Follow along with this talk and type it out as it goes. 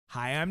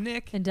Hi, I'm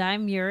Nick. And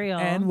I'm Muriel.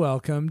 And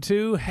welcome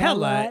to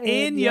Hella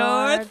in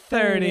Your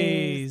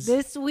 30s.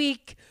 This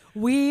week,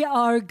 we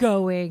are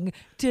going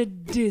to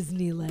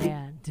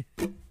Disneyland.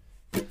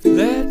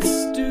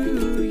 Let's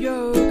do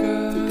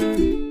yoga.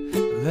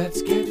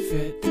 Let's get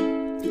fit.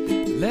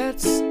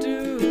 Let's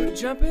do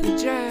jumping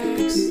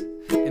jacks.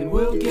 And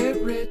we'll get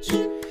rich.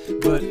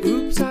 But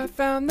oops, I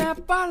found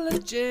that bottle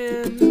of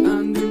gin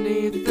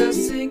underneath the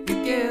sink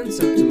again.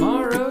 So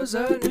tomorrow's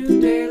a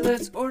new day.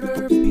 Let's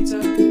order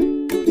pizza.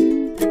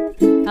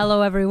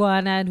 Hello,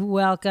 everyone, and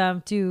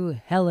welcome to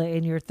Hella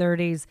in Your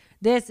 30s.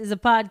 This is a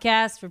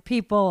podcast for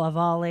people of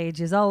all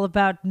ages, all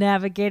about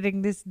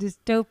navigating this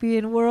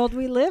dystopian world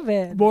we live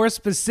in. More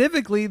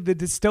specifically, the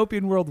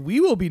dystopian world we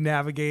will be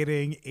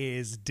navigating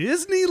is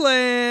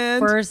Disneyland.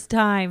 First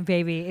time,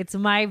 baby. It's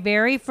my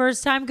very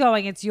first time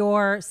going. It's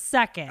your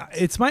second.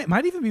 It's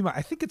might even be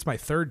I think it's my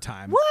third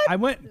time. What? I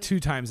went 2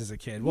 times as a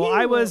kid. Well,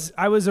 I was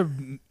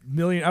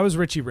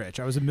Richie Rich.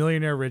 I was a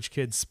millionaire rich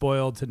kid,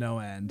 spoiled to no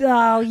end.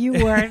 No, you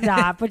were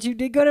not, but you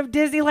did go to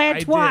Disneyland I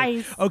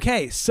twice. did.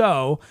 Okay,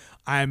 so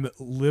I'm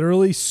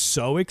literally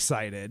so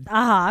excited.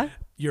 Uh-huh.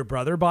 Your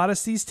brother bought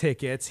us these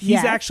tickets. He's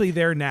Yes. actually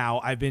there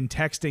now. I've been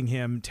texting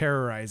him,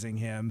 terrorizing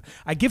him.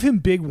 I give him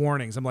big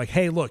warnings. I'm like,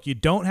 hey, look, you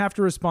don't have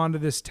to respond to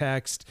this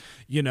text.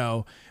 You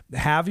know,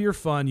 have your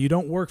fun. You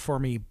don't work for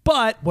me.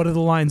 But what do the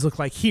lines look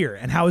like here?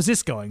 And how is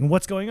this going? And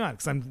what's going on?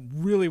 Because I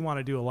really want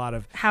to do a lot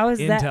of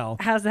intel.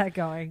 How's that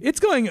going? It's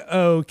going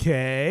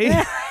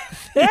okay.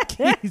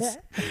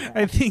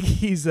 I think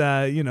he's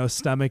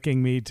stomaching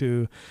me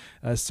to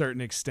a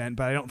certain extent,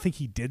 but I don't think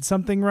he did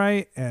something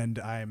right, and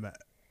I'm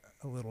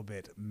a little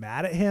bit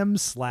mad at him.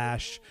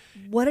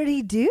 What did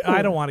he do?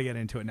 I don't want to get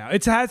into it now.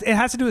 It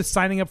has to do with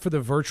signing up for the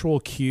virtual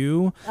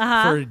queue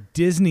for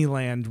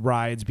Disneyland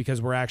rides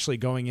because we're actually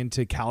going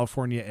into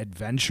California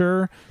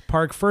Adventure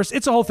Park first.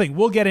 It's a whole thing.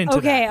 We'll get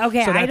into that.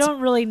 Okay. So I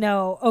don't really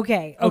know.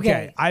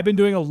 Okay. I've been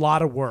doing a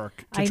lot of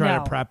work to try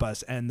know. to prep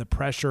us, and the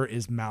pressure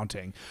is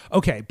mounting.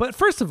 Okay, but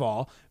first of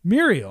all,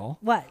 Muriel,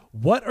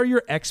 what are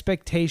your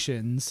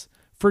expectations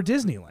for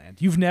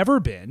Disneyland? You've never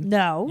been.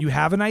 No. You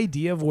have an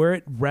idea of where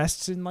it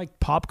rests in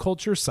like pop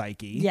culture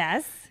psyche.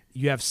 Yes.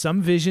 You have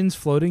some visions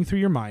floating through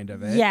your mind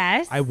of it.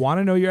 Yes. I want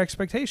to know your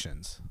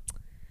expectations.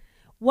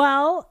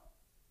 Well,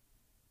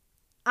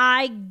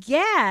 I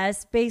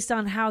guess based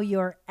on how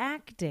you're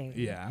acting,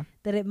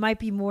 that it might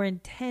be more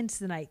intense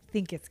than I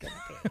think it's going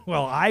to be.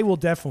 Well, I will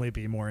definitely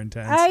be more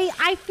intense.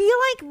 I feel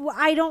like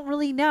I don't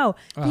really know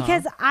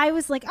because I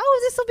was like, oh,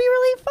 this will be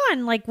really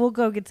fun. Like, we'll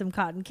go get some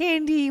cotton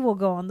candy. We'll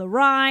go on the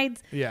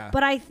rides. Yeah.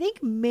 But I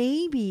think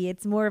maybe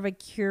it's more of a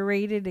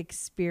curated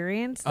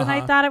experience than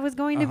I thought it was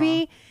going to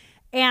be.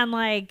 And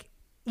like,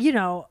 you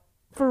know,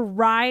 for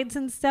rides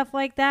and stuff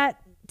like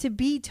that, to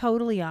be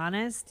totally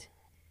honest,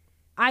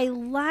 I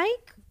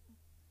like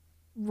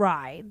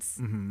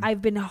rides.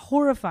 I've been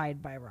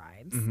horrified by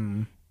rides.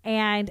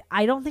 And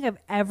I don't think I've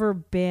ever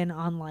been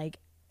on like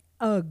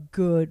a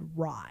good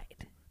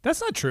ride.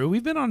 That's not true.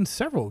 We've been on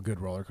several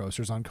good roller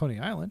coasters on Coney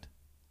Island.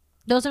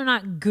 Those are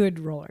not good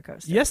roller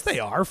coasters. Yes, they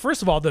are.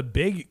 First of all, the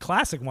big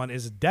classic one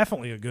is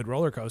definitely a good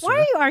roller coaster. Why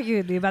are you arguing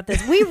with me about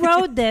this? We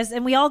rode this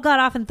and we all got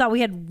off and thought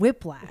we had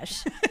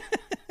whiplash.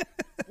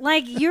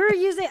 Like, you're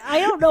using, I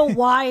don't know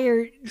why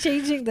you're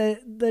changing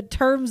the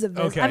terms of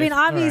this. Okay, I mean,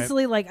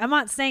 obviously, right. like, I'm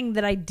not saying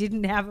that I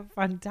didn't have a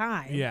fun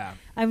time. Yeah.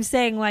 I'm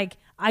saying, like,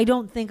 I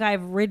don't think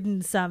I've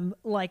ridden some,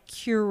 like,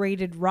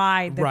 curated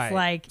ride that's, right.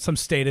 like, some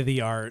state of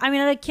the art. I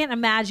mean, I can't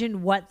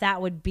imagine what that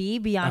would be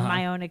beyond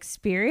my own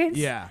experience.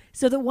 Yeah.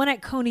 So the one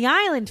at Coney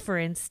Island, for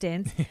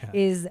instance,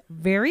 is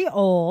very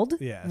old,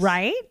 Yes.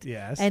 right?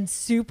 Yes. And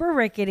super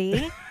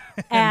rickety.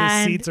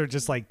 And the seats are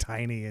just like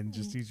tiny and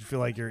just you feel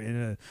like you're in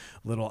a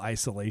little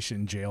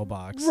isolation jail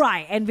box.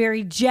 Right. And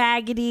very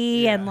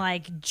jaggedy and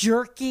like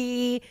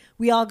jerky.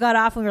 We all got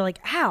off and we were like,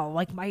 ow,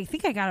 like I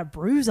think I got a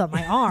bruise on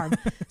my arm.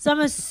 So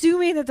I'm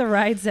assuming that the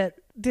rides at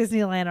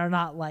Disneyland are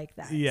not like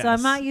that. Yes. So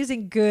I'm not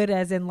using good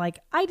as in like,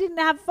 I didn't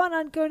have fun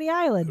on Coney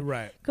Island.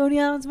 Right. Coney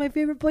Island's my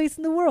favorite place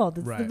in the world.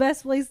 It's the Right.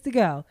 best place to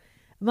go.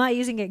 I'm not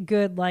using it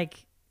good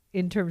like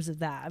in terms of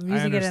that. I'm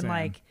using it in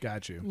like,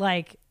 got you.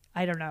 like,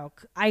 I don't know.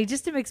 I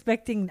just am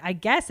expecting, I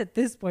guess at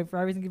this point, for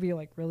everything to be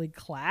like really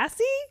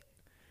classy.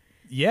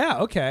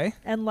 Yeah, okay.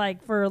 And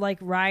like for like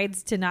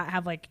rides to not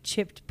have like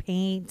chipped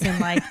paint and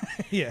like,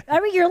 Yeah.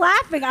 I mean, you're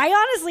laughing. I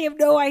honestly have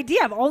no idea.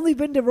 I've only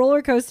been to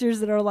roller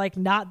coasters that are like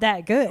not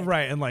that good.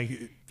 Right, and like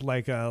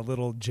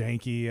little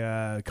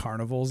janky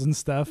carnivals and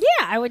stuff.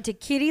 Yeah, I went to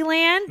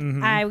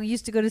Kittyland. I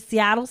used to go to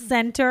Seattle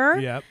Center.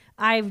 Yep.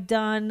 I've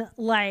done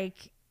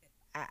like,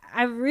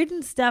 I've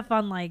ridden stuff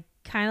on like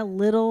kind of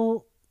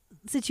little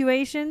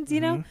situations, you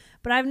know,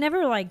 but I've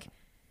never like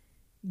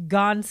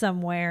gone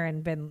somewhere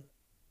and been,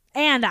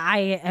 and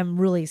I am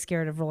really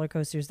scared of roller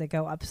coasters that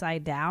go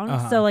upside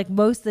down. So like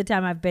most of the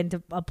time I've been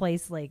to a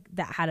place like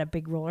that had a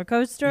big roller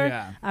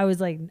coaster. I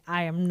was like,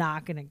 I am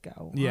not going to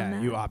go. Yeah, on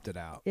that. you opted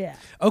out. Yeah.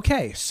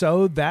 Okay,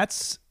 so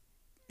that's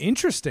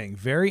Interesting.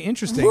 Very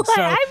interesting. What? So,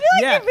 I feel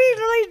like yeah. you're being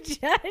really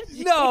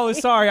judgy. No,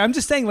 sorry. I'm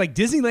just saying, like,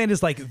 Disneyland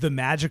is like the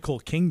magical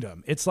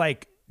kingdom. It's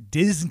like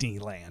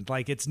Disneyland.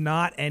 Like, it's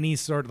not any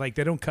sort of, like,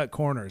 they don't cut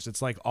corners.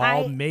 It's like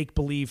all make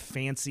believe,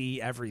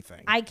 fancy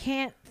everything. I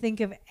can't think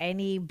of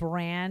any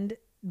branded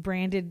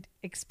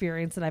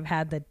experience that I've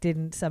had that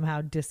didn't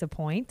somehow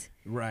disappoint.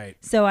 Right.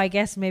 So I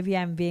guess maybe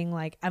I'm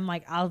like,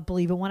 I'll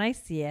believe it when I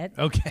see it.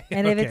 Okay.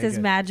 And if it's as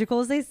good. magical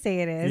as they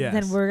say it is, Yes.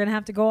 then we're going to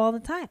have to go all the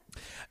time.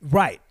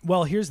 Right.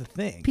 Well, here's the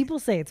thing. People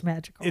say it's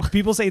magical.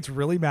 People say it's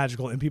really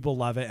magical and people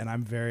love it, and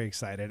I'm very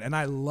excited. And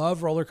I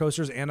love roller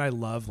coasters, and I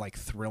love like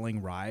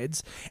thrilling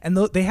rides. And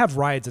they have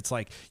rides. It's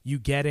like you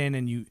get in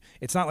and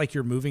it's not like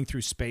you're moving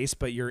through space,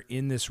 but you're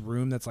in this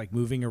room that's like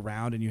moving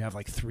around, and you have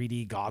like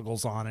 3D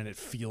goggles on, and it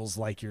feels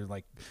like you're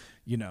like,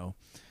 you know,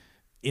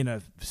 in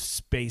a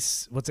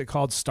space, what's it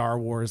called? Star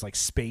Wars, like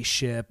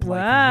spaceship,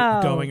 Wow.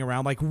 like going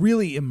around, like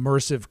really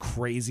immersive,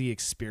 crazy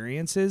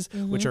experiences,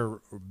 which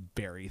are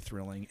very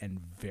thrilling and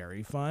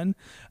very fun.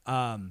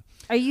 Are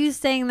you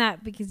saying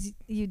that because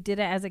you did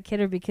it as a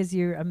kid or because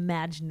you're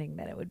imagining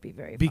that it would be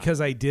very fun?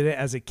 Because I did it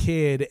as a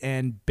kid,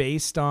 and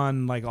based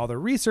on like all the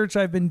research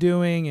I've been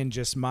doing and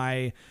just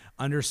my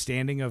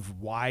understanding of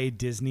why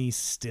Disney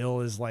still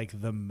is like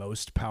the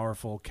most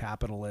powerful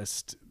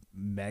capitalist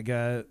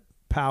mega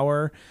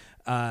power,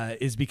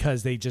 is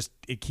because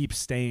it keeps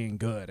staying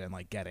good and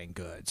like getting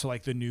good. So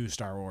like the new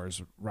Star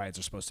Wars rides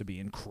are supposed to be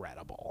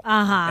incredible,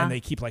 and they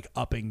keep like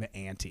upping the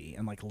ante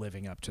and like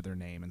living up to their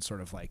name and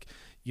sort of like,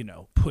 you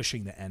know,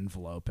 pushing the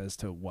envelope as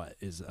to what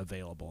is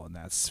available in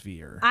that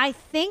sphere. I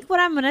think what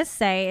I'm going to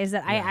say is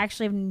that I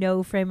actually have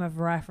no frame of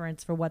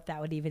reference for what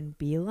that would even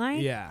be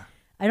like. Yeah.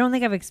 I don't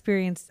think I've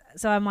experienced.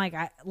 So I'm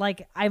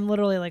I'm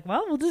literally like,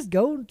 well, we'll just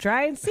go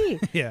try and see.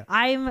 Yeah.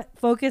 I'm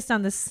focused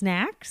on the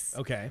snacks.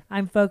 Okay.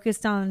 I'm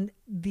focused on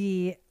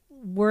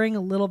worrying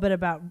a little bit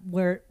about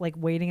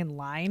waiting in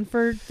line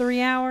for 3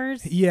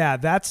 hours. Yeah,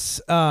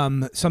 that's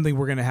something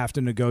we're going to have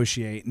to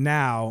negotiate.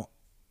 Now,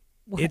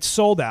 it's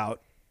sold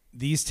out.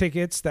 These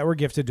tickets that were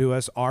gifted to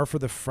us are for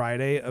the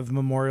Friday of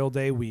Memorial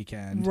Day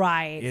weekend.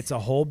 Right. It's a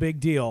whole big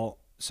deal.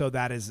 So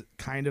that is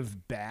kind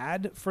of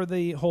bad for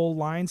the whole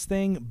lines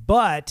thing,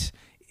 but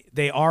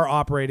they are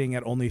operating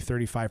at only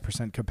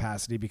 35%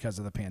 capacity because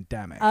of the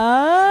pandemic.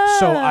 Oh.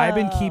 So I've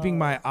been keeping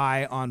my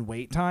eye on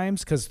wait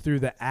times, because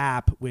through the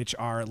app, which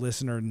our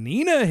listener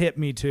Nina hit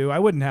me to, I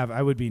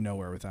would be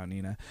nowhere without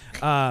Nina.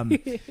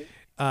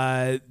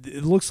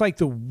 It looks like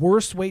the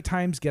worst wait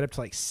times get up to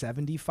like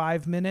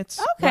 75 minutes.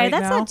 Okay, right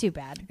that's now. not too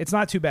bad. It's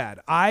not too bad.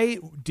 I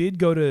did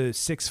go to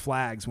Six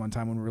Flags one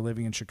time when we were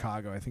living in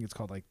Chicago. I think it's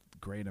called like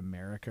Great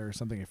America or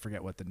something. I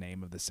forget what the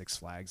name of the Six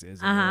Flags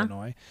is in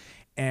Illinois.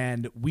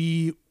 And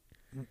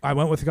I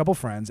went with a couple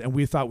friends, and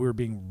we thought we were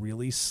being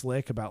really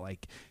slick about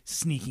like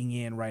sneaking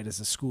in right as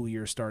the school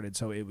year started,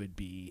 so it would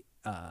be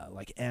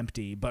like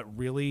empty. But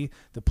really,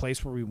 the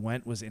place where we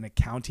went was in a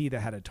county that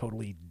had a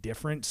totally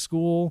different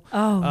school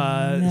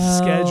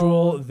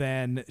schedule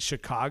than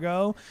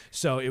Chicago.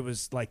 So it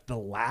was like the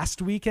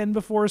last weekend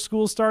before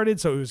school started,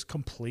 so it was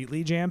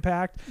completely jam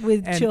packed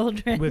With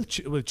children.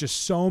 with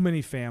just so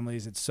many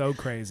families. It's so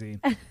crazy.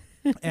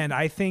 And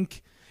I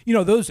think, you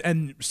know, those,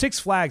 and Six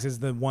Flags is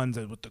the ones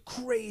that with the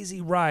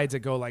crazy rides that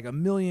go like a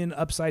million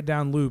upside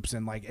down loops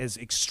and like as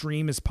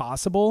extreme as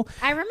possible.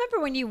 I remember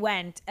when you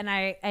went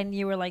and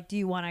you were like, do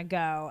you want to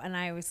go? And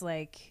I was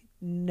like,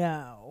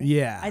 no.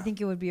 Yeah. I think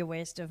it would be a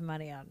waste of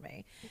money on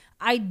me.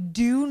 I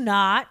do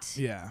not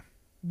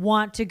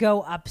want to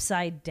go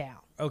upside down.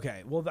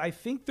 Okay. Well, I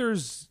think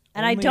there's...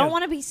 And I don't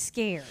want to be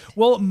scared.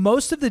 Well,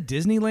 most of the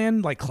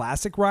Disneyland like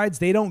classic rides,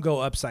 they don't go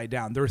upside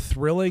down. They're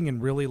thrilling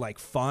and really like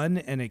fun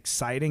and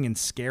exciting and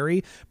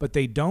scary, but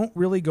they don't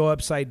really go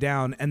upside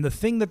down. And the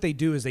thing that they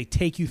do is they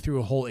take you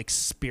through a whole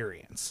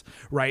experience,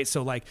 right?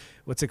 So like,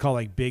 what's it called?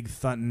 Like Big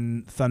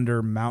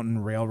Thunder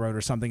Mountain Railroad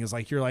or something is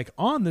like, you're like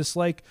on this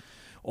like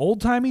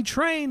old timey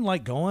train,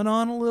 like going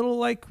on a little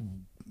like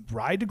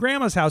ride to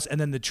grandma's house. And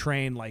then the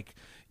train like,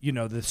 you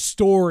know, the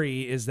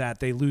story is that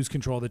they lose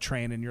control of the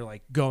train and you're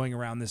like going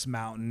around this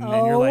mountain and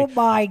you're like, oh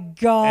my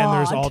God. and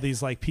there's all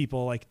these like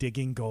people like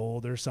digging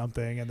gold or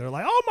something. And they're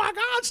like, oh my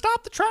God,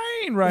 stop the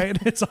train. Right.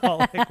 It's all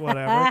like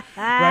whatever.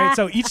 Right.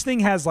 So each thing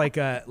has like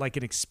an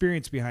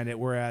experience behind it.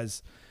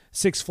 Whereas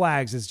Six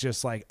Flags is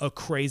just like a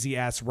crazy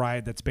ass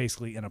ride that's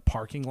basically in a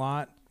parking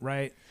lot.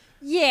 Right.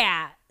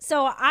 Yeah.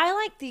 So I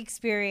like the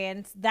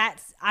experience.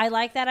 I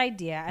like that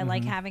idea. I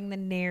like having the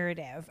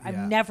narrative. I've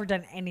never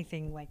done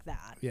anything like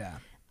that. Yeah.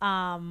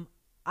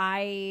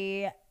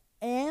 I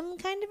am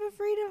kind of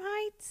afraid of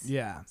heights.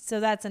 Yeah.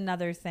 So that's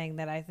another thing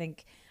that I feel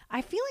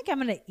like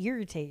I'm going to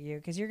irritate you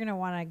because you're going to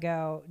want to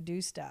go do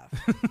stuff.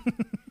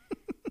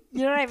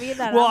 You know what I mean?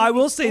 Well, I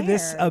will say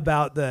this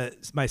about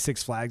my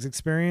Six Flags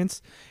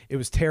experience. It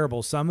was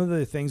terrible. Some of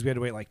the things we had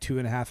to wait like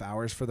 2.5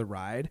 hours for the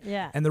ride.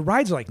 Yeah. And the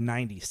rides are like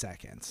 90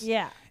 seconds.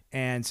 Yeah.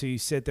 And so you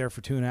sit there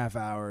for 2.5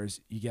 hours,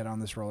 you get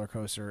on this roller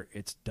coaster,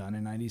 it's done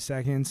in 90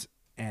 seconds.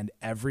 and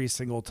every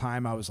single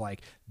time I was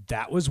like,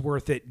 that was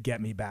worth it. Get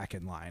me back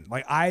in line.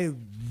 Like, I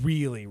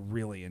really,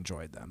 really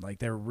enjoyed them. Like,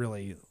 they're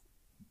really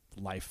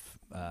life.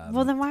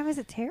 Well, then why was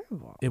it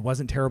terrible? It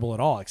wasn't terrible at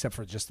all, except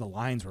for just the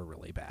lines were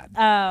really bad.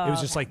 Oh, it was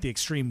just like the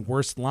extreme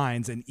worst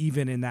lines. And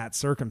even in that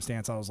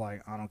circumstance, I was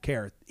like, I don't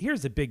care.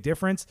 Here's the big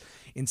difference.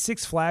 In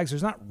Six Flags,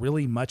 there's not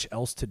really much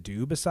else to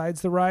do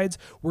besides the rides.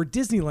 Where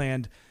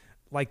Disneyland,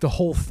 like, the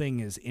whole thing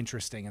is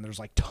interesting and there's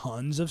like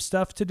tons of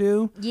stuff to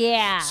do.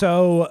 Yeah.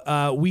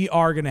 So we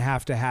are going to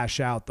have to hash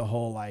out the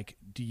whole, like,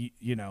 do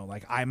you know,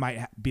 like, I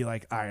might be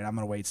like, all right, I'm going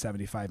to wait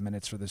 75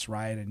 minutes for this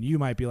ride. And you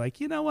might be like,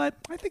 you know what?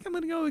 I think I'm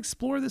going to go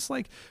explore this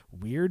like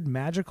weird,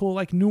 magical,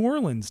 like New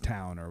Orleans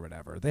town or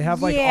whatever. They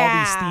have like all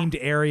these themed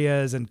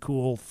areas and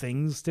cool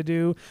things to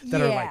do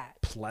that are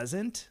like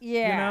pleasant,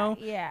 you know,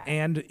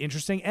 and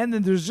interesting. And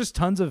then there's just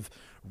tons of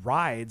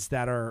rides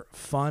that are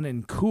fun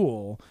and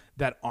cool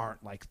that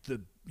aren't like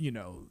the, you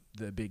know,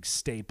 the big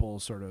staple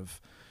sort of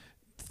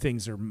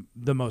things are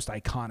the most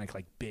iconic,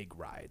 like big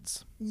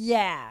rides.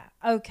 Yeah.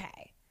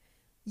 Okay.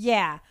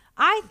 Yeah.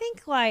 I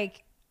think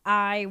like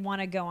I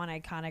want to go on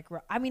iconic.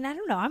 I mean, I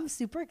don't know. I'm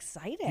super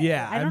excited.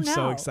 Yeah. I'm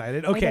so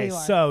excited. Okay.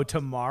 So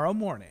tomorrow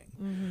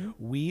morning,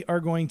 we are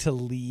going to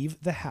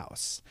leave the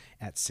house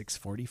at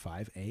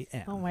 6:45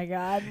 a.m. Oh my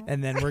God.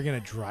 And then we're going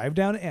to drive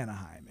down to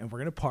Anaheim and we're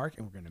going to park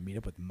and we're going to meet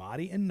up with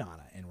Madi and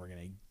Nana and we're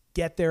going to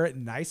get there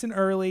nice and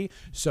early.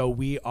 So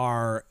we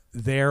are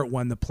there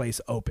when the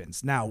place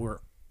opens. Now we're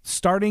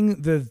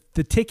starting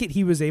the ticket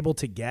he was able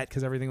to get,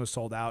 because everything was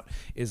sold out,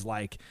 is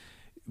like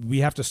we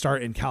have to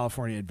start in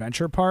California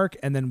Adventure Park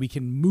and then we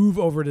can move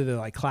over to the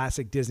like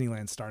classic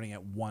Disneyland starting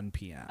at 1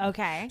 p.m.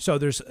 Okay. So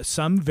there's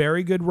some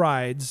very good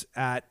rides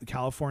at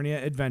California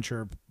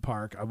Adventure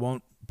Park. I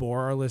won't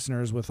bore our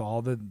listeners with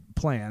all the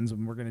plans,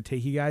 and we're going to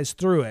take you guys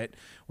through it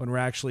when we're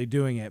actually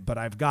doing it. But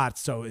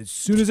so as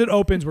soon as it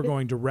opens, we're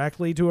going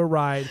directly to a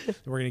ride.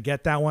 We're going to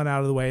get that one out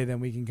of the way. Then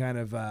we can kind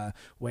of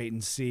wait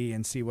and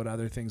see what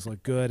other things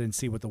look good and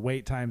see what the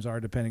wait times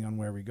are depending on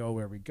where we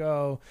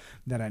go.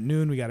 Then at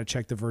noon, we got to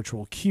check the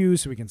virtual queue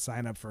so we can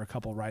sign up for a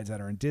couple rides that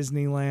are in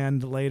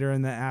Disneyland later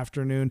in the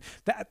afternoon.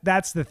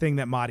 That's the thing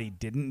that Madi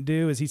didn't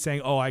do, is he's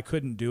saying, oh, I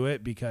couldn't do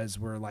it because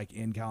we're like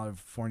in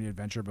California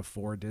Adventure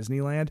before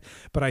Disneyland.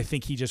 But I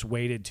think he just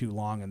waited too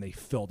long and they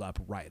filled up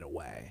right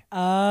away.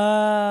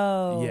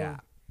 Oh. Yeah.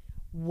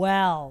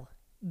 Well,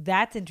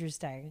 that's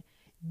interesting.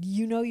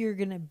 You know you're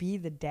going to be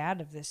the dad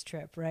of this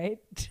trip, right?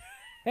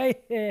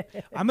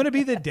 I'm going to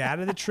be the dad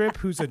of the trip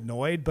who's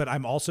annoyed, but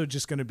I'm also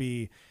just going to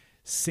be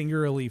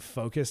singularly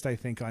focused, I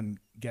think, on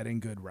getting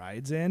good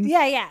rides in.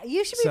 Yeah.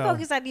 You should be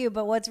focused on you.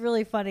 But what's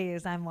really funny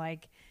is I'm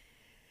like,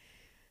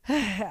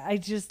 I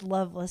just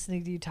love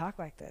listening to you talk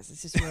like this.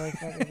 It's just really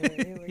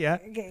funny. Yeah.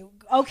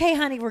 Okay,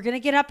 honey, we're gonna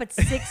get up at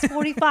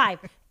 6:45.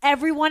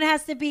 Everyone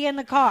has to be in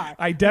the car.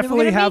 I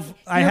definitely have.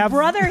 Your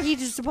brother. He's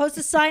just supposed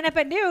to sign up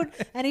at noon,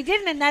 and he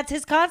didn't, and that's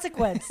his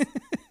consequence.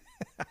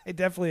 I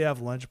definitely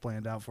have lunch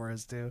planned out for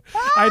us too.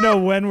 I know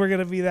when we're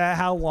gonna be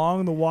how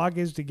long the walk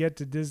is to get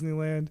to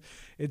Disneyland.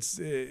 It's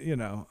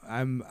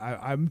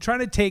I'm trying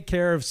to take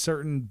care of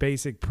certain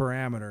basic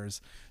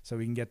parameters so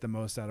we can get the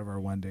most out of our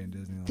one day in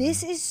Disneyland.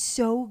 This is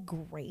so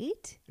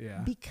great.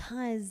 Yeah.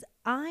 Because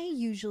I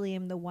usually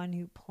am the one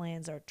who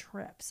plans our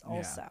trips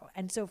also,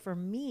 and so for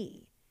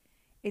me,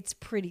 it's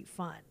pretty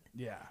fun.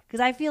 Yeah. Because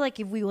I feel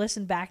like if we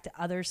listen back to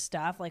other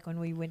stuff, like when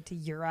we went to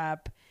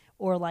Europe.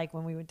 Or like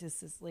when we went to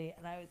Sicily,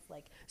 and I was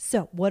like,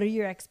 so what are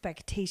your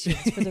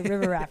expectations for the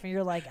river raft? And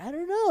you're like, I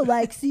don't know,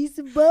 like see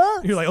some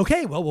boats. You're like,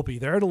 okay, well, we'll be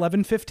there at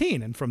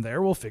 11:15, and from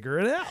there we'll figure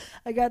it out.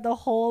 I got the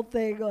whole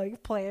thing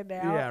like planned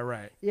out. Yeah,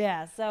 right.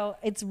 Yeah, so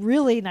it's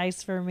really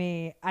nice for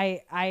me.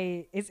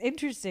 It's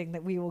interesting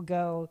that we will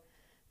go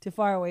to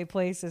faraway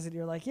places, and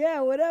you're like, yeah,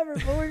 whatever,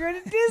 but we're going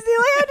to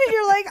Disneyland, and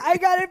you're like, I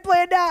got it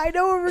planned out. I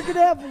know where we're going to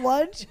have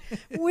lunch.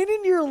 When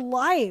in your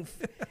life,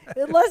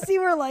 unless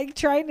you were like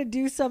trying to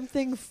do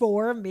something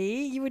for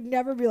me, you would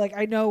never be like,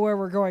 I know where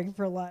we're going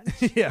for lunch.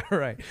 Yeah,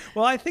 right.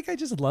 Well, I think I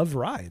just love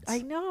rides. I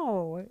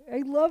know.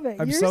 I love it.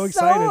 I'm so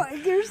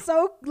excited. You're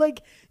so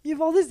like, you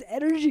have all this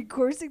energy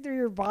coursing through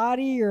your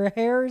body. Your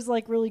hair is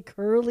like really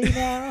curly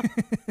now.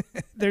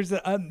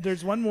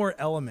 There's one more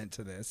element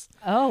to this.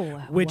 Oh,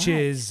 which what?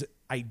 is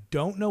I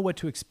don't know what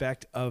to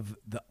expect of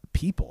the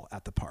people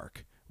at the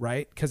park,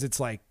 right? Because it's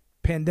like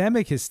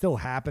pandemic is still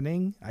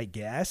happening, I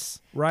guess,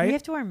 right? Do we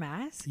have to wear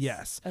masks?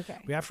 Yes. Okay.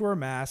 We have to wear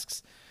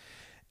masks.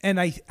 And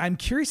I'm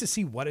curious to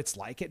see what it's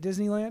like at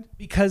Disneyland,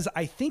 because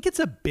I think it's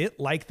a bit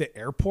like the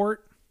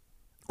airport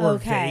or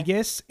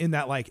Vegas in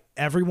that like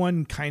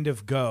everyone kind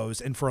of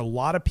goes. And for a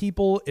lot of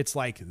people, it's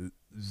like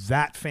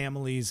that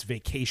family's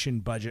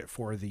vacation budget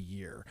for the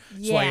year.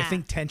 So I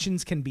think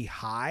tensions can be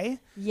high.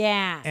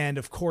 Yeah. And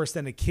of course,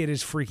 then a kid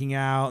is freaking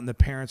out and the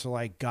parents are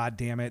like, God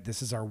damn it,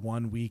 this is our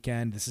one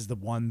weekend. This is the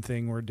one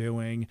thing we're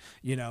doing,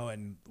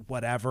 and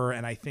whatever.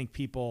 And I think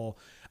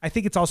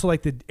it's also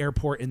like the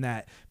airport in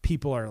that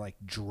people are like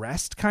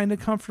dressed kind of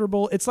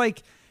comfortable. It's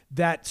like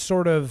that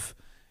sort of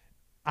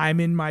I'm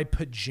in my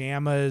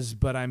pajamas,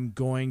 but I'm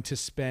going to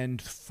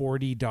spend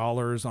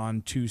 $40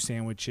 on 2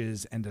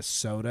 sandwiches and a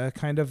soda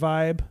kind of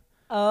vibe.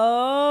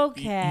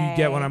 Okay. You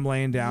get what I'm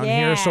laying down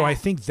here? So I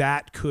think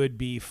that could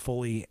be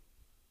fully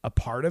a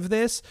part of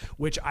this,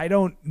 which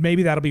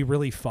maybe that'll be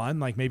really fun.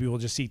 Like maybe we'll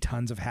just see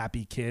tons of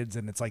happy kids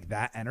and it's like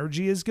that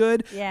energy is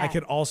good. Yeah. I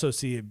could also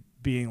see it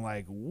being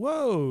like,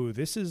 whoa,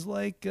 this is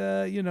like,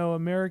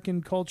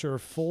 American culture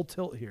full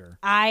tilt here.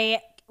 I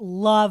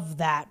love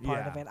that part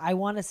Yeah. of it. I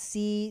want to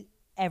see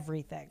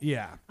everything.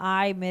 Yeah.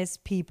 I miss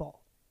people.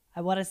 I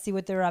want to see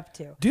what they're up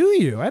to. Do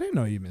you? I didn't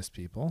know you miss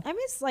people.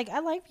 I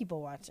like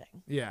people watching.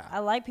 Yeah. I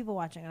like people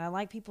watching, and I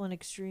like people in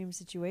extreme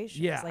situations,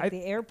 Yeah, like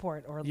the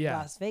airport or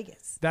Las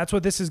Vegas. That's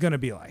what this is going to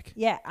be like.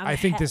 Yeah, I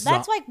think this is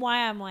that's like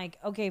why I'm like,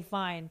 okay,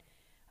 fine.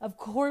 Of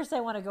course,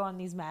 I want to go on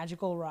these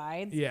magical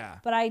rides. Yeah.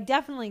 But I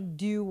definitely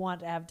do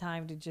want to have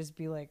time to just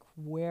be like,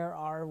 where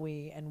are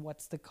we, and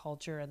what's the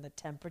culture and the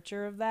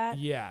temperature of that?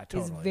 Yeah,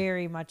 totally. Is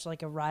very much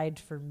like a ride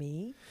for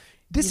me.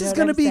 This You know is what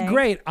going to I'm be saying?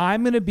 great.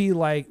 I'm going to be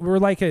like we're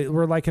like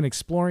an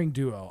exploring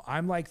duo.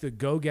 I'm like the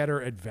go-getter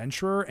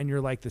adventurer and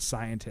you're like the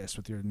scientist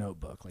with your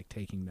notebook, like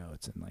taking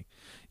notes and like,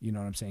 you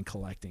know what I'm saying,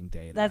 collecting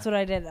data. That's what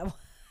I did. I'm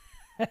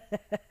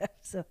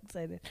so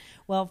excited.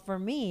 Well, for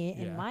me,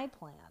 Yeah. in my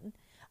plan,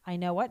 I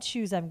know what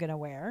shoes I'm going to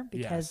wear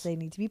because Yes. they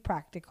need to be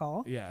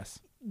practical. Yes.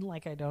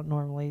 Like I don't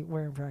normally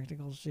wear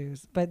practical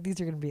shoes, but these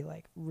are going to be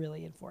like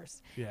really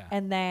enforced. Yeah.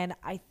 And then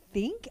I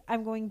think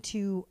I'm going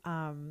to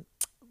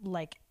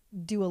like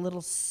do a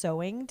little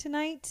sewing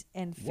tonight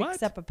and fix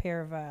What? up a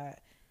pair of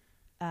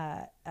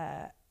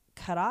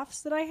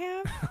cutoffs that I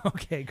have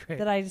Okay, great.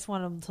 that I just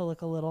want them to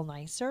look a little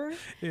nicer.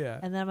 Yeah.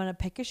 And then I'm going to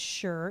pick a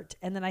shirt,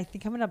 and then I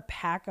think I'm going to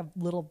pack a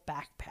little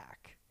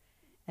backpack,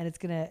 and it's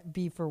going to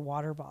be for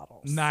water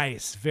bottles.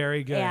 Nice.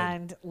 Very good.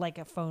 And like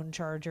a phone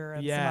charger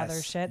and some other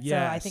Yes, shit. So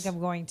yes. I think I'm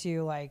going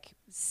to like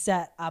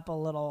set up a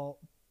little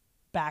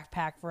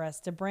backpack for us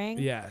to bring.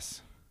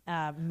 Yes.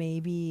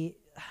 Maybe.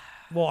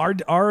 Well,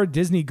 our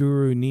Disney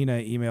guru Nina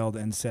emailed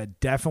and said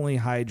definitely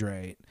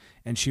hydrate,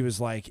 and she was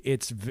like,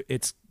 it's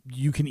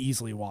you can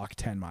easily walk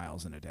 10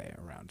 miles in a day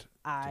around.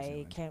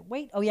 I Disneyland. can't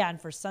wait. Oh yeah,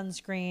 and for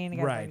sunscreen, I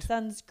gotta Right.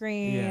 bring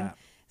sunscreen. Yeah.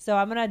 So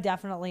I'm gonna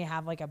definitely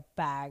have like a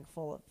bag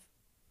full of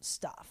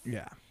stuff.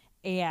 Yeah.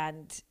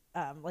 And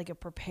like a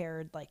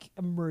prepared like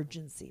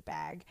emergency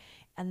bag,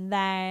 and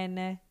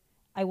then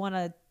I want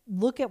to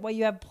look at what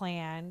you have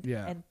planned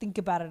Yeah. and think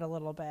about it a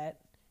little bit.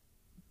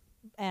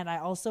 And I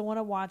also want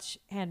to watch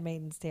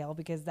Handmaid's Tale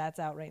because that's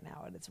out right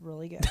now and it's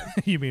really good.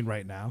 You mean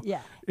right now?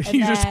 Yeah. You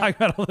just talking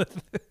about all the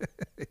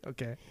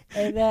okay.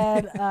 And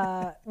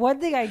then one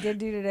thing I did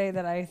do today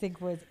that I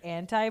think was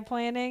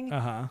anti-planning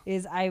Uh-huh.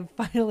 is I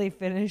finally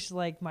finished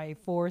like my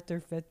 4th or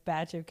 5th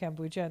batch of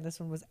kombucha, and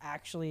this one was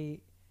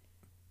actually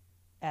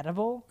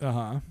edible,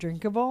 Uh-huh.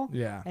 drinkable.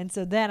 Yeah. And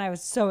so then I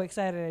was so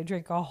excited I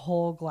drank a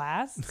whole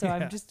glass. So Yeah.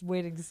 I'm just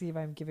waiting to see if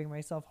I'm giving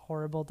myself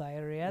horrible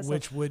diarrhea. So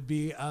Which would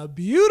be a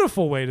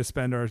beautiful way to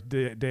spend our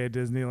day at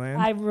Disneyland.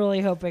 I'm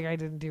really hoping I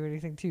didn't do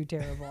anything too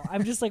terrible.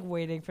 I'm just like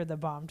waiting for the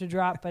bomb to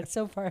drop, but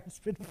so far it's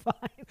been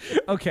fine.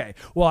 Okay.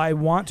 Well, I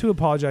want to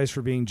apologize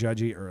for being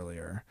judgy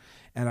earlier.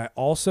 And I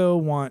also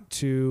want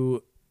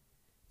to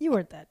You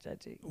weren't that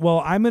judgy.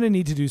 well, I'm going to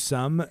need to do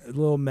some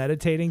little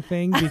meditating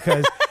thing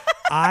because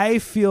I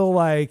feel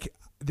like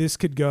this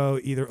could go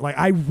either like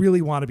I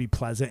really want to be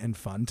pleasant and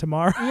fun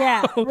tomorrow.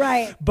 Yeah,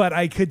 right. But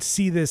I could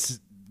see this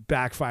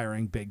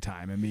backfiring big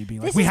time and me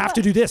being like, This we is have what-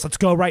 to do this. Let's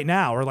go right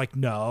now. Or like,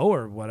 no,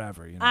 or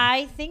whatever, you know?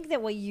 I think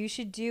that what you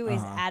should do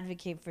is Uh-huh.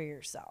 advocate for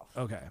yourself.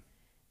 Okay.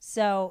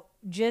 So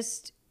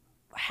just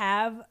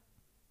have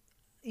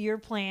your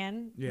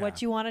plan, Yeah.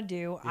 what you want to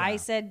do. I Yeah.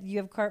 said you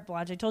have carte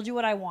blanche. I told you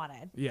what I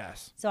wanted.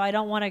 Yes. So I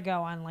don't want to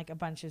go on like a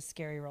bunch of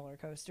scary roller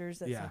coasters.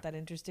 That's Yeah. not that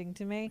interesting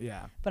to me.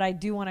 Yeah. But I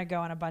do want to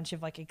go on a bunch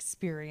of like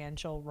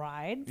experiential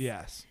rides.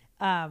 Yes.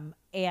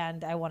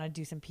 And I want to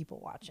do some people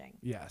watching.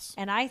 Yes.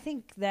 And I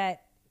think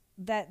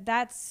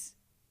that's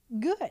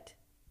good.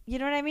 You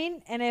know what I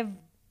mean? And if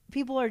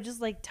people are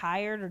just like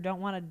tired or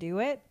don't want to do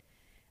it,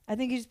 I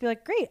think you just be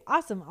like, great,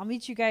 awesome. I'll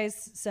meet you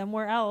guys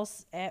somewhere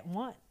else at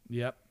 1.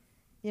 Yep.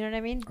 You know what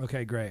I mean?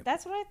 Okay, great.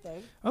 That's what I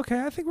think. Okay,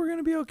 I think we're going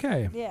to be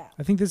okay. Yeah.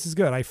 I think this is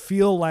good. I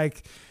feel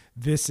like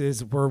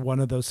we're one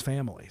of those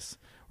families.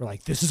 We're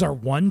like, this is our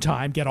one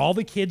time. Get all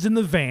the kids in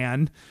the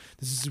van.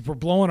 We're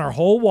blowing our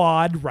whole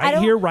wad right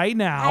here, right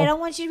now. I don't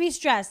want you to be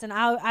stressed, and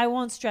I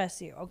won't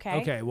stress you,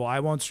 okay? Okay, well, I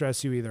won't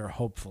stress you either,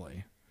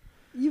 hopefully.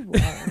 You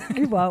won't.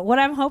 You won't. What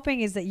I'm hoping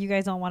is that you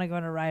guys don't want to go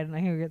on a ride and I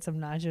can go get some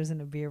nachos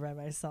and a beer by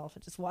myself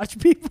and just watch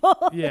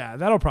people. Yeah,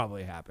 that'll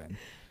probably happen.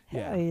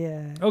 Yeah. Hell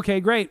yeah.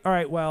 Okay, great. All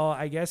right, well,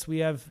 I guess we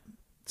have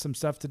some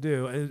stuff to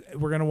do.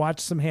 We're going to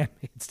watch some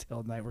Handmaid's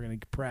Tale tonight. We're going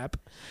to prep.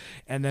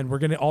 And then we're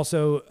going to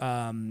also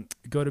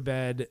go to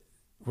bed.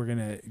 We're going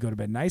to go to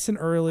bed nice and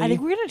early. I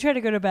think we're going to try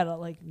to go to bed at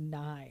like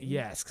 9.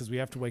 Yes, because we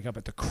have to wake up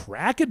at the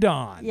crack of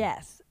dawn.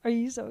 Yes. Are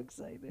you so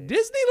excited?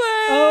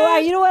 Disneyland!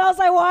 Oh, you know what else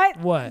I want?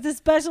 What? It's a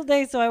special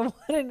day, so I want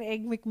an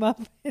Egg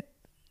McMuffin.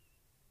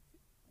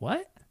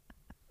 What?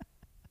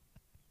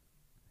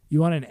 You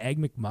want an Egg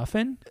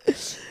McMuffin?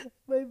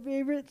 My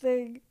favorite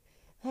thing.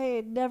 Hey,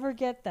 I never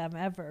get them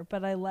ever,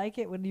 but I like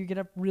it when you get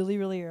up really,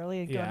 really early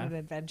and go on an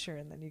adventure,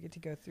 and then you get to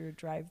go through a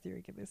drive-through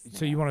and get this.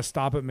 So you want to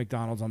stop at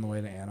McDonald's on the way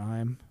to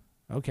Anaheim?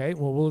 Okay,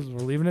 well, we're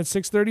leaving at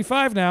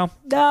 6:35 now.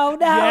 No.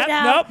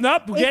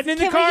 Nope. We're getting in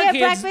the car, Can we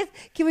get kids.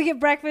 breakfast? Can we get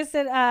breakfast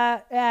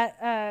at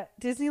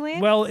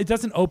Disneyland? Well, it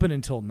doesn't open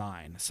until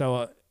 9,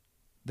 so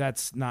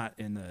that's not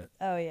in the.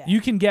 Oh yeah. You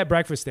can get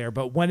breakfast there,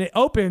 but when it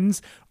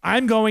opens,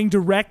 I'm going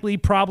directly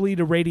probably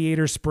to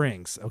Radiator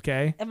Springs.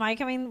 Okay. Am I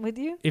coming with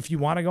you? If you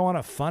want to go on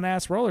a fun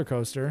ass roller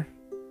coaster.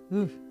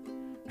 Oof.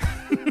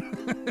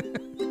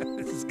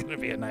 This is gonna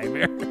be a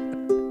nightmare.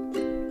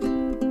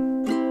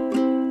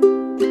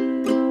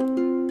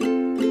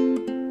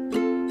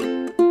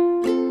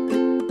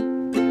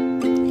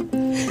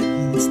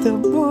 It's the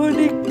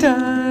morning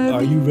time.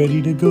 Are you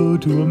ready to go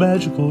to a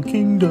magical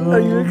kingdom? Are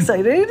you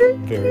excited?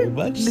 Very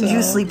much so. Did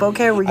you sleep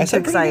okay, or were you I too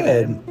slept pretty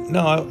excited? good.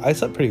 No, I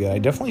slept pretty good. I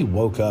definitely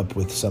woke up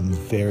with some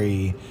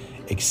very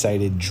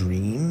excited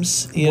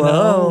dreams, you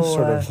know? Whoa.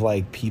 Sort of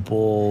like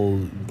people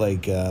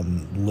like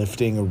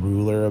lifting a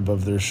ruler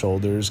above their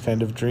shoulders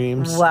kind of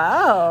dreams.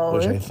 Wow.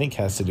 Which I think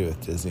has to do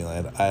with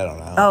Disneyland. I don't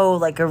know. Oh,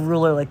 like a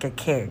ruler like a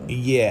king.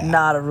 Yeah.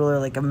 Not a ruler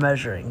like a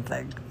measuring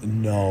thing.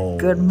 No.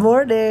 Good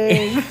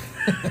morning.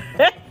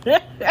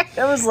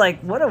 I was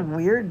like, what a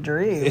weird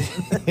dream.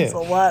 It's a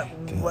lot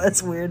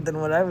less weird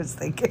than what I was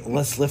thinking.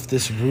 Let's lift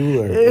this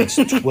ruler. It's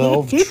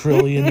 12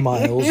 trillion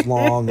miles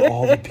long.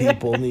 All the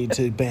people need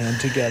to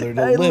band together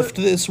to lift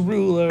this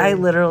ruler. I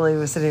literally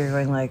was sitting here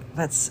going like,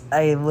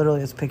 I literally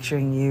was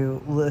picturing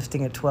you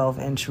lifting a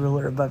 12-inch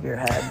ruler above your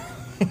head.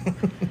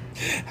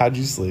 How'd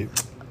you sleep?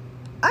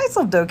 I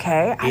slept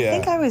okay. I Yeah.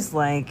 think I was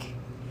like,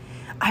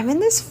 I'm in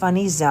this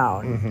funny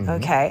zone,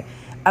 okay?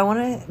 I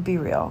want to be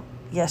real.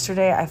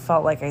 Yesterday, I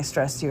felt like I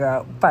stressed you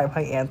out by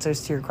my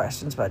answers to your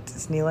questions about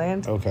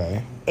Disneyland.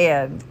 Okay.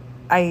 And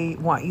I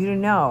want you to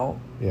know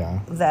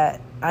Yeah.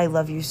 that I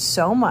love you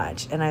so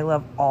much, and I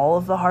love all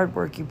of the hard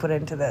work you put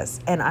into this.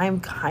 And I'm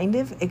kind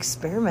of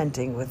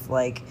experimenting with,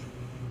 like,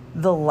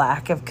 the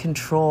lack of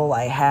control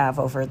I have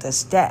over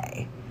this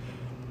day.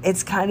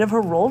 It's kind of a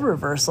role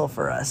reversal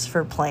for us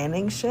for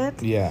planning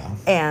shit. Yeah.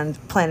 And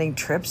planning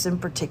trips in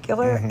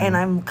particular, and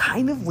I'm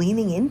kind of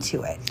leaning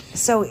into it.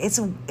 So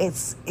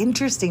it's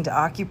interesting to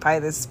occupy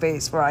this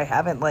space where I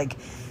haven't like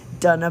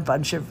done a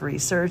bunch of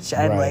research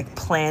and Right. like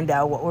planned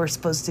out what we're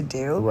supposed to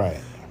do.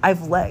 Right.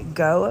 I've let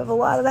go of a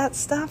lot of that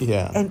stuff.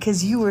 Yeah. And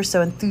because you were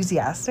so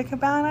enthusiastic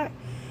about it,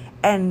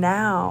 and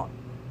now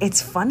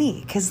it's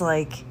funny because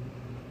like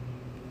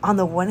on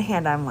the one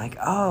hand I'm like,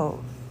 oh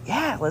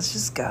yeah, let's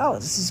just go.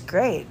 This is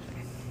great.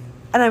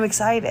 And I'm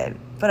excited,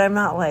 but I'm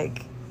not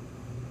like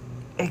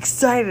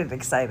excited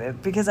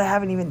because I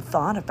haven't even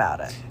thought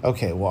about it.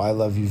 Okay, well, I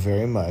love you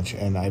very much,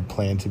 and I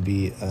plan to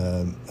be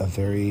a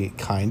very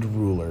kind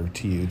ruler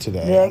to you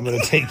today. Nick. I'm going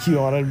to take you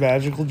on a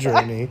magical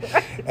journey,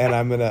 and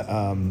I'm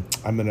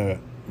gonna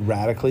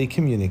radically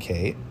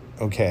communicate.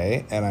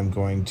 Okay, and I'm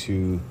going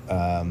to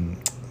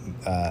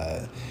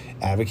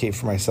advocate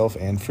for myself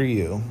and for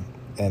you.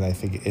 And I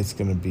think it's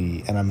going to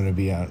be, and I'm going to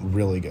be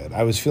really good.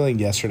 I was feeling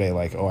yesterday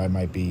like, oh, I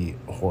might be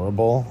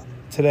horrible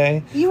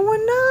today. You were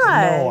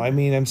not. No, I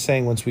mean, I'm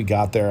saying once we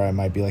got there, I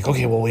might be like,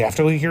 okay, well, we have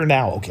to leave here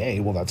now. Okay,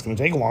 well, that's going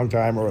to take a long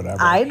time or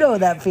whatever. I know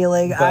that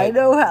feeling. But- I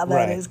know how that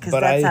right, is because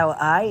but that's I- how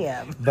I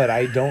am. But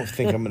I don't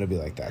think I'm going to be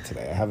like that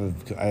today.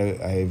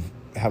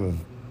 I have a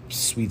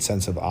sweet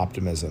sense of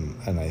optimism,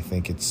 and I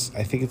think it's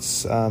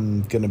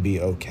going to be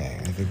okay.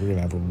 I think we're going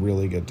to have a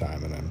really good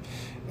time,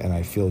 and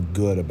I feel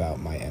good about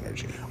my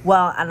energy.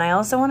 Well, and I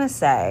also want to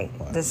say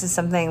this is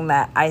something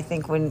that I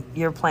think when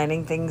you're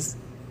planning things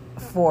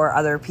for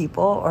other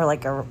people or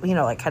like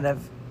like kind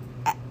of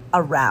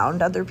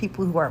around other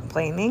people who aren't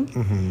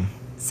planning,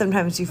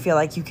 sometimes you feel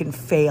like you can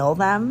fail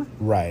them.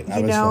 Right.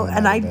 You know,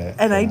 and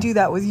I do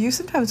that with you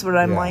sometimes when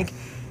I'm Yeah.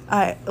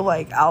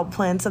 I'll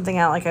plan something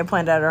out like I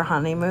planned out our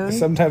honeymoon.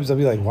 Sometimes I'll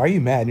be like, why are you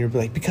mad? And you'll be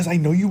like, because I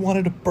know you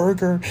wanted a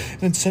burger,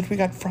 and instead we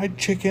got fried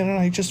chicken, and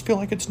I just feel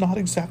like it's not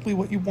exactly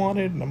what you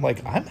wanted. And I'm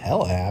like, I'm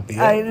hella happy.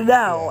 I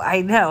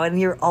know,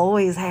 and you're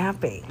always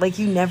happy. Like,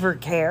 you never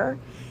care.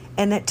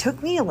 And it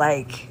took me,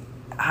 like,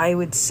 I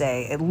would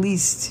say at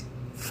least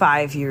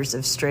 5 years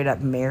of straight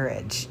up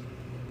marriage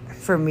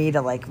for me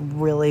to, like,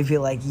 really be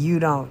like, you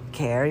don't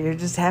care. You're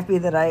just happy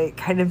that I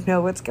kind of know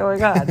what's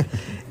going on.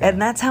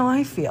 And that's how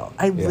I feel.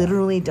 I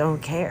literally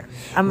don't care.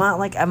 I'm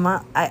like,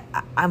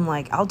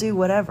 I'll do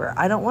whatever.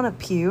 I don't want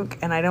to puke,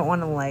 and I don't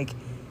want to, like,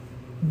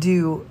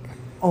 do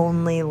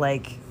only,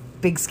 like,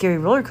 big scary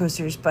roller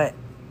coasters, but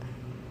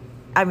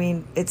I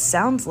mean, it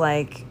sounds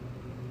like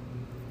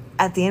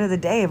at the end of the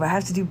day, if I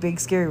have to do big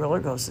scary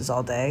roller coasters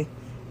all day,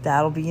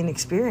 that'll be an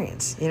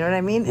experience. You know what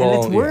I mean? Well, and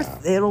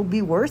it'll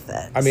be worth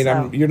it. I mean,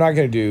 so. you're not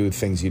going to do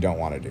things you don't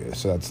want to do,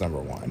 so that's number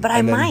one. But And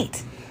I then-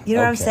 might. You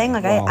know what I'm Okay, saying?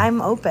 Like, well-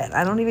 I'm open.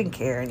 I don't even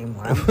care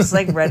anymore. I'm just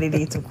like ready to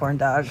eat some corn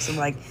dogs. I'm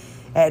like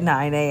at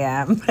 9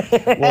 a.m.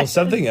 Well,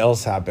 something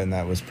else happened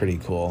that was pretty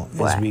cool.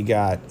 What? Is we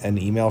got an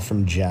email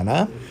from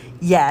Jenna.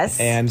 Yes.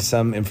 and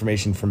some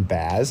information from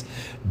Baz,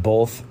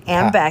 both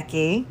And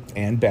Becky.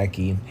 and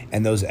Becky,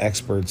 and those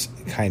experts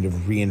kind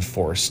of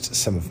reinforced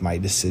some of my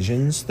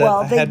decisions that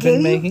I They had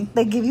been gave making.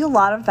 they give you a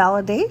lot of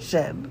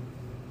validation.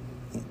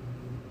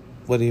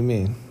 What do you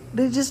mean?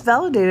 They just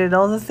validated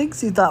all the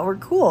things you thought were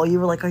cool. You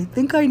were like, I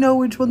think I know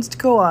which ones to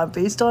go on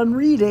based on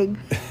reading.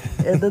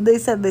 And then they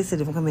said, we're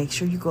going to make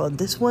sure you go on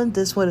this one,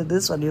 and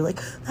this one. You're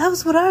like, that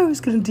was what I was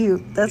going to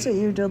do. That's what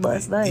you were doing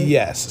last night.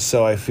 Yes,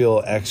 so I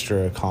feel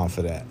extra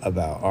confident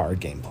about our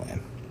game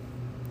plan.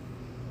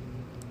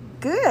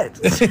 Good.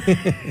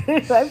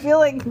 I feel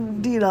like,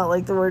 do you not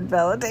like the word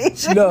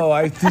validation? No,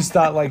 I just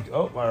thought like,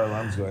 oh, our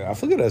alarm's going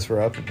off. Look at us,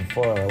 we're up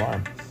before our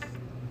alarm.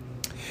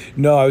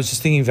 No, I was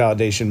just thinking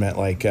validation meant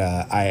like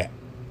I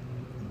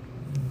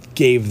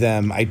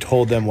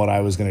told them what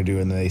I was going to do,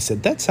 and they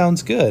said, that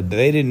sounds good.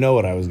 They didn't know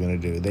what I was going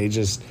to do. They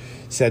just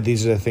said,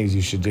 these are the things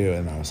you should do.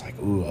 And I was like,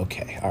 ooh,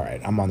 okay, all right,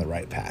 I'm on the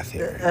right path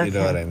here. You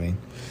know what I mean?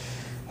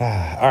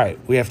 All right,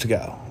 we have to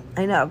go.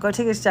 I know. Go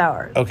take a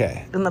shower.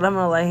 Okay. And then I'm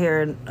going to lie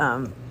here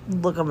and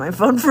look on my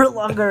phone for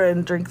longer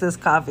and drink this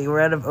coffee.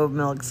 We're out of oat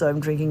milk, so I'm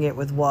drinking it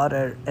with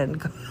water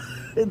and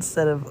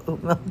instead of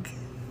oat milk.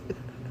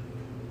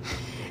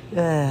 All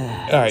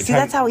right. See,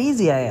 that's how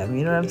easy I am.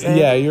 You know what I'm saying?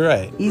 Yeah, you're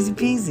right. Easy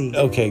peasy.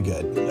 Okay,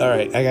 good. All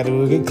right, I got to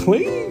go get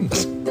clean.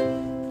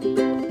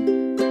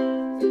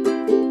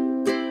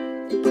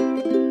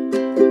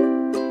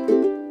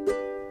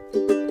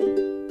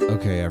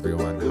 Okay,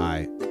 everyone.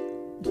 Hi.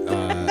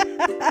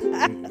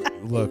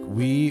 Look,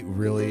 we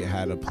really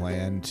had a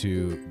plan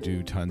to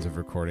do tons of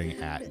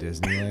recording at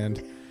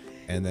Disneyland,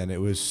 and then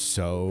it was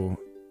so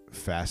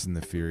Fast and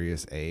the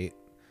Furious 8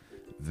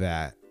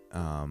 that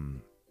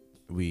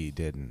we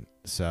didn't.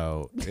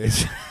 So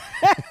it's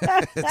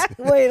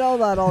Wait,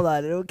 hold on.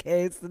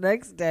 Okay, it's the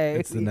next day.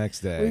 it's the next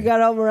day. We got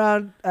home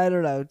around, I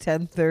don't know,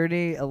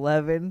 10:30,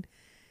 11.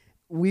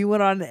 We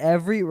went on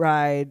every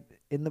ride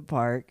in the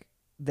park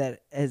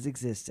that has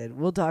existed.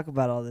 We'll talk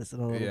about all this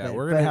in a little bit.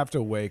 We're gonna have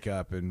to wake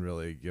up and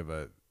really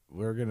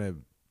we're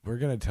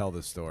gonna tell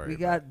the story. We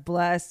got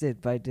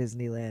blasted by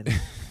Disneyland.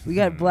 We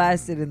got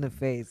blasted in the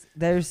face.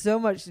 There's so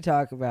much to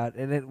talk about,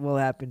 and it will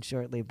happen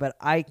shortly. But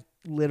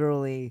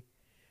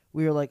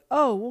we were like,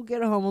 oh, we'll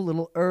get home a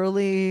little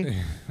early.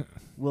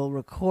 We'll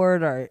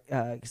record our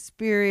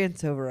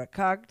experience over a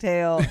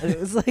cocktail. And it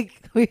was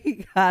like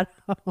we got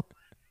home.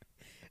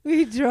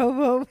 We drove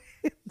home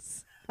in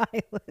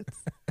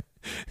silence.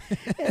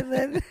 And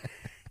then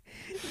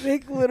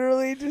Nick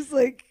literally just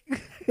like,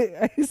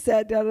 I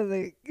sat down in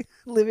the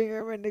living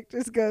room and Nick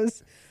just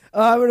goes,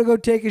 oh, I'm going to go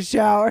take a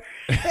shower.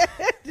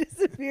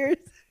 Disappears.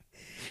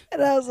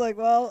 And I was like,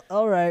 well,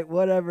 all right,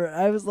 whatever.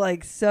 I was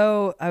like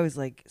so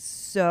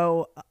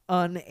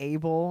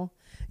unable.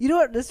 You know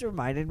what this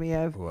reminded me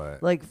of?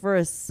 What? Like for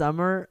a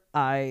summer,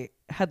 I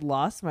had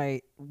lost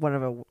a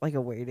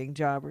waiting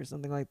job or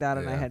something like that,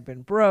 and I Yeah. had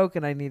been broke,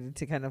 and I needed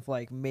to kind of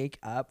like make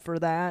up for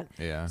that.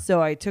 Yeah.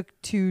 So I took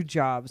 2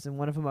 jobs, and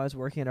one of them I was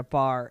working at a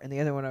bar, and the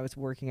other one I was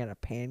working at a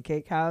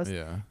pancake house.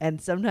 Yeah.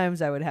 And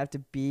sometimes I would have to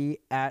be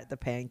at the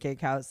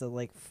pancake house at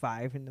like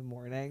 5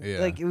 a.m. Yeah.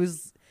 Like it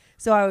was,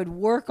 so I would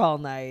work all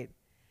night,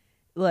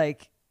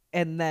 like,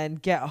 and then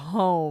get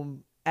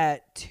home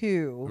at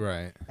 2.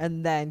 Right.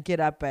 And then get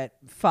up at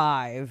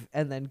 5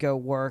 and then go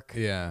work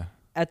Yeah.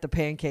 at the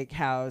pancake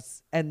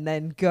house and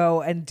then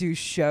go and do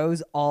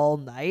shows all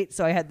night.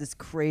 So I had this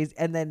crazy,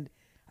 and then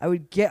I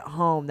would get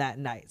home that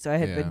night. So I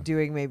had been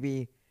doing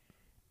maybe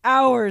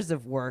hours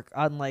of work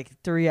on like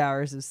 3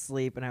 hours of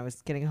sleep, and I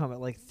was getting home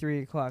at like 3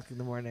 o'clock in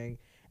the morning,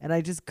 and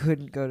I just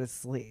couldn't go to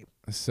sleep.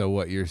 So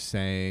what you're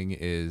saying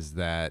is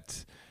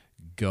that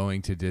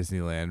going to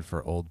Disneyland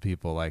for old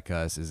people like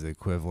us is the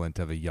equivalent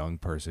of a young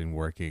person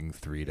working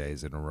 3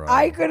 days in a row.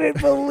 I couldn't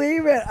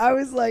believe it. I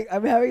was like,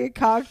 I'm having a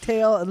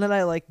cocktail, and then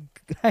I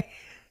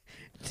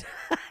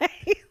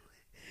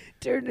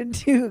turned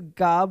into a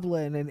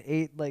goblin and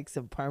ate like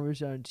some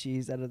Parmesan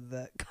cheese out of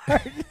the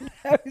carton.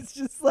 I was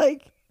just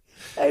like,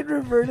 I'd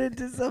reverted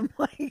to some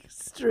like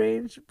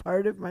strange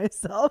part of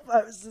myself.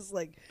 I was just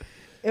like,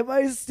 am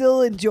I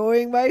still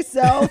enjoying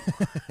myself?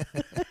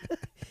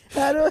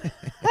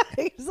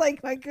 It's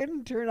like I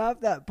couldn't turn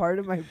off that part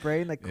of my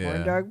brain, the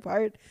corn dog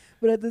part.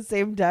 But at the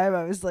same time,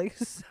 I was like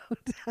so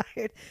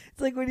tired. It's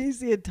like when you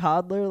see a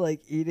toddler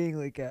like eating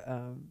like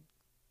a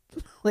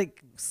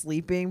like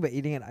sleeping but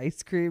eating an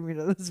ice cream. You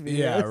know those videos?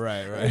 Yeah,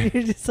 right. And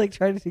you're just like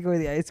trying to take away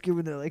the ice cream,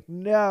 and they're like,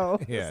 no.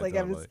 Yeah, it's like I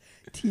have totally.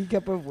 this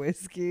teacup of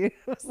whiskey. I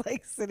was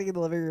like sitting in the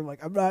living room,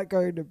 like I'm not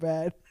going to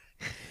bed.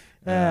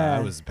 I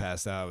was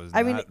passed out. I was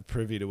I not mean,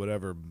 privy to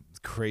whatever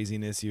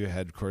craziness you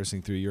had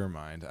coursing through your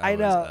mind. I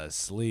know. was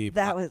asleep.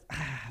 That was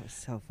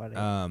so funny.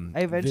 I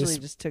eventually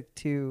just took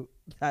 2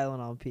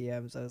 Tylenol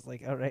PMs. I was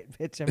like, all right,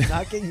 bitch, I'm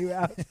knocking you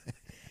out.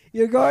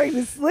 You're going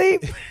to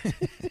sleep.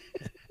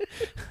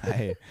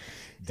 I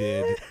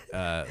did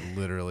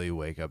literally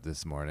wake up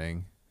this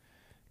morning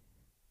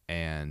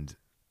and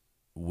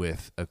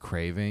with a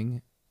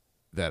craving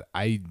that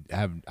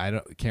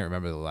can't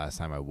remember the last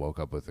time I woke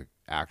up with an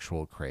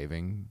actual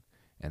craving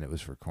and it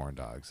was for corn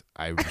dogs.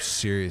 I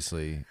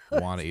seriously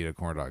want to eat a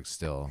corn dog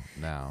still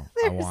now.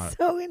 They're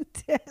so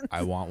intense.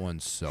 I want one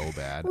so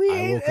bad. We I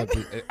ate woke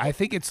up. I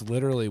think it's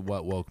literally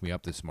what woke me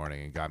up this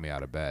morning and got me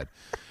out of bed.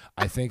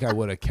 I think I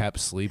would have kept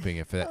sleeping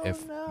if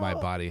my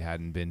body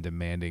hadn't been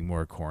demanding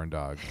more corn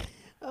dog.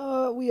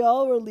 We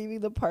all were leaving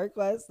the park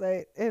last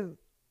night, and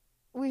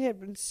we had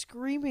been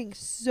screaming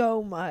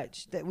so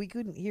much that we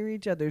couldn't hear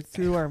each other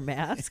through our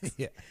masks.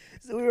 Yeah.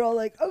 So we were all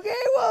like, okay,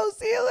 well,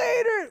 see you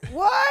later.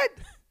 What?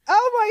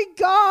 Oh my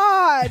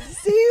God.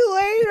 See you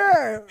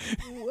later.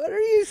 What are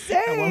you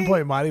saying? At one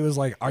point, Monty was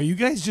like, "Are you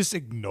guys just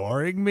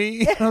ignoring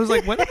me?" And I was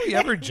like, "When have we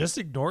ever just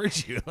ignored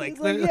you?" He's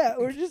like, yeah,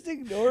 we're just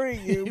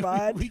ignoring you,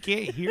 bud. We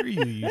can't hear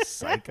you, you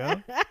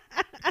psycho.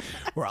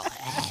 We're all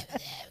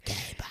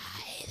Okay, bye.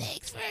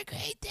 Thanks for a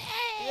great day.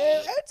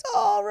 It's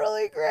all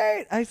really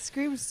great. I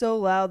screamed so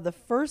loud. The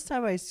first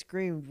time I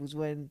screamed was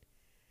when,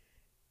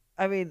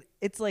 I mean,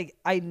 it's like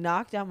I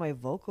knocked out my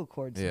vocal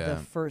cords the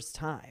first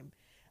time.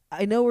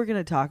 I know we're going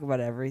to talk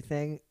about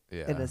everything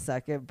in a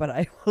second, but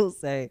I will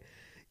say,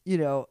 you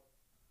know,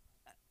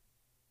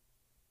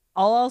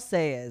 all I'll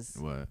say is,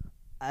 What?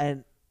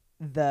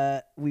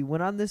 we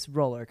went on this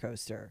roller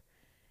coaster,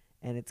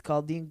 and it's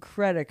called the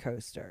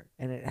Incredicoaster,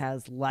 and it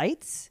has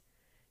lights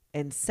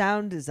and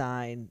sound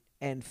design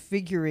and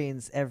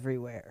figurines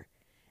everywhere.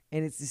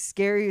 And it's the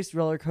scariest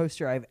roller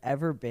coaster I've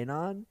ever been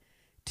on,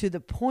 to the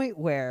point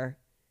where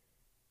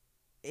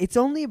it's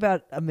only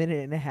about a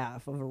minute and a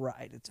half of a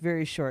ride. It's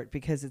very short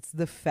because it's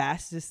the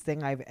fastest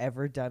thing I've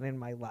ever done in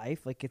my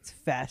life. Like, it's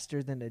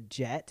faster than a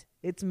jet.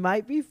 It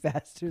might be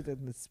faster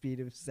than the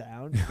speed of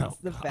sound. It's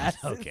the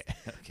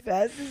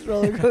fastest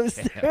roller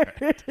coaster.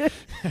 Let's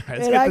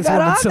And get I this got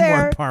woman on some there.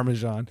 more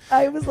Parmesan.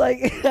 I was like,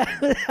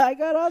 I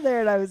got on there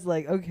and I was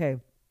like, okay,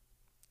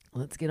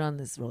 let's get on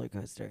this roller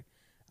coaster.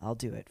 I'll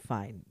do it.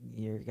 Fine.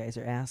 You guys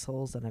are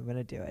assholes and I'm going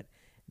to do it.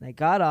 And I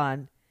got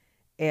on,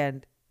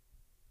 and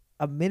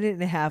a minute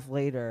and a half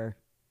later,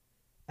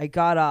 I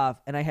got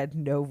off and I had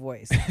no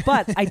voice,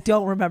 but I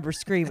don't remember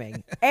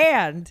screaming.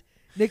 And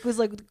Nick was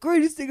like, the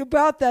greatest thing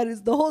about that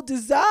is the whole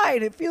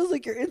design. It feels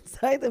like you're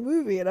inside the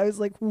movie. And I was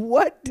like,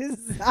 what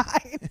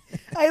design?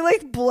 I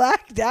like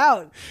blacked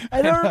out.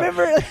 I don't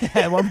remember.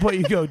 At one point,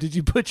 you go, "Did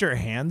you put your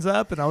hands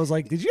up?" And I was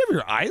like, "Did you have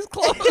your eyes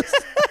closed?"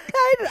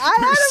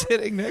 We're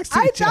sitting next to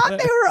I each thought other.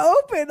 they were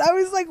open. I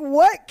was like,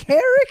 what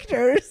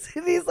characters?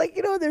 And he's like,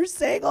 you know, they're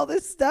saying all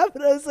this stuff.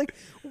 And I was like,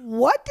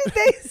 what did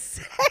they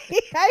say?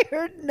 I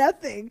heard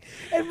nothing.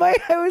 And I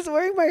was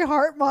wearing my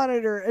heart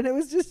monitor, and it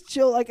was just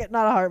chill. Like,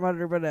 not a heart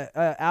monitor, but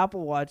a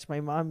Apple Watch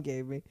my mom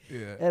gave me.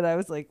 Yeah. And I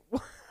was like,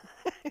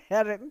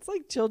 it's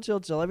like chill.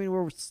 I mean,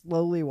 we're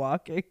slowly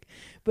walking,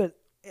 but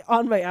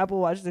on my Apple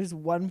Watch, there's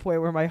one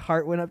point where my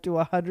heart went up to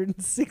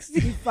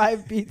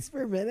 165 beats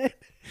per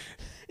minute.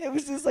 It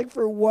was just like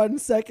for 1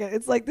 second.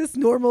 It's like this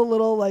normal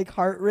little like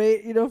heart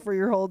rate, you know, for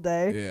your whole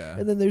day. Yeah.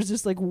 And then there's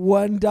just like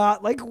one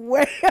dot like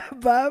way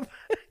above.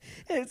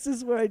 And it's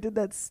just where I did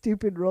that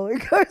stupid roller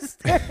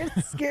coaster and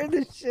scared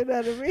the shit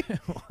out of me.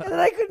 And then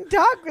I couldn't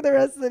talk for the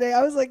rest of the day.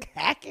 I was like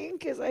hacking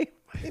because my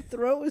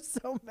throat was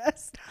so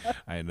messed up.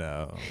 I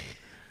know.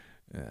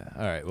 Yeah.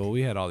 All right. Well,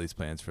 we had all these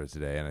plans for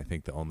today, and I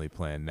think the only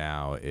plan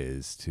now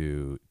is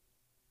to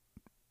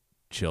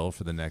chill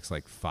for the next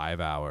like 5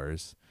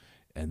 hours,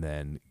 and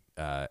then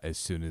as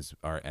soon as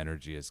our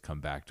energy has come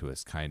back to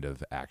us, kind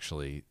of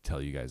actually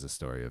tell you guys a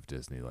story of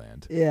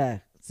Disneyland. Yeah.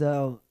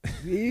 So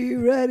be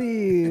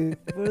ready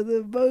for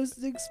the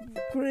most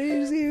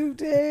crazy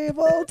day of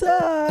all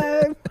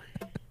time.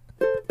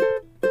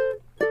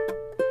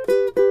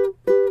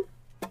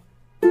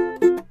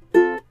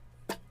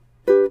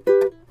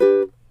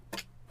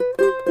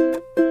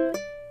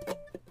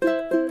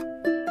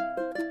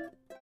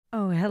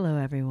 Oh, hello,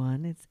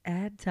 everyone. It's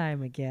ad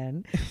time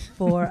again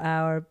for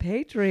our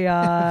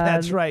Patreon.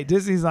 That's right.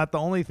 Disney's not the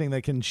only thing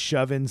that can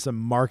shove in some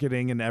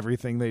marketing and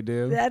everything they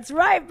do. That's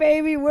right,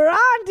 baby. We're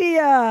on to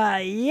ya.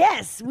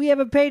 Yes, we have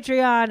a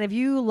Patreon. If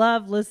you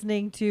love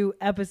listening to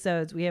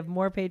episodes, we have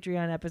more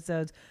Patreon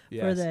episodes for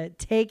Yes. the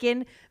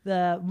Taken.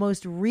 The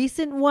most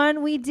recent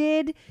one we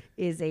did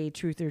is a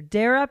Truth or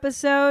Dare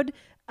episode.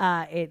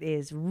 It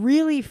is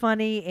really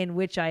funny, in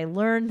which I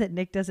learned that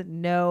Nick doesn't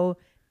know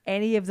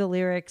any of the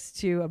lyrics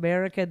to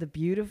America the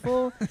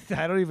Beautiful.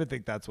 I don't even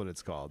think that's what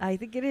it's called. I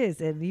think it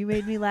is. And you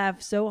made me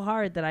laugh so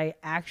hard that I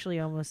actually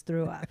almost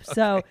threw up.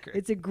 So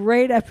it's a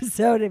great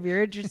episode if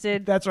you're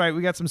interested. That's right.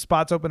 We got some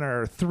spots open at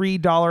our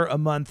 $3 a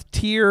month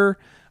tier.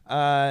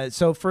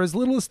 So for as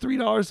little as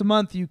 $3 a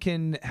month, you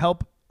can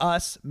help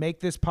us make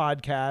this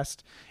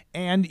podcast,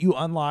 and you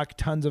unlock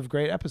tons of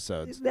great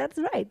episodes. That's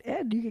right.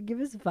 And you can give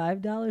us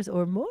 $5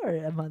 or more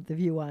a month if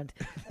you want.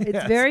 It's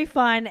Yes. very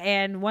fun.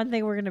 And one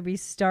thing we're going to be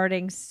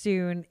starting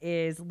soon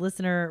is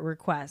listener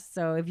requests.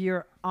 So if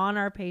you're on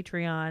our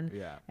Patreon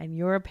and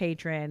you're a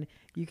patron,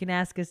 you can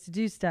ask us to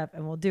do stuff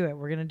and we'll do it.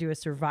 We're going to do a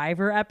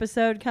Survivor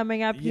episode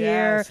coming up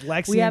Yes, here.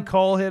 Lexi and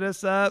Cole hit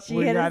us up. She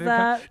hit us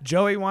up.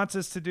 Joey wants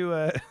us to do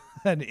a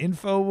an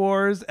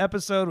InfoWars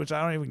episode, which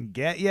I don't even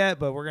get yet,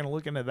 but we're going to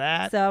look into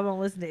that. So I'm going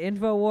to listen to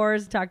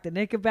InfoWars, talk to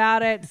Nick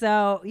about it.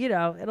 So,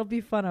 it'll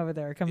be fun over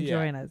there. Come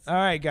join us. All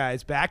right,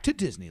 guys, back to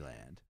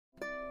Disneyland.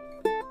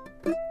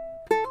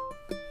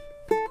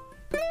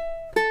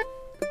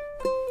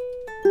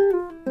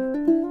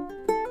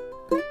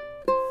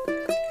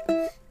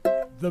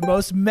 The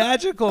most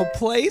magical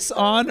place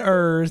on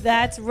earth.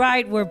 That's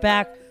right. We're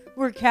back.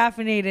 We're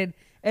caffeinated.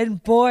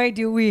 And boy,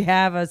 do we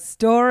have a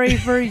story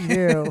for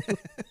you.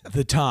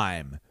 The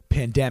time,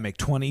 pandemic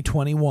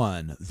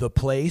 2021. The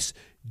place,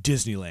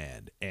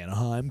 Disneyland,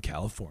 Anaheim,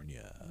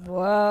 California.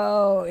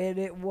 Whoa. And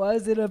it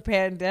wasn't a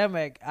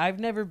pandemic. I've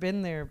never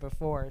been there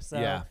before. So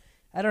Yeah.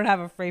 I don't have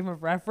a frame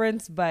of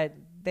reference, but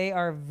they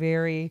are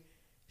very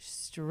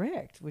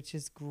strict, which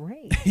is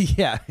great.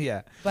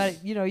 Yeah.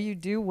 But, you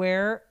do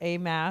wear a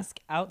mask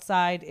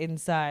outside,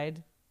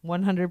 inside,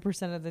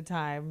 100% of the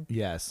time.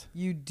 Yes.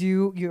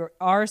 You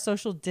are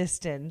social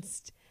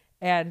distanced.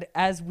 And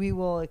as we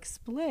will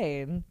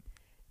explain,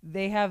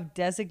 they have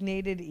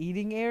designated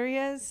eating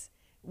areas,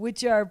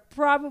 which are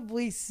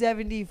probably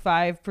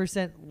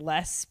 75%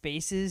 less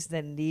spaces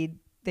than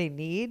they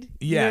need.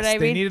 You know Yes, what I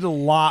they mean? needed a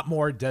lot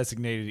more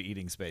designated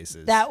eating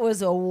spaces. That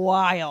was a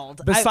wild.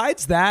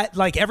 Besides that,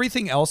 like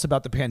everything else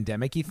about the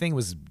pandemic-y thing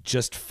was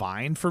just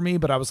fine for me,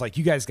 but I was like,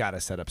 you guys got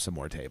to set up some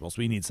more tables.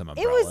 We need some It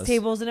umbrellas. was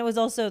tables, and it was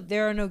also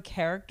there are no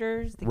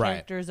characters. The Right.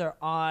 characters are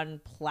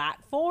on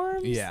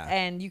platforms, Yeah.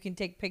 and you can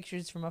take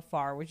pictures from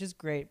afar, which is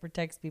great,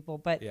 protects people.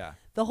 But Yeah.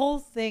 the whole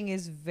thing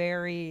is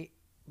very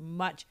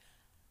much.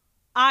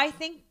 I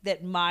think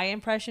that my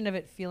impression of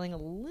it feeling a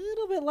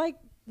little bit like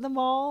the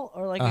mall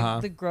or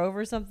like the Grove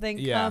or something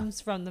Yeah.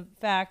 comes from the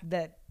fact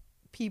that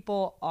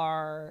people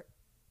are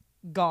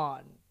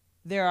gone.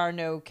 There are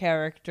no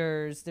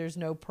characters. There's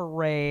no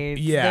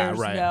parades. Yeah, there's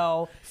right.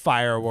 no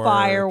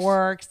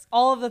Fireworks.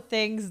 all of the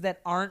things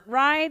that aren't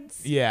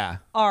rides Yeah.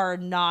 are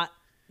not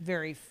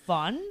very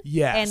fun.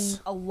 Yes.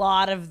 And a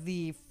lot of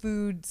the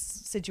food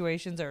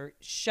situations are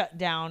shut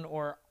down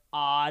or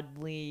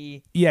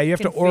oddly Yeah, you have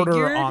to order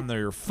configured. on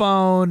your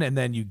phone, and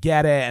then you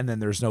get it, and then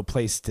there's no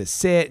place to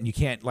sit, and you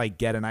can't like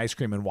get an ice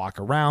cream and walk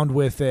around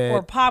with it.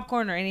 or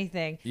popcorn or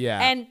anything. Yeah.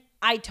 And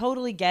I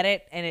totally get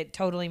it, and it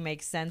totally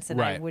makes sense. And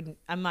Right.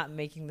 I'm not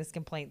making this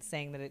complaint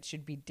saying that it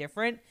should be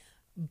different,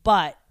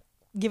 but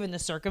given the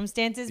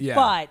circumstances, Yeah.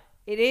 but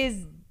it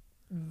is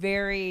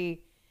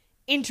very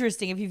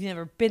interesting if you've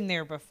never been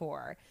there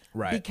before.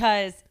 Right.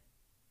 Because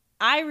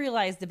I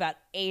realized about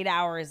 8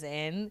 hours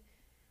in,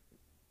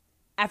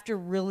 after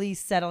really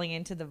settling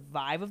into the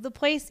vibe of the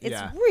place, it's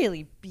Yeah.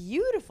 really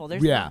beautiful.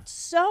 There's Yeah.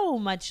 so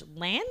much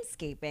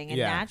landscaping and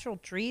Yeah. natural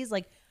trees.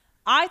 Like,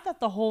 I thought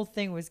the whole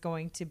thing was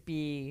going to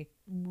be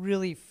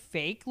really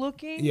fake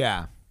looking.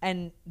 Yeah.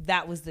 And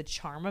that was the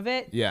charm of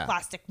it. Yeah.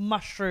 Plastic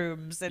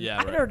mushrooms. And Yeah,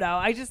 I right. don't know.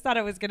 I just thought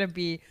it was going to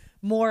be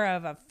more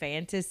of a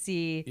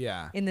fantasy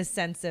Yeah. in the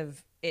sense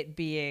of it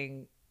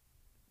being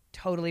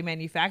totally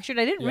manufactured.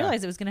 I didn't Yeah.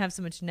 realize it was going to have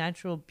so much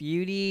natural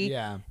beauty.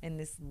 Yeah. And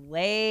this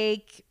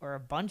lake or a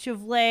bunch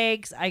of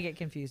lakes. I get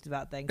confused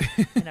about things.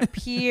 And a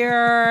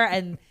pier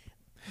and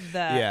the.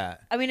 Yeah.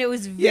 I mean, it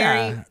was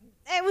very. Yeah.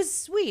 It was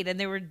sweet, and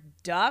there were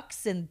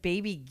ducks and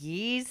baby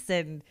geese,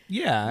 and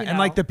Yeah, you and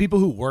like know. the people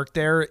who work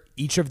there,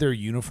 each of their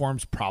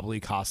uniforms probably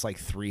cost like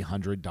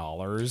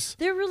 $300.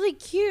 they're really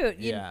cute.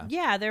 Yeah.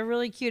 Yeah, they're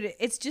really cute.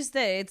 It's just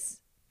that it's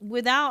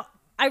without.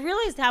 I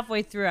realized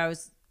halfway through, I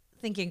was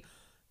thinking,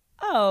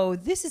 oh,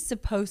 this is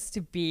supposed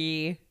to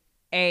be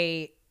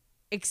a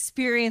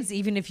experience,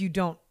 even if you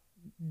don't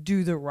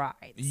do the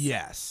rides.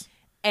 Yes.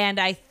 And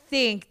I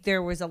think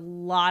there was a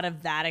lot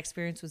of that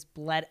experience was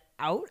bled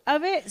out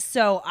of it.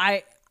 So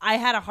I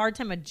had a hard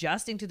time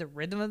adjusting to the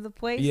rhythm of the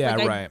place. Yeah,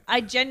 like right.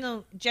 I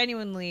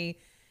genuinely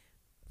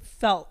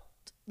felt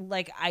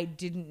like I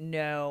didn't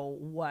know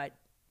what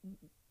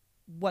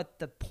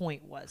the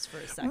point was for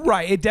a second.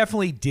 Right. It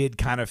definitely did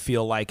kind of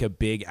feel like a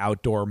big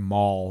outdoor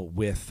mall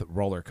with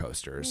roller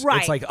coasters. Right.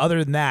 It's like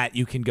other than that,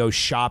 you can go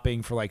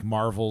shopping for like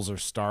Marvels or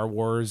Star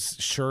Wars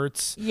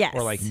shirts. Yes.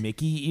 Or like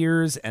Mickey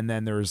ears. And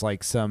then there's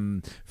like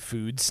some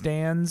food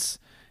stands.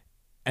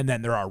 And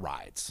then there are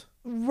rides.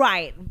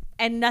 Right.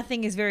 And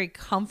nothing is very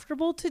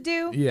comfortable to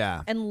do.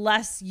 Yeah.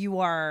 Unless you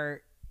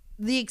are.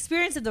 The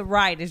experience of the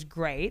ride is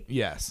great.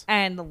 Yes.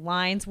 And the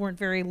lines weren't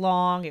very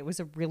long. It was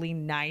a really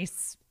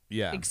nice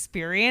Yeah.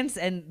 experience,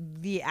 and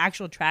the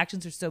actual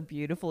attractions are so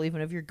beautiful.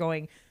 Even if you're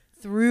going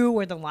through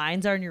where the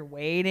lines are and you're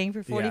waiting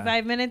for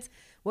 45 minutes,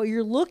 what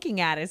you're looking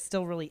at is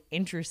still really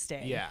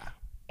interesting. Yeah.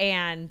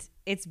 And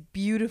it's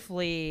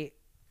beautifully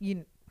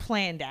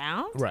planned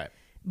out. Right.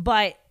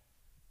 But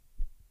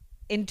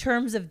in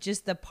terms of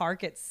just the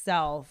park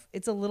itself,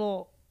 it's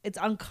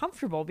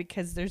uncomfortable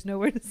because there's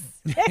nowhere to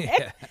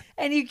sit.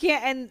 And you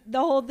can't, and the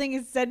whole thing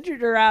is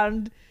centered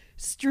around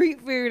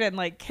street food and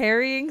like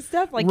carrying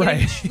stuff, like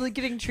Right.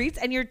 getting treats,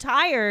 and you're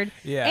tired.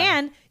 Yeah.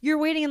 And you're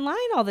waiting in line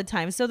all the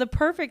time. So the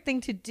perfect thing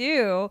to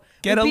do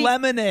Get would a be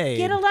lemonade.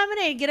 Get a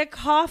lemonade, get a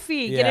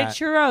coffee, get Yeah. a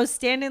churro,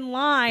 stand in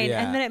line.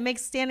 Yeah. And then it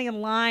makes standing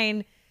in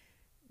line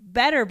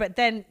better, but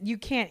then you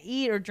can't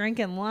eat or drink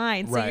in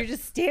line. So Right. you're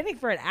just standing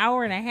for an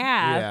hour and a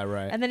half. Yeah,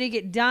 right. And then you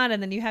get done,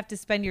 and then you have to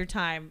spend your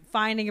time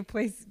finding a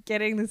place,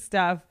 getting the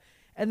stuff,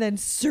 and then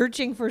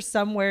searching for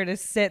somewhere to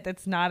sit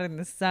that's not in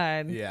the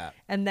sun. Yeah.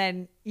 And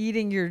then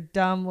eating your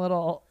dumb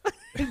little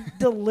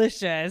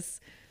delicious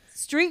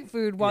street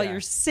food while Yeah.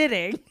 you're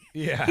sitting.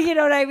 Yeah. You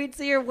know what I mean?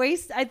 So you're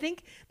I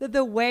think that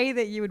the way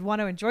that you would want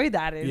to enjoy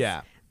that is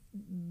Yeah.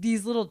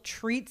 these little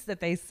treats that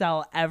they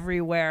sell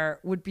everywhere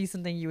would be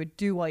something you would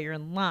do while you're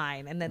in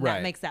line. And then Right.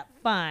 that makes that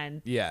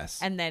fun. Yes.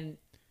 And then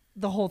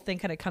the whole thing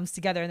kind of comes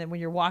together. And then when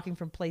you're walking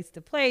from place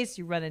to place,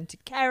 you run into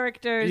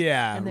characters.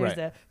 Yeah, And there's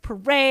right. a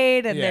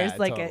parade. And Yeah, there's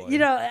like totally.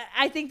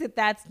 I think that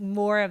that's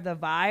more of the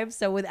vibe.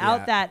 So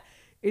without Yeah. that,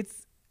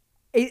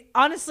 it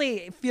honestly,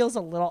 it feels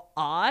a little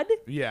odd.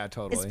 Yeah,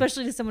 totally.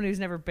 Especially to someone who's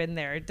never been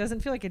there. It doesn't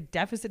feel like a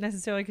deficit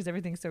necessarily because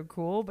everything's so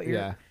cool, but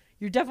Yeah.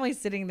 you're definitely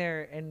sitting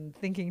there and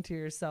thinking to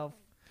yourself,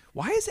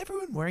 Why is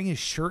everyone wearing a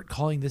shirt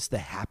calling this the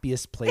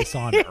happiest place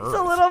on earth? it's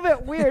a little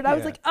bit weird. I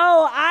was like,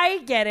 oh,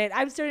 I get it.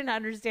 I'm starting to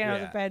understand how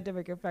Yeah. the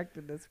pandemic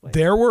affected this place.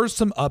 There were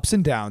some ups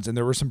and downs, and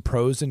there were some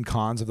pros and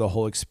cons of the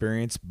whole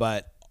experience,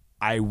 but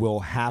I will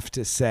have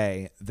to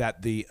say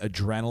that the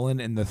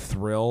adrenaline and the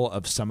thrill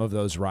of some of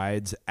those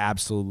rides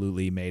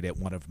absolutely made it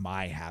one of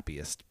my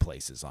happiest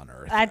places on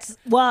earth.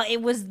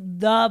 It was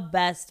the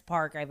best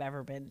park I've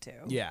ever been to.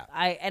 Yeah.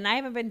 I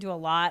haven't been to a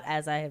lot,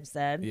 as I have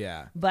said.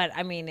 Yeah. But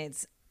I mean,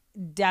 it's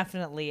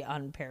definitely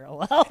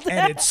unparalleled.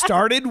 And it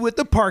started with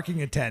the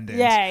parking attendant.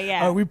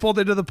 Yeah. We pulled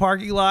into the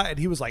parking lot, and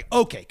he was like,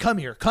 okay, come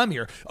here.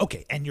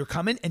 Okay, and you're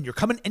coming, and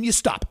you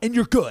stop, and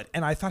you're good.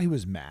 And I thought he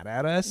was mad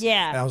at us.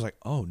 Yeah. And I was like,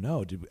 oh,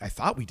 no, I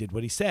thought we did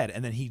what he said.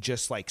 And then he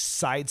just like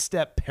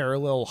sidestep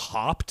parallel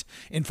hopped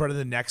in front of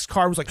the next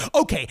car, was like,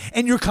 okay,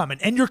 and you're coming,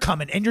 and you're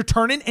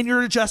turning, and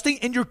you're adjusting,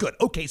 and you're good.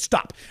 Okay,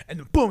 stop. And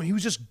then boom, he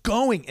was just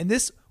going. And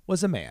this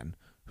was a man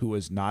who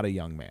was not a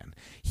young man.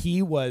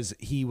 He was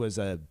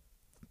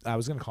I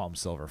was going to call him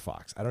Silver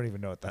Fox. I don't even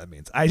know what that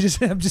means. I'm just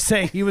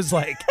saying he was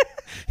like,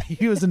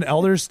 he was an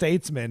elder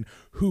statesman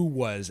who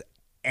was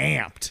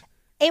amped.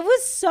 It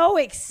was so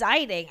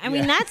exciting. I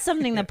mean, that's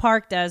something the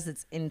park does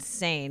that's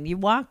insane. You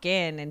walk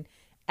in, and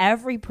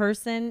every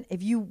person,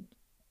 if you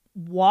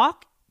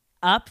walk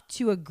up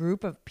to a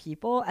group of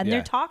people and Yeah.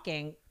 they're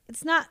talking,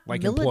 it's not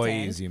Like militant.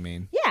 employees, you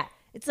mean? Yeah.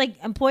 It's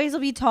like employees will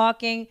be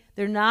talking.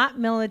 They're not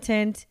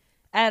militant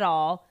at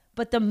all.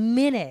 But the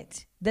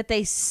minute that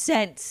they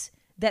sense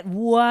that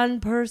one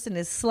person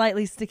is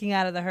slightly sticking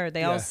out of the herd,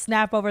 they all Yeah.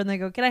 snap over and they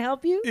go, "Can I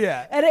help you?"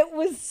 Yeah. And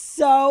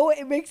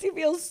it makes you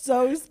feel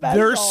so special.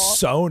 They're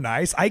so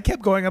nice. I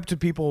kept going up to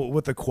people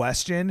with a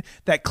question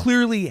that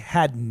clearly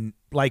had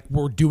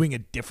were doing a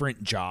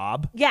different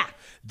job. Yeah.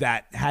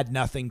 That had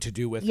nothing to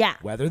do with Yeah.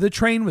 whether the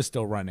train was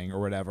still running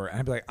or whatever. And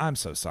I'd be like, I'm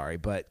so sorry,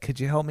 but could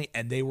you help me?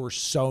 And they were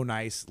so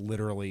nice,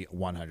 literally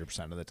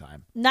 100% of the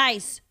time.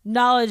 Nice,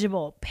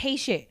 knowledgeable,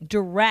 patient,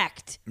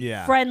 direct,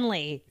 Yeah.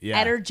 friendly, Yeah.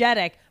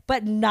 energetic,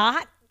 but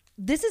not,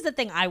 this is the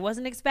thing I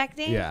wasn't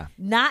expecting. Yeah.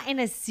 Not in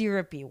a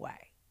syrupy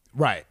way.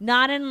 Right.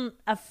 Not in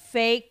a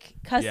fake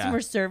customer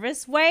Yeah.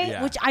 service way,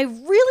 Yeah. which I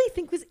really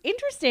think was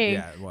interesting.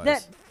 Yeah, it was.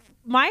 That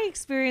my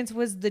experience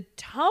was the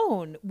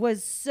tone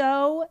was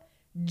so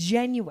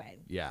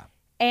genuine. Yeah.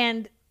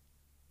 And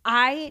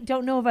I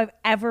don't know if I've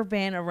ever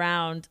been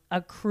around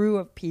a crew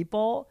of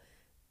people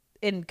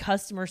in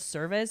customer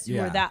service who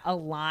Yeah. are that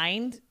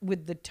aligned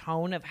with the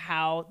tone of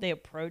how they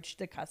approach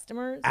the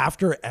customers.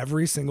 After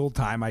every single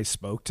time I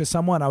spoke to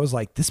someone, I was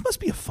like, this must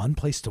be a fun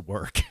place to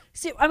work.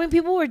 So, I mean,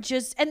 people were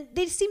just, and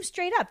they seemed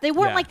straight up. They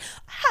weren't Yeah. like,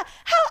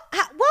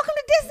 welcome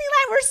to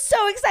Disneyland. We're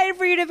so excited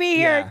for you to be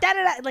here. Yeah.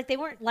 Da-da-da. Like, they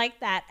weren't like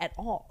that at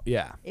all.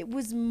 Yeah. It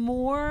was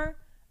more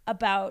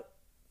about,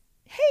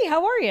 hey,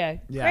 how are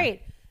you? Yeah.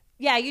 Great.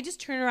 Yeah, you just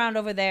turn around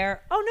over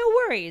there. Oh,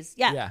 no worries.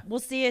 Yeah, Yeah. we'll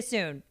see you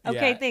soon.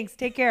 Okay, Yeah. thanks.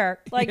 Take care.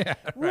 Like,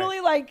 really,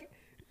 like,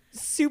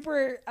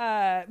 super,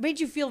 made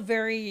you feel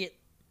very,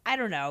 I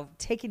don't know,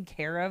 taken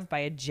care of by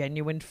a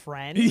genuine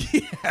friend.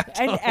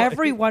 And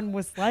everyone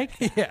was like,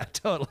 Yeah,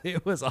 totally.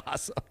 It was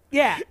awesome.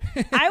 yeah,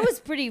 I was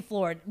pretty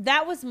floored.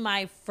 That was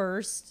my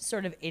first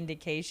sort of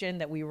indication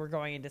that we were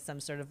going into some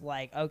sort of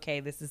like, okay,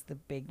 this is the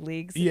big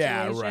league situation.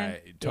 Yeah,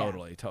 right.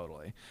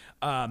 Totally.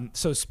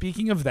 So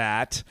speaking of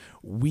that,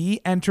 we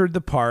entered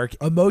the park.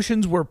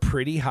 Emotions were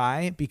pretty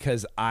high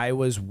because I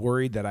was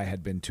worried that I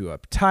had been too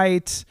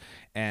uptight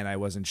and I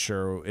wasn't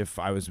sure if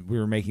we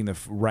were making the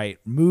right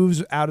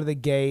moves out of the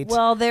gate.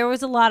 Well, there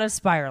was a lot of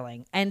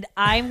spiraling, and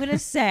I'm gonna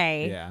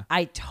say Yeah.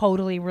 I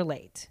totally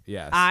relate.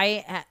 Yes.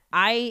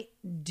 I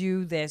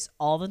do this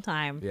all the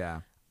time.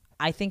 Yeah.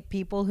 I think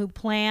people who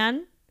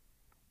plan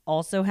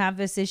also have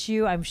this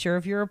issue. I'm sure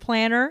if you're a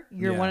planner,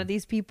 you're Yeah. one of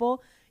these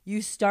people.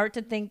 You start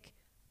to think,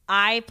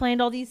 I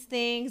planned all these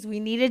things. We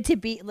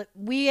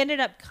ended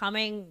up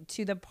coming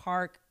to the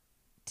park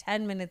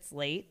 10 minutes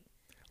late.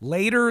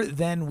 Later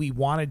than we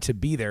wanted to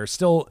be there.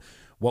 Still,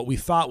 what we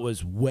thought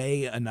was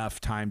way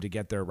enough time to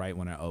get there right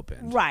when it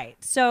opened. Right.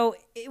 So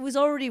it was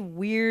already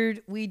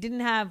weird. We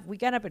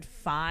got up at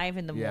 5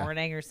 in the Yeah.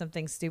 morning or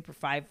something stupid,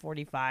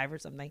 5:45 or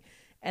something.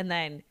 And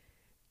then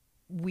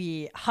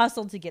we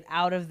hustled to get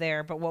out of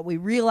there. But what we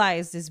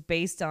realized is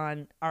based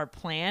on our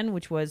plan,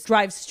 which was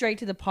drive straight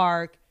to the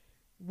park,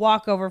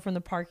 walk over from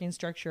the parking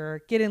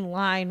structure, get in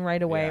line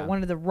right away at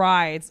one of the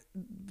rides.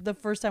 The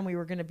first time we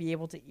were going to be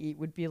able to eat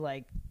would be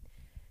like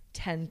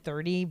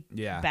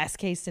 10:30, best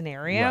case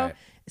scenario. Right.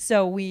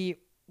 So we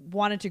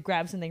wanted to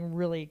grab something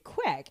really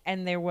quick,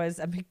 and there was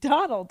a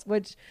McDonald's,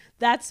 which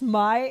that's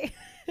my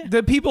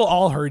The people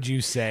all heard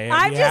you say it.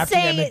 I'm You just have to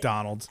get saying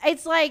McDonald's.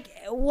 It's like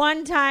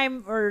one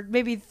time or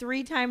maybe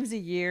 3 times a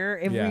year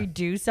if we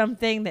do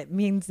something that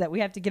means that we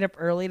have to get up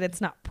early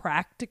that's not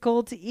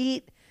practical to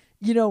eat,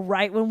 you know,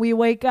 right when we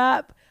wake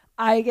up.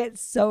 I get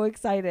so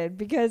excited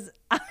because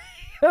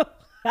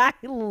I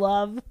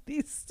love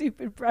these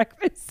stupid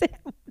breakfast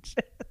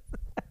sandwiches.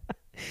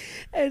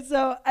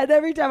 And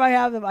every time I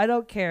have them, I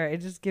don't care. It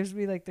just gives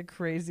me like the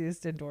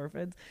craziest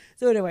endorphins.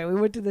 So anyway, we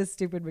went to this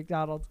stupid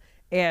McDonald's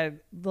and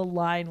the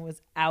line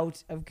was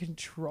out of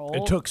control.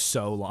 It took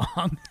so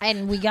long.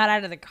 And we got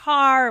out of the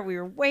car, we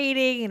were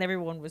waiting, and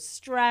everyone was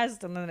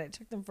stressed, and then it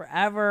took them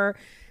forever.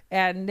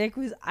 And Nick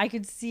I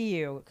could see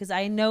you because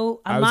I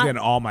know I was getting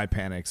all my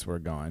panics were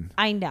going.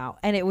 I know.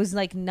 And it was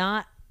like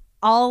not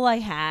all I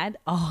had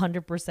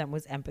 100%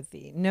 was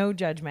empathy. No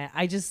judgment.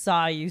 I just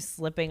saw you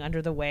slipping under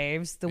the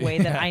waves the way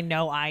that I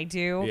know I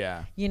do.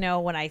 Yeah. You know,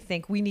 when I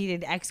think we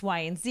needed X, Y,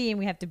 and Z and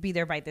we have to be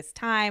there by this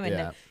time. And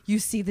then you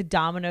see the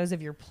dominoes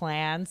of your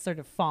plans sort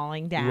of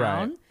falling down.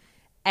 Right.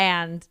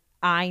 And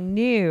I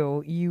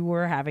knew you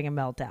were having a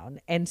meltdown.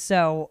 And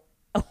so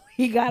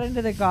we got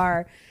into the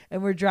car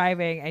and we're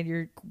driving and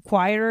you're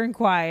quieter and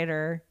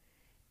quieter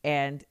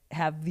and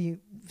have the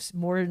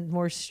more and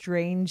more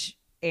strange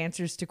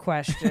answers to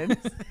questions.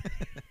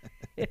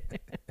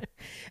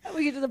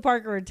 We get to the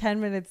park, we're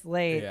 10 minutes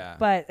late,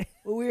 but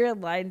we were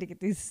in line to get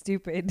these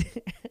stupid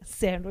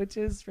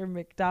sandwiches from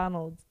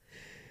McDonald's.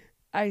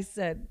 I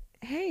said,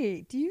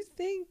 hey, do you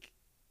think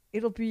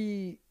it'll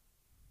be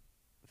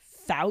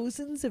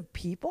thousands of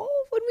people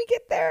when we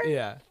get there?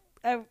 Yeah.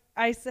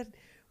 I said,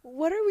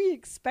 what are we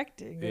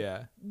expecting?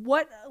 Yeah.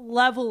 What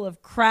level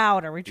of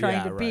crowd are we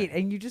trying to beat? right.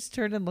 And you just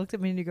turned and looked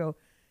at me and you go,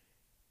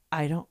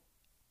 I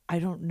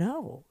don't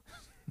know.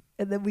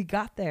 And then we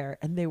got there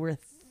and they were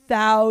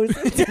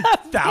thousands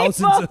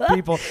Thousands of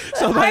people.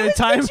 So by I the was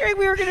time picturing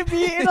we were going to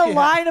be in a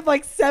line of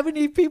like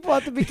 70 people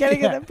at the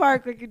beginning of the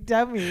park like a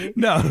dummy.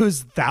 No, it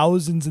was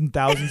thousands and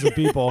thousands of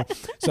people.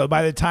 So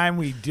by the time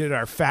we did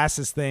our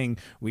fastest thing,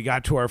 we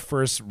got to our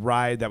first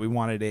ride that we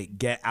wanted to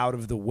get out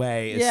of the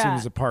way as soon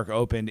as the park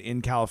opened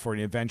in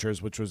California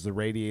Adventures, which was the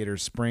Radiator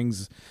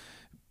Springs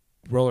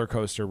roller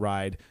coaster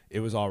ride.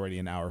 It was already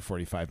an hour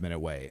 45-minute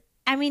wait.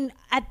 I mean,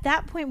 at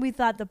that point, we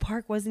thought the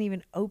park wasn't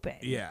even open.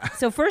 Yeah.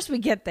 So first we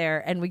get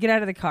there and we get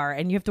out of the car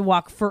and you have to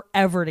walk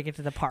forever to get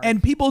to the park.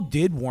 And people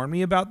did warn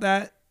me about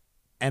that.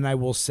 And I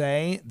will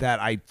say that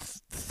I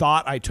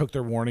thought I took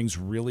their warnings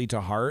really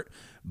to heart,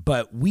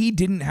 but we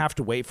didn't have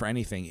to wait for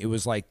anything. It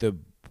was like the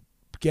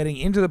getting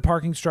into the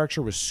parking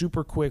structure was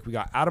super quick. We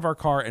got out of our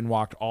car and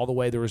walked all the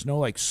way. There was no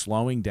like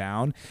slowing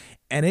down.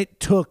 And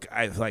it took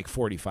like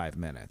 45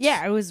 minutes.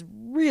 Yeah, it was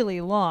really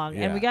long.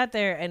 Yeah. And we got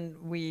there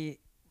and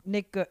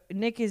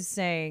Nick is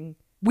saying,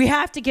 we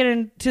have to get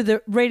into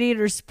the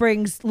Radiator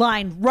Springs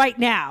line right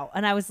now.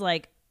 And I was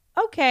like,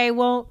 okay,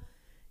 well,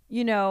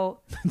 you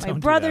know, my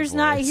brother's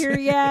not here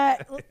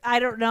yet. I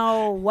don't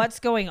know what's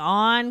going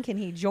on. Can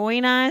he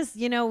join us?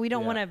 You know, we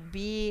don't want to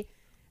be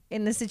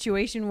in the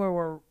situation where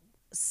we're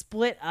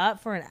split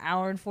up for an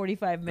hour and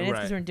 45 minutes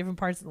because we're in different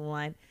parts of the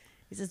line.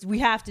 He says, we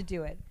have to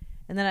do it.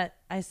 And then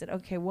I said,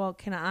 okay, well,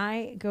 can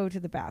I go to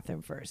the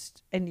bathroom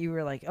first? And you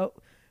were like, oh,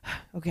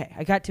 okay,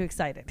 I got too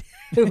excited.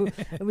 And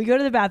we go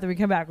to the bathroom, we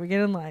come back, we get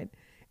in line.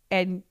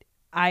 And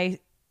I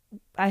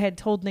had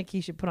told Nick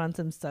he should put on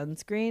some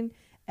sunscreen.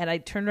 And I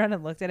turned around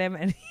and looked at him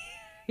and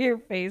your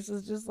face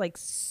was just like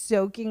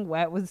soaking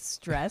wet with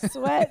stress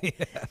sweat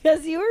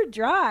because you were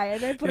dry.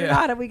 And I put it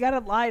on and we got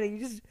in line and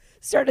you just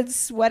started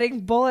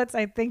sweating bullets,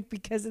 I think,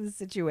 because of the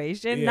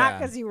situation, not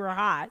because you were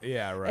hot.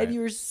 Yeah, right. And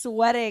you were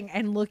sweating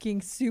and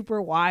looking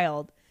super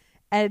wild.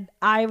 And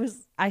I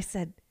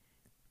said,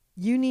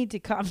 you need to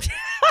calm down.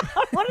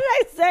 What did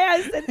I say?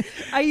 I said,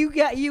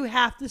 you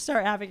have to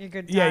start having a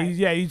good time.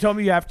 Yeah, you told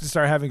me you have to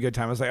start having a good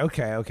time. I was like,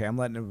 okay, I'm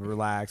letting it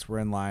relax. We're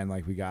in line.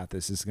 Like, we got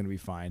this. This is going to be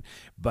fine.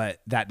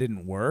 But that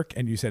didn't work.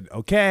 And you said,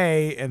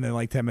 okay. And then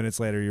like 10 minutes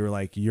later, you were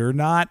like, you're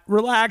not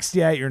relaxed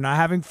yet. You're not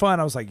having fun.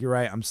 I was like, you're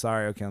right. I'm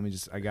sorry. Okay,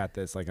 I got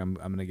this. Like, I'm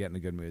going to get in a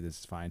good mood. This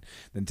is fine.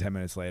 Then 10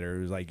 minutes later,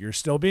 it was like, you're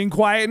still being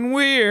quiet and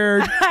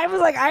weird. I was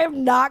like, I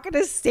am not going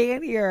to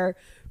stand here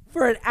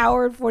for an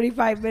hour and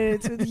 45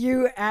 minutes with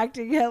you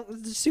acting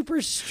super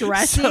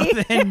stressy.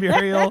 So then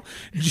Muriel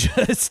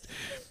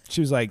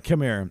she was like,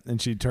 come here.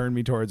 And she turned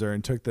me towards her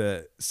and took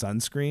the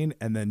sunscreen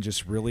and then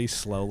just really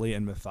slowly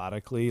and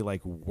methodically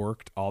like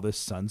worked all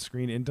this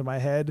sunscreen into my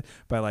head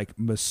by like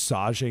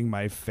massaging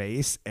my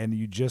face. And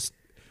you just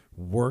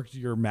worked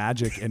your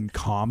magic and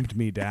calmed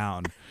me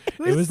down.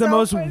 It was the so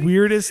most funny.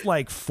 weirdest,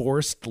 like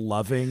forced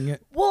loving.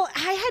 Well,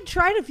 I had had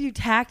tried a few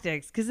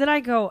tactics because then I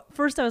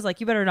was like,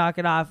 you better knock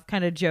it off,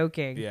 kind of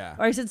joking. Yeah.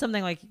 Or I said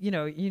something like, you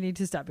need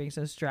to stop being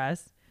so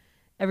stressed.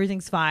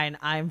 Everything's fine.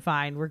 I'm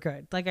fine. We're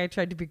good. Like I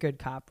tried to be good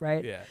cop,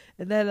 right? Yeah.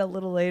 And then a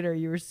little later,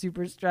 you were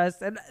super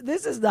stressed. And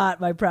this is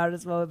not my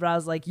proudest moment, but I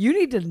was like, you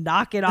need to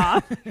knock it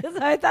off. Because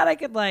I thought I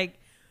could like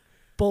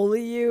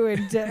bully you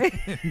into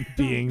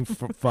Being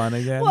fun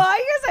again. Well, I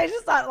guess I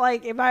just thought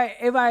like if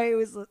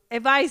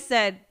I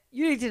said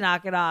you need to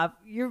knock it off,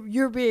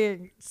 you're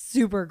being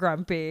super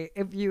grumpy.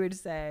 If you would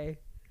say,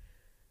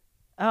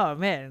 oh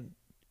man,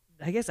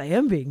 I guess I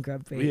am being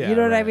grumpy. Yeah, you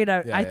know what I right. mean?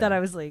 Yeah, I thought yeah. I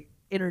was like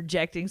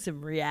interjecting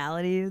some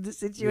reality into the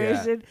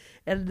situation,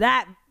 and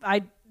that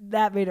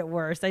made it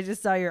worse. I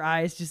just saw your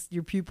eyes,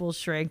 your pupils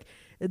shrink,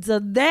 and so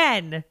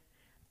then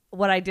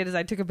what I did is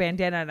I took a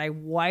bandana and I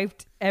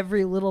wiped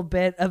every little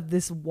bit of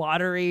this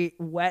watery,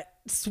 wet,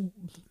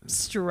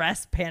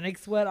 stress, panic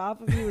sweat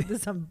off of you with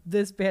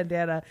this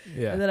bandana,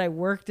 Yeah. and then I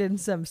worked in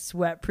some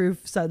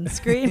sweat-proof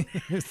sunscreen.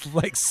 It's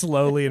like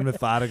slowly and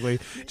methodically,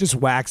 just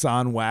wax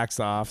on, wax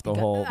off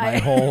my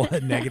whole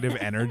negative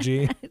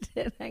energy.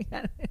 And I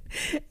got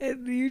it.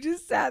 And you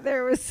just sat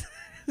there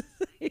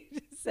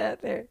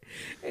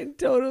and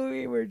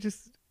totally were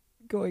just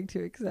going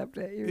to accept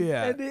it.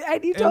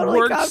 And you totally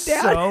it worked calmed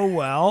down. so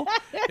well.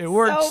 It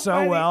worked so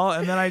funny. well,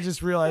 and then I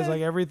just realized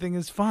like everything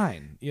is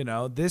fine.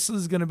 This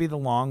is going to be the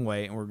long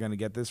wait, and we're going to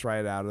get this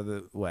right out of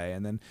the way,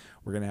 and then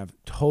we're going to have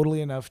totally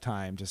enough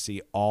time to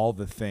see all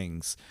the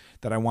things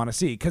that I want to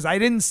see. Because I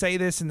didn't say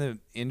this in the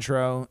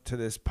intro to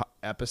this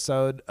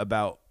episode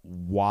about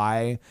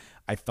why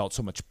I felt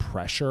so much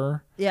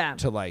pressure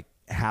to like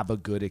have a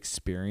good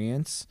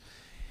experience.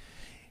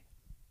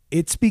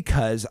 It's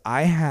because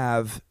I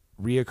have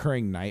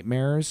reoccurring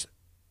nightmares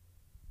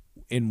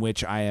in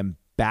which I am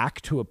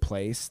back to a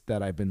place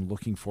that I've been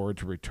looking forward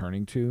to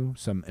returning to,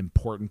 some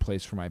important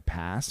place from my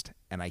past,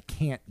 and I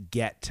can't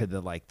get to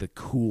the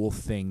cool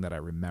thing that I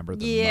remember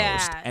the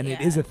most. And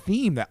it is a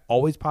theme that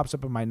always pops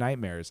up in my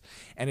nightmares,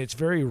 and it's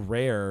very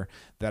rare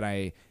that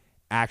I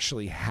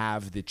actually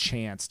have the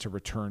chance to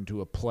return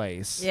to a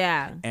place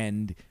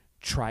and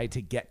try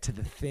to get to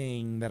the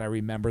thing that I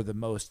remember the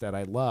most that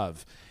I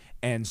love.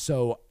 And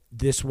so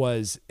this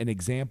was an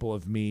example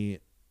of me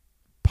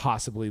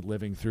possibly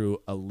living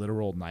through a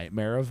literal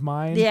nightmare of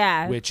mine,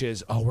 which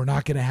is, we're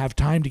not going to have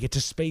time to get to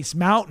Space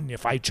Mountain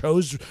if I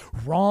chose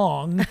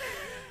wrong.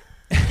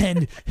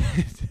 And,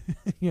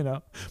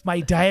 my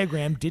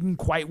diagram didn't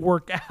quite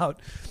work out.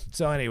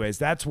 So anyways,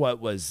 that's what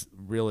was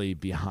really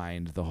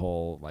behind the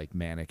whole like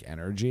manic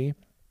energy.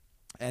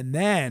 And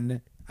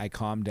then I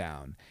calmed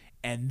down.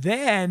 And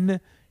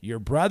then your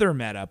brother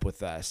met up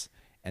with us.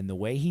 And the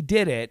way he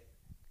did it,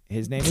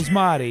 his name is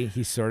Marty.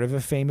 He's sort of a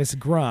famous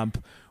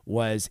grump.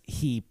 Was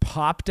he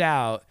popped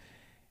out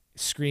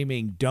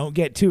screaming, "Don't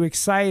get too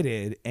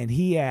excited," and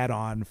he had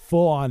on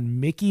full-on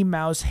Mickey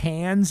Mouse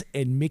hands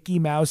and Mickey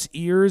Mouse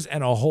ears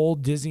and a whole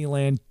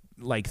Disneyland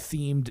like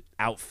themed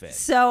outfit.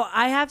 So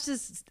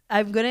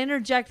I'm going to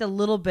interject a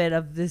little bit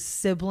of this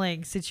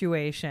sibling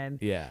situation.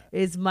 Yeah.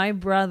 Is my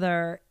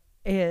brother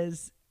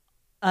is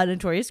a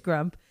notorious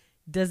grump.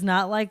 Does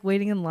not like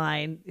waiting in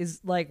line.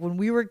 Is like when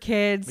we were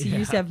kids, he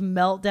used to have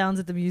meltdowns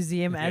at the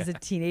museum as a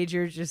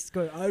teenager, just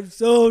going, "I'm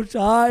so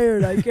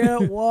tired, I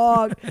can't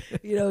walk,"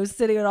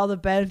 sitting on all the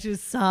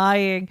benches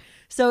sighing.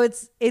 So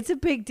it's a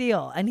big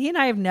deal. And he and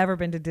I have never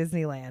been to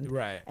Disneyland.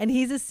 Right. And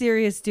he's a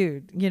serious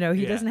dude.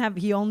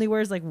 He only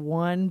wears like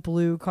one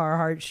blue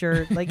Carhartt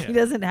shirt. Like he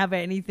doesn't have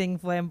anything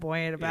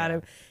flamboyant about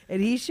him. And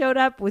he showed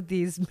up with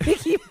these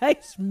Mickey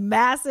Mouse,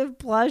 massive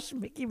plush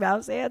Mickey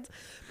Mouse hands.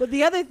 But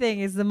the other thing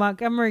is the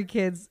Montgomery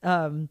kids,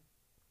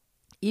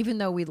 even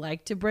though we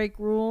like to break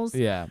rules,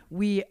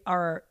 we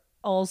are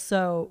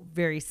also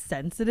very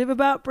sensitive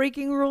about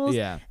breaking rules.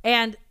 Yeah.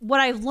 And what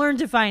I've learned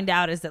to find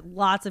out is that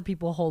lots of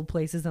people hold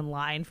places in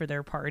line for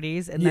their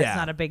parties, and that's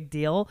not a big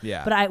deal.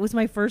 Yeah. But it was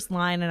my first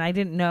line, and I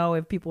didn't know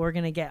if people were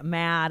going to get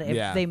mad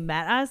if they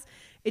met us.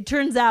 It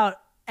turns out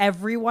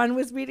everyone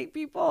was meeting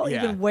people,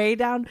 even way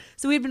down.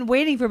 So we'd been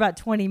waiting for about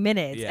 20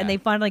 minutes, and they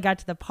finally got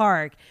to the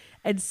park.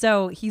 And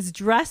so he's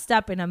dressed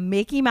up in a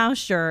Mickey Mouse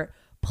shirt,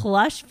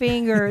 plush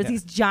fingers,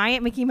 these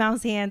giant Mickey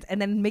Mouse hands,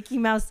 and then Mickey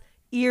Mouse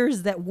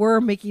ears that were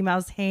Mickey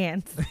Mouse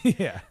hands.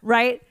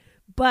 Right?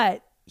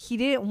 But he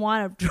didn't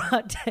want to draw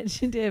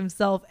attention to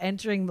himself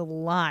entering the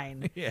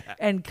line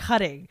and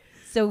cutting.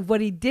 So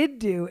what he did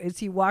do is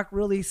he walked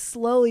really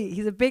slowly.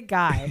 He's a big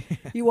guy.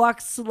 He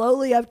walked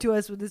slowly up to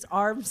us with his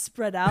arms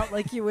spread out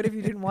like you would if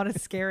you didn't want to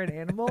scare an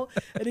animal.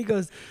 And he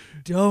goes,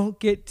 "Don't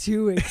get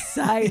too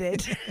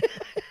excited."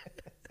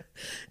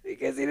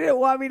 Because he didn't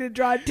want me to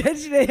draw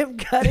attention to him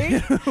cutting.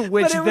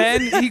 Which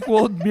then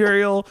equaled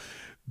Muriel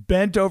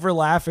bent over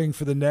laughing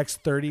for the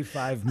next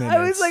 35 minutes. I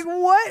was like,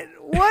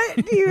 what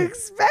do you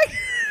expect?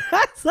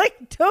 I was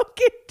like, "Don't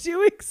get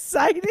too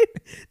excited."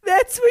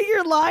 That's what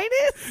your line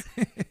is?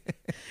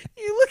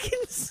 You look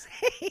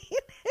insane.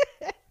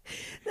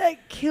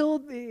 That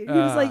killed me. He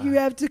was like, "You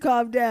have to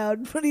calm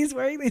down." But he's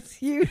wearing these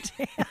huge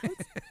hands.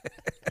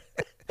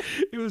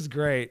 It was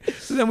great.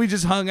 So then we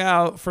just hung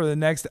out for the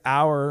next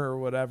hour or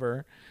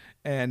whatever.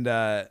 And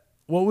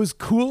what was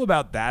cool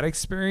about that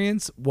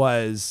experience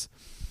was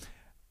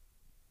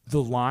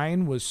the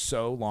line was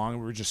so long.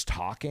 We were just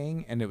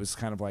talking and it was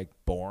kind of like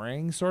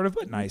boring sort of,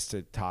 but nice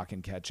to talk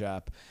and catch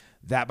up,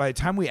 that by the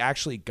time we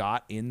actually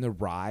got in the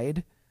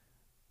ride,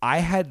 I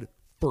had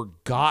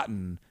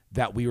forgotten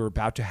that we were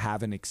about to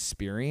have an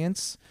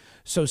experience.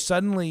 So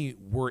suddenly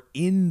we're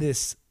in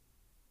this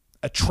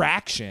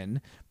attraction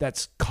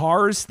that's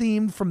Cars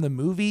themed from the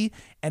movie,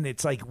 and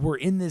it's like we're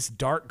in this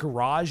dark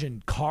garage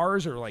and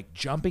cars are like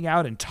jumping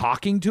out and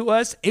talking to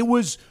us. It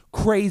was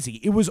crazy.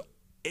 It was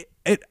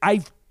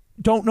I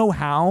don't know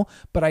how,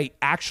 but I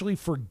actually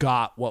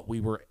forgot what we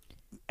were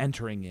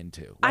entering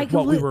into, like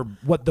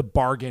what the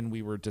bargain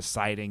we were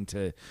deciding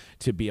to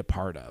be a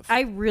part of.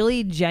 I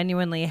really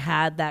genuinely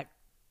had that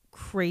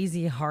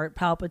crazy heart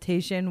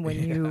palpitation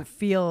when you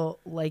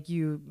feel like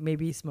you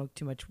maybe smoked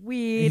too much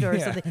weed or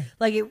something.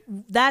 Like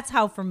that's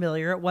how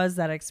familiar it was.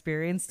 That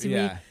experience to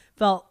me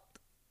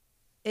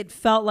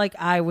felt like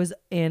I was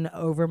in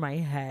over my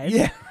head.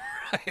 Yeah.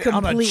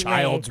 On a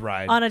child's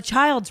ride. On a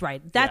child's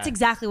ride. That's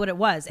exactly what it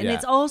was. And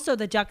it's also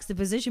the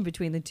juxtaposition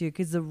between the two,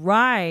 because the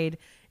ride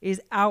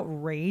is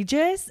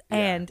outrageous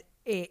and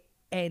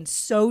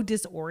so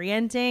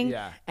disorienting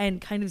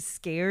and kind of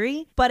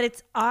scary, but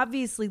it's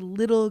obviously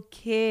little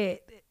kid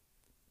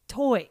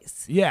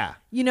toys. Yeah.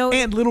 You know,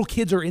 and little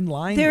kids are in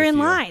line. They're in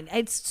you. line.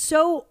 It's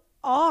so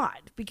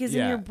odd because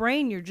in your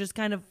brain, you're just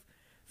kind of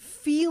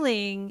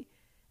feeling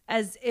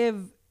as if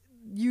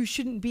you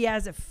shouldn't be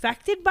as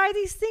affected by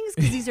these things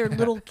because these are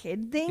little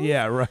kid things.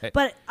 Yeah, right.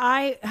 But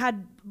I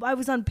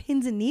was on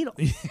pins and needles.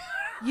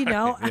 You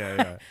know,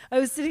 I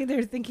was sitting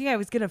there thinking I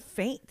was going to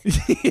faint.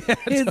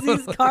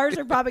 These cars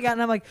are popping out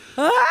and I'm like,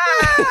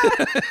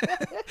 ah!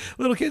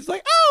 Little kid's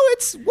like, oh,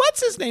 it's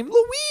what's his name?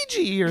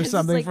 Luigi or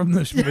something like, from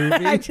this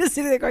movie. I'm just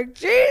sitting there going,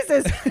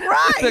 Jesus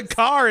Christ. The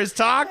car is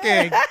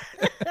talking.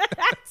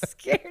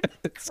 Scared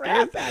the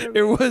crap out of me.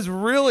 It was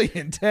really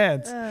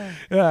intense.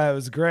 It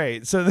was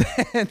great. So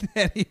then,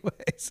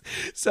 anyways,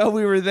 so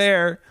we were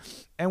there.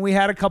 And we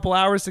had a couple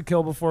hours to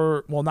kill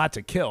before, well, not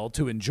to kill,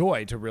 to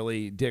enjoy, to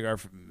really dig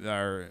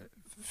our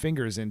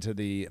fingers into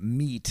the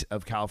meat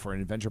of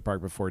California Adventure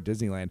Park before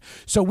Disneyland.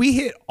 So we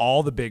hit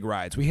all the big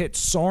rides. We hit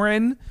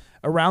Soarin'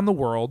 around the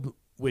world,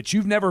 which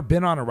you've never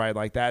been on a ride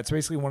like that. It's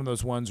basically one of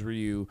those ones where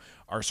you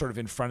are sort of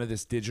in front of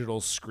this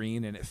digital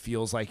screen and it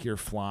feels like you're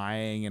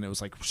flying, and it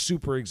was like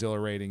super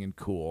exhilarating and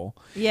cool.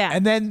 Yeah.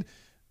 And then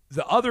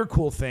the other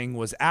cool thing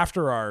was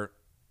after our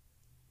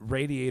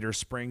Radiator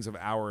Springs of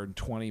hour and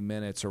 20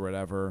 minutes or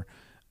whatever,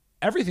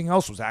 everything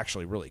else was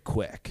actually really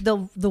quick. The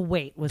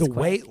wait was quick.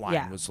 Wait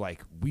line was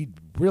like,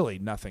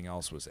 nothing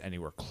else was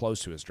anywhere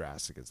close to as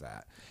drastic as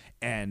that.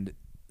 And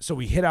so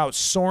we hit out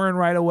Soarin'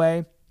 right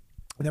away,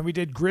 and then we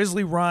did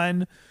Grizzly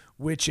Run,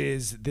 which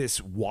is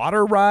this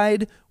water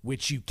ride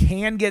which you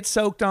can get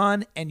soaked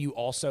on, and you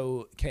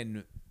also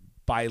can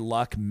by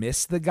luck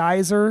miss the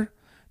geyser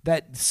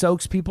that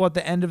soaks people at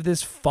the end of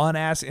this fun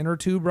ass inner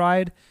tube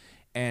ride.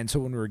 And so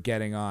when we were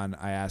getting on,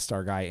 I asked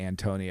our guy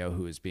Antonio,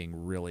 who is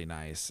being really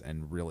nice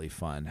and really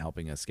fun,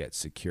 helping us get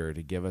secure,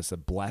 to give us a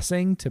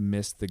blessing to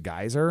miss the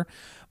geyser.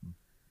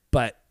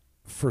 But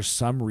for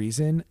some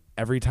reason,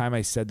 every time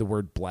I said the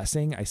word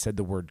blessing, I said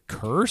the word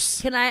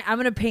curse. I'm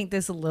going to paint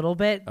this a little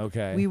bit.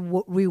 Okay.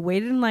 We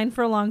waited in line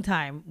for a long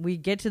time. We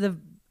get to the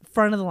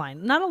front of the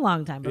line. Not a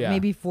long time, but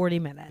maybe 40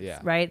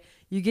 minutes, right?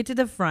 You get to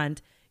the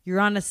front. You're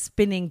on a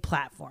spinning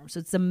platform. So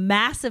it's a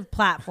massive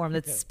platform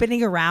that's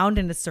spinning around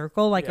in a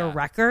circle like a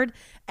record.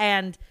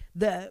 And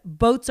the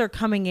boats are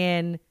coming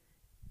in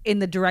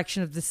the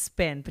direction of the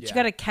spin. But you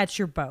got to catch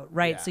your boat,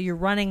 right? Yeah. So you're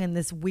running in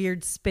this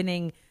weird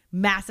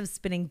massive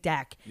spinning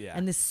deck. Yeah.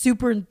 And this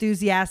super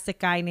enthusiastic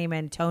guy named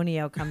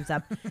Antonio comes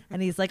up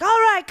and he's like, all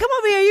right, come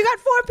over here. You got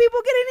 4 people,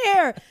 get in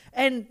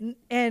here.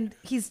 And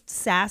he's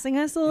sassing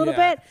us a little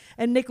bit.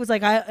 And Nick was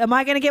like, am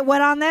I going to get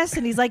wet on this?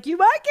 And he's like, you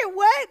might get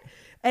wet.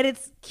 And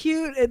it's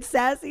cute and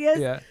sassy.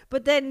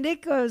 But then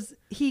Nick goes,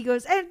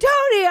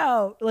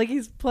 Antonio! Like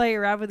he's playing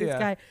around with this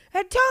guy.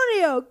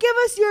 Antonio, give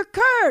us your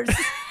curse.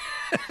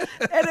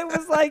 And it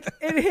was like,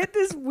 it hit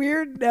this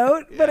weird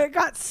note, but it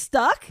got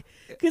stuck.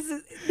 Because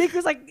Nick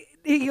was like,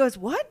 he goes,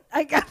 what?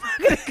 I'm not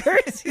going to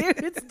curse you.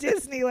 It's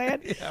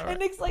Disneyland. Yeah, right. And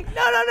Nick's like,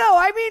 no.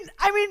 I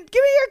mean,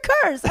 give me your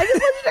curse. I just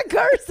want you to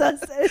curse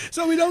us.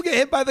 So we don't get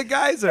hit by the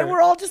geyser. And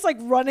we're all just like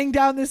running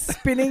down this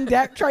spinning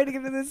deck trying to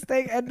get into this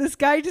thing. And this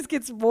guy just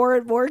gets more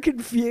and more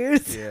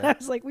confused. Yeah. And I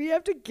was like, we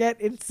have to get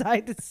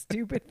inside this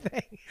stupid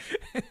thing.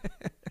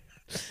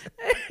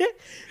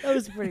 That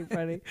was pretty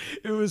funny.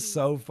 It was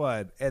so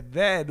fun. And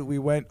then we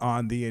went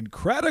on the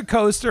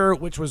Incredicoaster,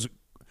 which was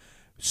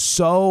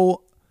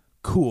so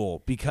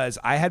cool because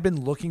I had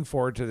been looking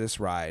forward to this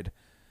ride.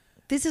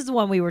 This is the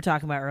one we were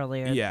talking about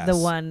earlier. Yes. The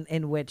one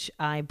in which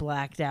I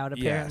blacked out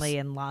apparently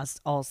and lost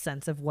all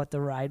sense of what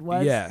the ride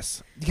was.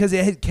 Yes. Because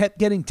it had kept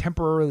getting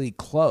temporarily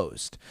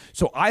closed.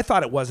 So I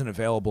thought it wasn't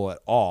available at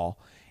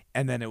all.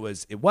 And then it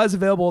was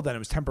available, then it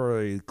was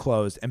temporarily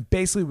closed. And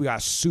basically we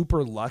got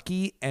super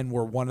lucky and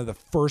were one of the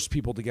first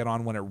people to get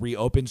on when it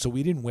reopened. So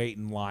we didn't wait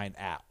in line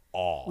at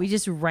all. We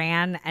just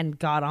ran and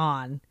got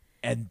on.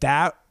 And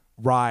that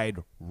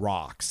ride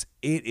rocks.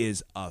 It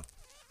is a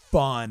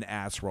fun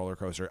ass roller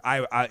coaster.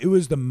 It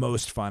was the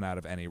most fun out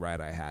of any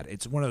ride I had.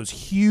 It's one of those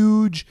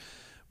huge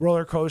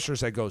roller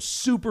coasters that goes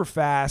super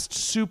fast,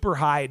 super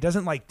high. It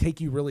doesn't like take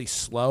you really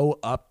slow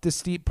up the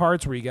steep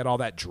parts where you get all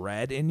that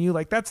dread in you.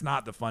 Like that's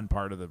not the fun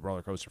part of the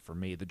roller coaster for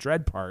me. The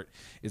dread part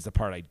is the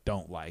part I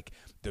don't like.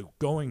 The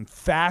going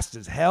fast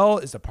as hell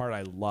is the part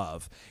I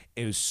love.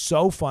 It was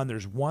so fun.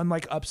 There's one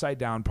like upside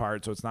down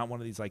part, so it's not one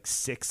of these like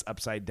 6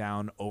 upside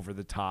down over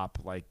the top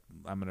like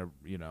I'm gonna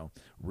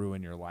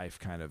ruin your life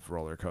kind of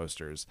roller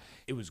coasters.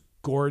 It was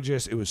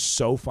gorgeous. It was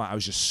so fun. I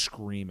was just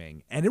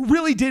screaming, and it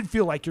really did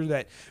feel like you're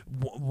that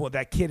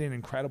kid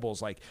in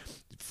Incredibles, like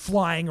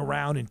flying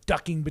around and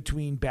ducking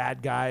between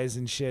bad guys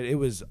and shit. It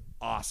was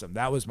awesome.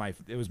 It was my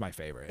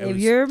favorite. It If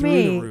was you're through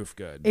me, the roof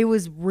good. It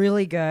was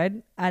really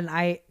good, and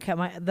I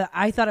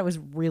thought it was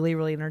really,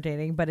 really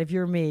entertaining. But if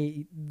you're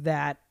me,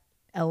 that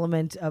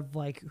element of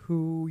like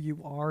who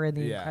you are in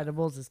the Yeah.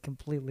 Incredibles is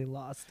completely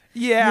lost.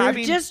 Yeah, You're I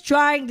mean, just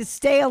trying to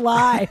stay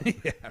alive.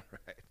 yeah,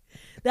 right.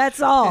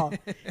 That's all.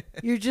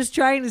 You're just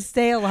trying to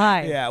stay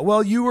alive. Yeah,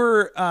 well, you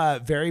were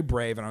very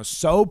brave, and I was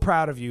so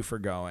proud of you for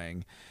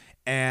going.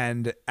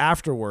 And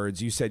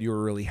afterwards, you said you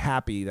were really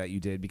happy that you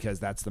did because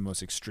that's the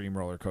most extreme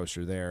roller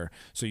coaster there.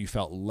 So you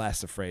felt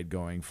less afraid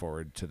going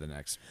forward to the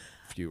next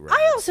few rides.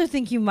 I also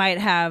think you might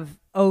have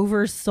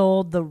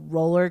oversold the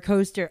roller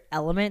coaster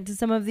element to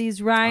some of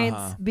these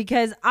rides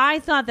because I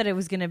thought that it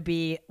was going to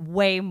be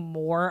way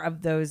more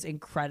of those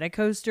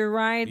Incredicoaster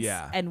rides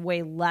and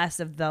way less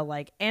of the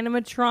like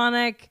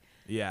animatronic,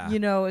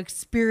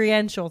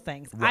 experiential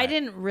things. Right. I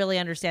didn't really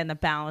understand the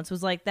balance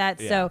was like that.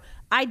 Yeah. So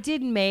I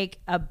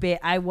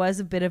was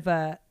a bit of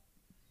a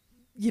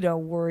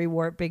worry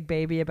wart big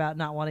baby about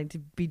not wanting to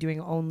be doing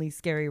only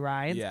scary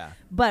rides. Yeah.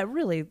 But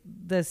really,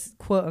 this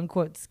quote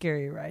unquote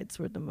scary rides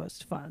were the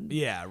most fun.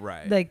 Yeah,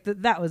 right. Like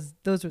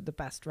those were the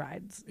best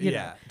rides. You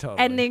know? Totally.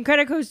 And the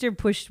Incredicoaster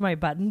pushed my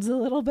buttons a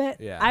little bit.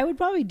 Yeah. I would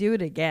probably do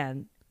it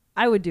again.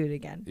 I would do it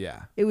again.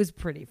 Yeah. It was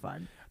pretty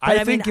fun. I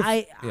But think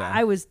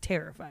I was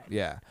terrified.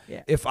 Yeah.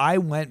 Yeah. If I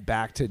went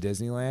back to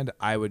Disneyland,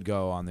 I would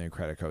go on the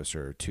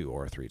Incredicoaster 2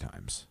 or 3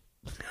 times.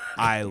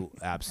 I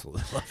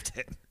absolutely loved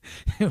it.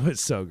 It was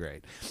so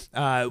great.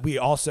 We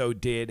also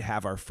did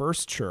have our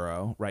first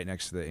churro right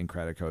next to the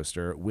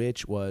Incredicoaster,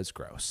 which was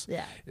gross.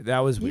 Yeah. That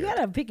was You weird.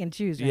 gotta pick and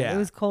choose, right? Yeah. It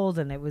was cold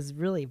and it was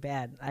really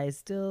bad. I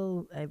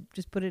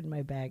just put it in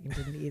my bag and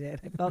didn't eat it.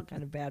 I felt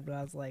kind of bad, but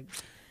I was like,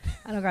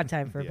 I don't got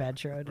time for a bad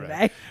churro today.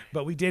 Right.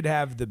 But we did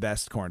have the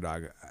best corn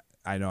dog.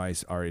 I know I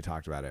already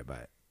talked about it,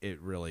 but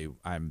it really,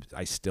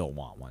 I still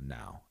want one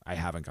now. I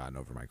haven't gotten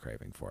over my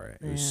craving for it.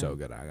 It was so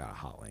good. I got a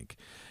Hot Link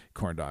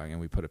corn dog, and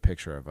we put a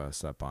picture of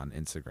us up on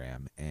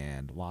Instagram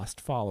and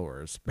lost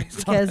followers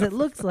based on Because that. it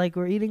looks like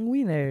we're eating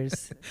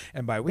wieners.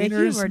 And by The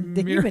wieners,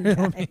 the human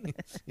Muriel kind.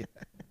 means- yeah.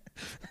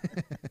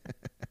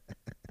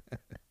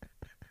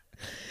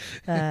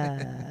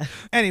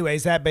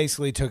 Anyways, that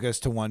basically took us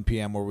to 1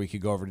 p.m. where we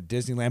could go over to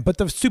Disneyland, but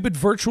the stupid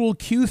virtual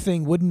queue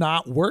thing would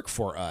not work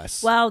for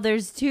us. Well,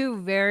 there's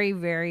 2 very,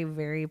 very,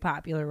 very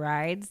popular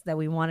rides that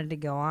we wanted to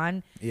go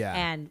on. Yeah.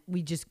 And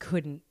we just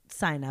couldn't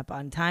sign up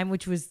on time,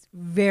 which was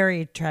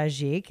very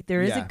tragic.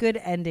 There is a Yeah. good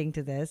ending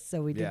to this.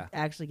 So we did Yeah.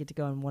 actually get to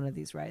go on one of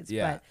these rides,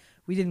 Yeah. but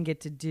we didn't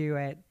get to do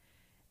it.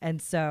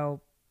 And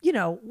so,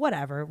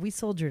 whatever. We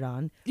soldiered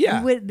on.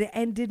 Yeah. We went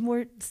and did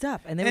more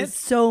stuff. And there And- was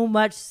so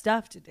much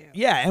stuff to do.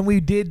 Yeah, and we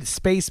did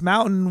Space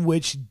Mountain,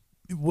 which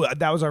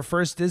that was our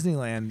first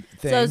Disneyland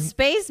thing. So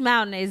Space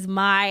Mountain is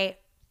my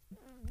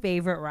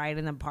favorite ride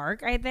in the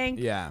park, I think.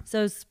 Yeah.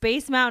 So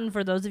Space Mountain,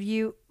 for those of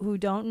you who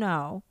don't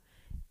know,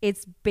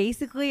 it's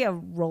basically a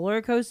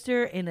roller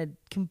coaster in a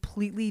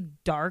completely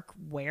dark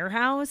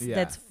warehouse Yeah.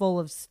 that's full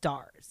of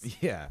stars.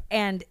 Yeah.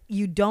 And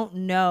you don't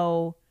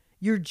know,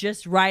 you're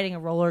just riding a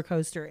roller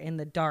coaster in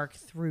the dark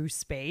through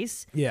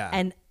space. Yeah.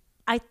 And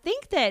I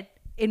think that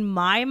in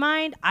my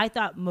mind, I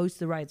thought most of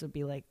the rides would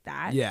be like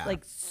that. Yeah.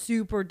 Like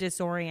super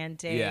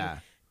disorienting. Yeah.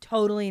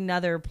 Totally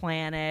another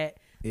planet.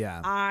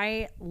 Yeah.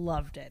 I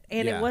loved it.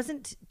 And Yeah. it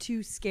wasn't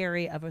too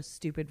scary of a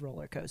stupid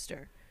roller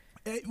coaster.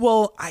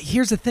 Well,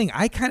 here's the thing.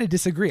 I kind of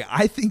disagree.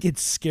 I think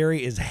it's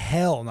scary as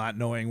hell not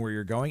knowing where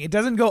you're going. It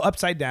doesn't go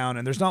upside down,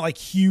 and there's not like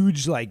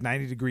huge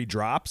 90-degree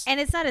drops. And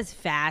it's not as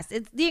fast.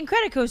 The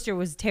Incredicoaster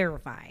was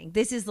terrifying.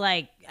 This is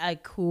like a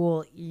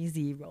cool,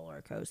 easy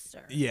roller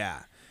coaster.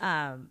 Yeah.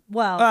 Well,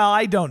 Well,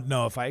 I don't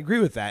know if I agree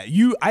with that.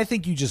 I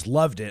think you just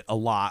loved it a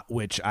lot,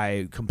 which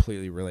I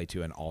completely relate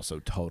to and also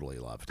totally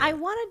loved it. I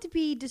wanted to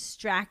be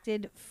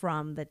distracted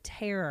from the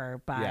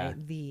terror by Yeah.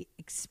 the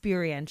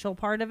experiential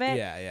part of it.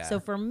 Yeah, yeah. So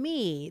for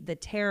me, the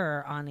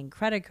terror on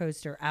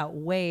Incredicoaster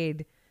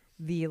outweighed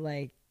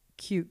the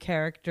cute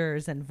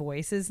characters and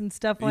voices and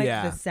stuff like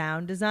Yeah. the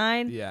sound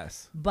design.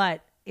 Yes.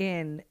 But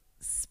in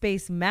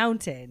Space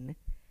Mountain,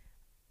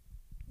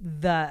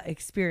 the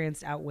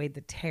experience outweighed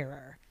the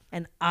terror.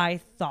 and I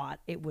thought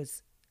it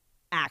was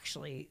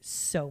actually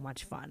so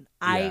much fun.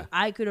 Yeah.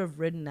 I could have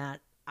ridden that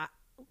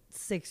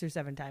 6 or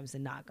 7 times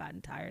and not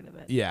gotten tired of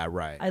it. Yeah,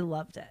 right. I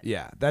loved it.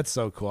 Yeah, that's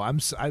so cool. I'm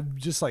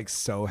just like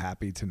so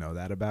happy to know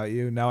that about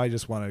you. Now I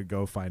just want to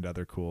go find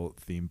other cool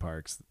theme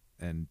parks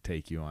and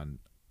take you on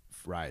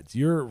rides.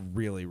 You're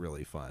really,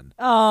 really fun.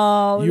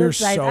 Oh, You're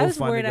that's nice. so I was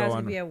fun to worried I go was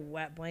on. gonna be a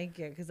wet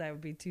blanket because I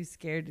would be too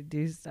scared to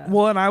do stuff.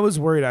 Well, and I was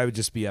worried I would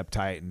just be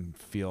uptight and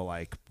feel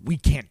like we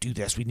can't do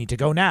this. We need to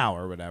go now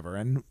or whatever.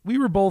 And we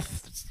were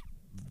both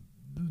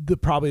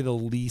probably the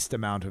least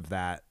amount of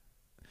that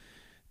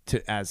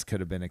as could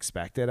have been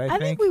expected. I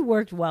think we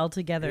worked well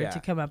together Yeah. to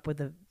come up with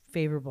a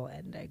favorable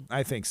ending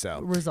I think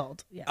so.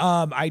 result. Yeah.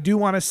 I do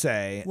want to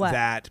say What?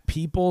 that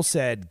people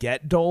said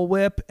get Dole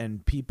Whip,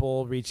 and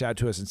people reached out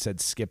to us and said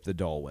skip the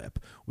Dole Whip.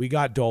 We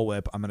got Dole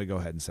Whip. I'm going to go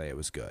ahead and say it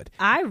was good.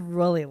 I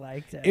really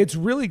liked it. It's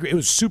really great. It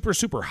was super,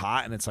 super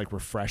hot, and it's like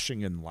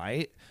refreshing and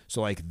light.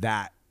 So like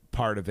that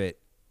part of it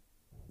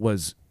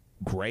was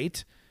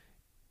great.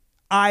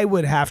 I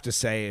would have to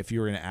say, if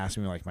you were going to ask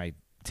me like my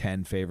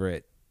 10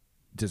 favorite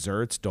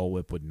desserts, Dole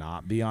Whip would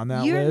not be on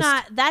that You're list.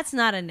 that's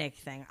not a Nick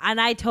thing. And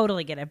I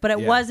totally get it. But it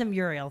Yeah. was a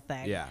Muriel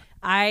thing. Yeah.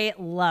 I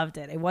loved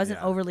it. It wasn't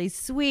Yeah. overly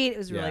sweet. It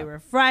was really Yeah.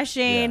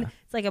 refreshing. Yeah.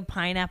 It's like a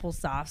pineapple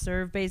soft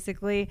serve,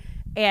 basically.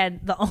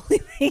 And the only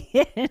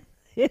thing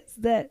is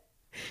that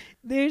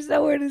there's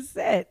nowhere to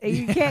sit. And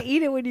you can't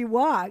eat it when you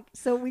walk.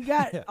 So we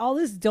got all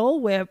this Dole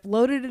Whip,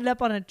 loaded it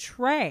up on a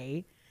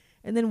tray,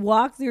 and then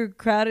walked through a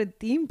crowded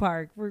theme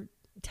park for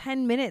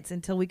 10 minutes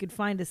until we could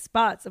find a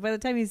spot. So by the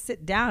time you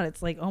sit down,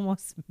 it's like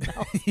almost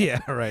melting. Yeah,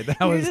 right. That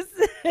You're was just,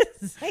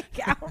 it's like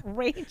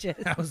outrageous.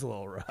 that was a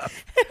little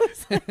rough. It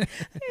was like,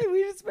 hey,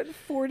 we just spent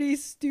 40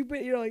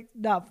 stupid, like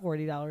not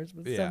 $40,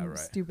 but Yeah, some right.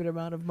 stupid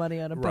amount of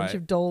money on a bunch Right.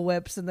 of Dole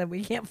Whips, and then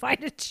we can't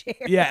find a chair.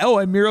 Yeah. Oh,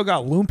 and Muriel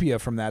got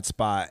lumpia from that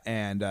spot,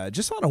 and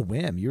just on a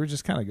whim, you were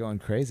just kind of going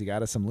crazy.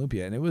 Got us some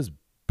lumpia, and it was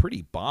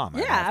pretty bomb. I'd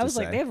have Yeah, I to was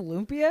like, say. they have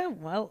lumpia?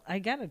 Well, I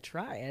gotta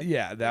try it.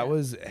 Yeah, that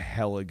was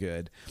hella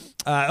good.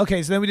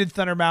 Okay, so then we did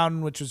Thunder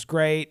Mountain, which was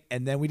great,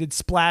 and then we did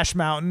Splash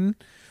Mountain,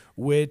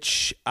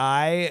 which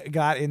I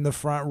got in the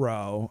front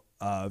row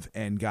of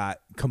and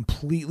got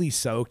completely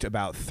soaked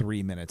about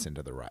 3 minutes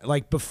into the ride.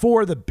 Like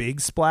before the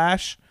big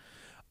splash,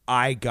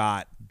 I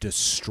got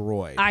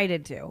destroyed. I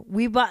did too.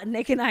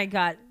 Nick and I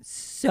got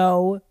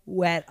so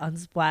wet on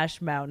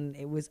Splash Mountain.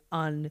 It was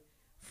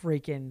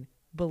unfreaking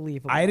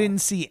believable. I didn't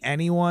see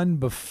anyone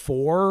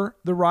before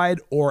the ride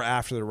or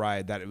after the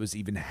ride that it was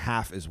even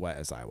half as wet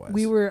as I was.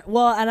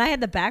 And I had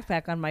the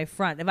backpack on my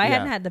front. If I Yeah.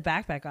 hadn't had the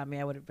backpack on me,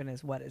 I would have been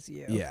as wet as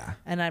you. Yeah.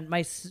 And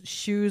my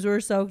shoes were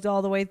soaked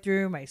all the way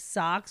through. My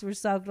socks were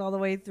soaked all the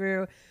way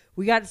through.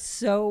 We got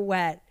so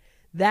wet.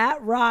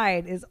 That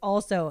ride is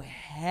also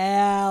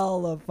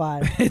hella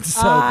fun. It's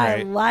so I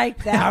great.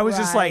 like that. I was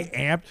just ride. like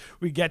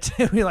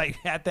amped. We like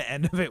at the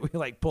end of it, we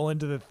like pull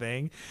into the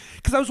thing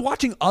because I was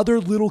watching other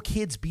little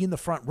kids be in the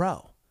front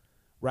row.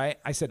 Right?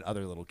 I said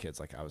other little kids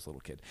like I was a little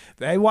kid.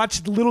 I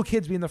watched little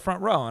kids be in the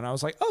front row, and I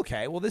was like,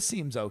 okay, well, this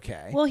seems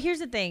okay. Well, here's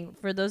the thing.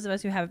 For those of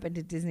us who haven't been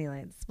to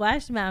Disneyland,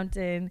 Splash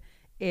Mountain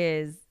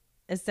is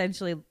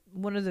essentially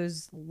one of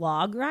those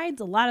log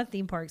rides. A lot of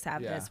theme parks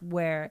have Yeah. this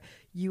where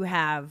you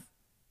have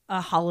a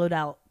hollowed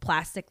out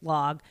plastic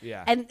log.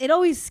 Yeah. And it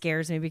always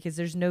scares me because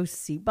there's no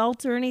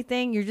seatbelt or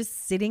anything. You're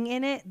just sitting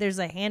in it. There's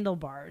a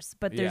handlebars,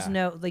 but there's Yeah.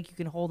 no, like, you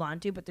can hold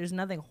on to, but there's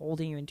nothing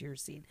holding you into your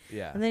seat.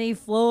 Yeah. And then you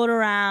float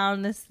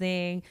around this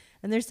thing,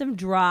 and there's some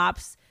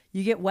drops.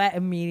 You get wet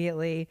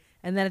immediately.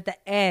 And then at the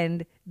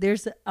end,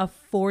 there's a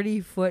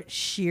 40-foot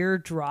sheer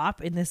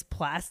drop in this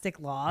plastic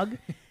log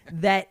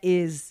that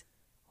is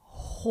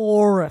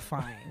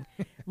horrifying.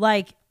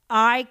 Like,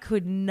 I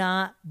could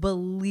not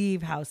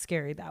believe how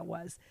scary that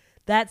was.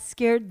 That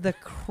scared the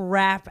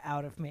crap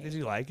out of me. Did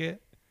you like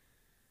it?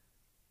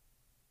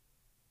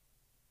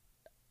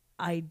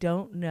 I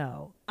don't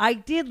know. I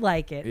did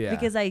like it Yeah.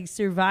 because I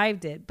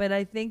survived it, but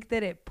I think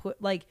that it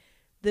put, like,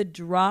 the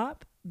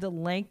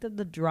length of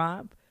the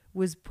drop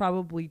was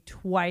probably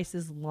twice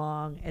as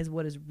long as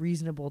what is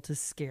reasonable to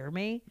scare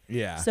me.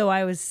 Yeah. So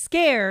I was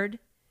scared,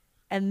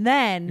 and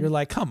then You're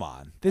like, come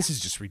on, this is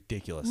just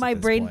ridiculous. my at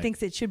this brain point.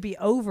 thinks it should be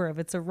over if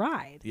it's a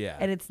ride. Yeah.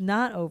 And it's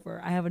not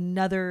over. I have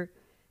another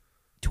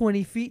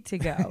 20 feet to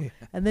go.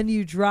 And then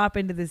you drop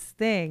into this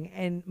thing,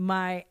 and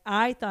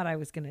I thought I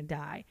was going to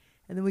die.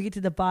 And then we get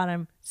to the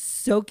bottom,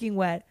 soaking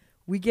wet.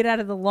 We get out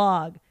of the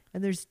log,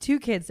 and there's 2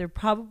 kids. They're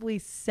probably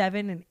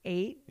 7 and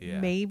 8, Yeah.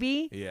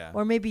 maybe. Yeah.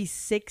 Or maybe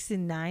 6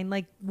 and 9.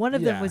 Like, one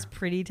of them Yeah. was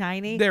pretty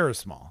tiny. They were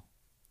small.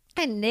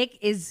 And Nick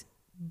is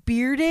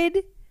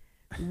bearded,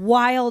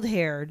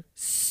 wild-haired,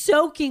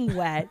 soaking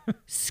wet,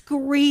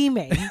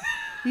 screaming.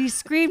 He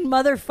screamed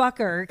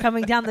 "motherfucker"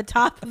 coming down the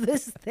top of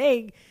this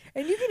thing,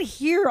 and you can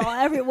hear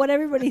what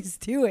everybody's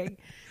doing,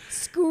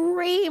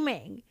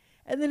 screaming.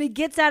 And then he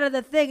gets out of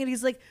the thing, and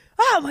he's like,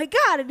 "Oh my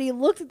god!" And he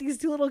looks at these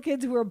 2 little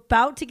kids who are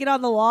about to get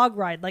on the log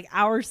ride, like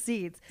our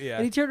seats. Yeah.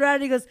 And he turned around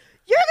and he goes,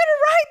 "You're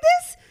gonna ride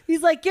this?"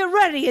 He's like, get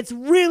ready. It's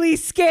really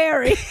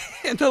scary.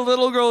 And the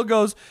little girl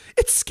goes,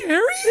 "It's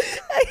scary?"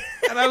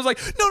 And I was like,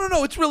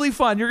 no, it's really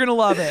fun. You're going to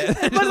love it.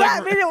 But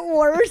that made it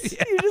worse.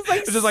 You're just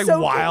like, It's just like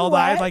soaking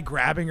wild-eyed, wet. like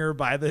grabbing her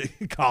by the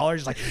collar.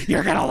 She's like,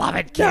 "You're gonna love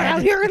it, kid." No,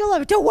 you're gonna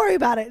love it. Don't worry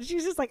about it.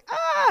 She's just like,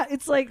 ah.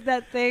 It's like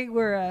that thing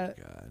where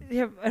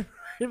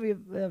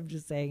I'm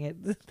just saying it.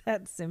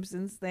 That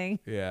Simpsons thing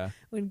Yeah.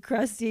 when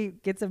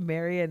Krusty gets a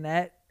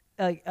marionette,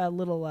 like a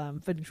little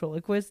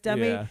ventriloquist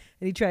dummy, Yeah. and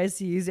he tries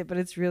to use it, but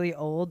it's really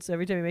old. So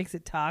every time he makes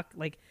it talk,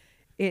 like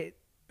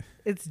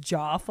its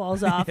jaw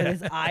falls off and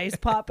his eyes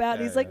pop out.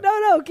 And he's like,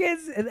 no,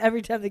 kids. And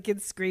every time the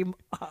kids scream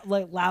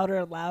like louder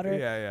and louder,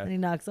 Yeah. and he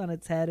knocks on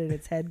its head and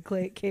its head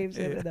caves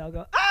in, and they'll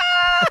go, ah.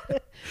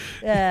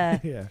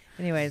 Yeah.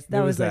 Anyways, There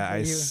that was like that.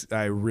 when you-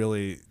 I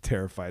really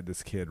terrified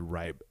this kid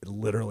right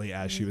literally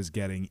as she was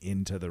getting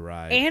into the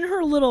ride. and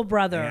her little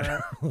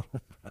brother.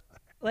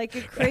 Like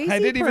a crazy I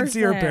didn't even see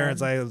her person.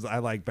 parents. I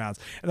like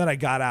bounced, and then I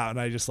got out and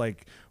I just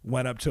like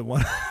went up to one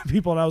of the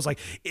people and I was like,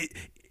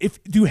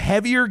 "If do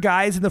heavier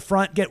guys in the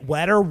front get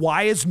wetter?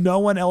 Why is no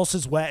one else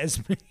as wet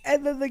as me?"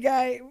 And then the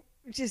guy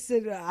just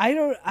said, I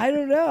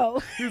don't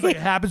know. He was like,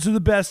 "It happens to the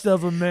best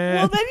of them, man."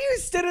 Well, then you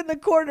stood in the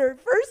corner.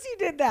 First you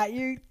did that.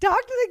 You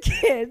talked to the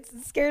kids,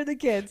 scared the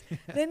kids.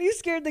 Then you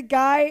scared the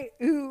guy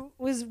who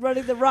was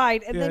running the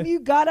ride. And then Yeah. you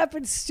got up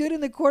and stood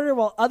in the corner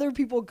while other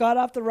people got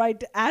off the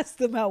ride to ask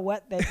them how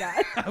wet they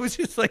got. I was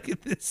just like,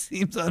 "This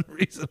seems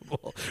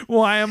unreasonable.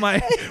 Why am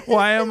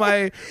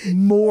I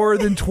more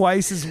than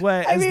twice as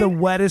wet I as the mean,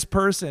 wettest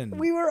person?"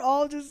 We were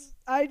all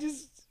I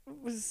just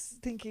was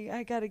thinking,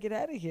 I got to get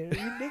out of here.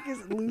 Nick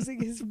is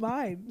losing his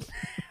mind.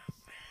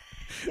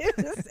 He's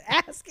just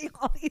asking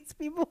all these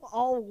people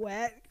all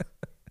wet.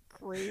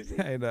 Crazy.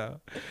 I know.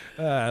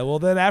 Well,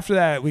 then after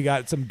that, we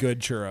got some good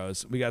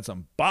churros. We got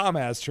some bomb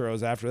ass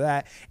churros after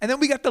that, and then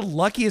we got the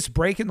luckiest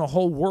break in the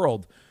whole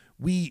world.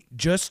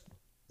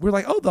 We're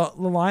like, oh, the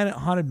line at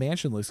Haunted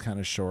Mansion looks kind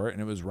of short,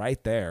 and it was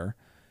right there.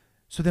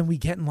 So then we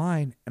get in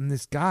line, and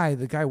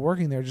the guy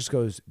working there just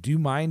goes, "Do you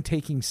mind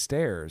taking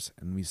stairs?"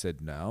 And we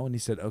said no, and he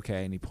said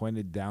okay, and he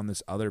pointed down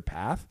this other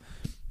path,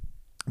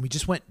 and we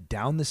just went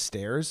down the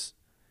stairs,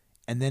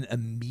 and then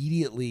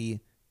immediately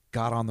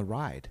got on the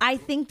ride. I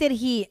think that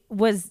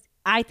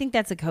I think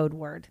that's a code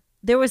word.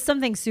 There was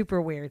something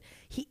super weird.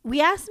 We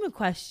asked him a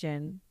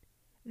question.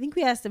 I think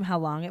we asked him how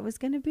long it was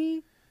going to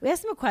be. We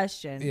asked him a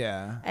question.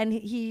 Yeah. And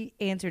he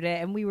answered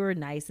it, and we were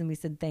nice, and we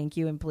said thank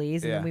you and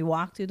please. And then Yeah. we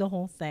walked through the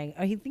whole thing.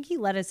 I think he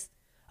let us.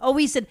 Oh,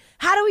 we said,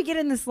 how do we get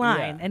in this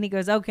line? Yeah. And he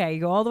goes, okay,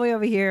 you go all the way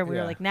over here. And we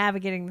were Yeah. like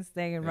navigating this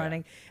thing and Yeah.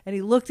 running. And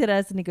he looked at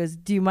us and he goes,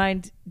 do you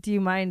mind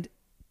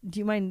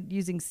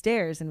using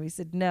stairs? And we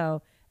said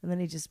no. And then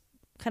he just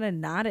kind of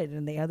nodded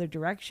in the other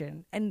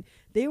direction. And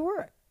there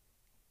were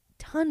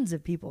tons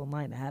of people in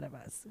line ahead of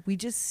us. We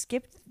just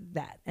skipped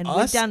that and went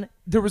Us? down.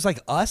 There was like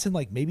us and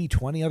like maybe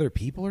 20 other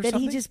people or Then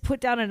something. he just put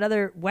down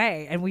another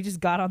way, and we just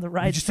got on the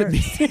ride We just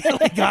first.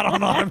 immediately got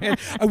on it.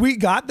 We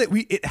got that.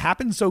 It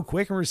happened so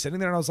quick, and we were sitting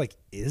there, and I was like,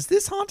 "Is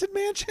this Haunted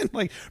Mansion?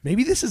 Like,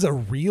 maybe this is a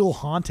real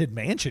haunted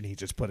mansion he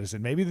just put us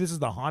in. Maybe this is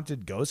the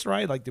haunted ghost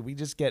ride. Like, did we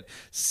just get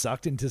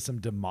sucked into some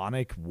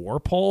demonic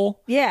warp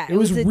hole? Yeah, it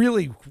was a-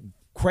 really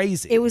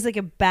crazy. It was like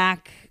a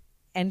back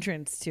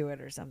entrance to it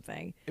or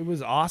something. It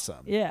was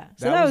awesome. Yeah,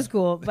 so that was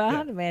cool. But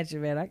Haunted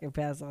Mansion, man, I can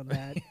pass on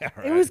that.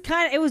 It was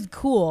it was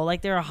cool.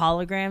 Like there are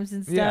holograms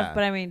and stuff. Yeah.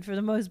 But I mean, for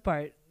the most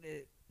part,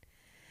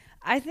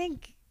 I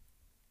think,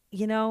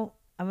 I'm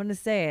going to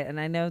say it, and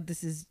I know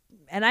this is,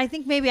 and I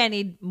think maybe I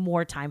need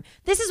more time.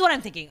 This is what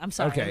I'm thinking. I'm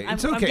sorry. Okay, I'm,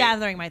 it's I'm okay.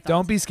 gathering my thoughts.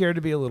 Don't be scared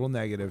to be a little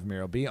negative,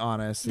 Meryl. Be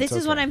honest. This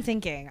It's is what okay. I'm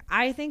thinking.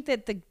 I think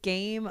that the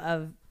game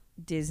of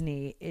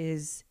Disney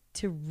is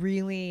to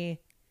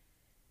really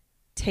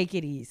take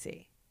it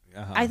easy.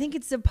 Uh-huh. I think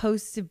it's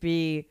supposed to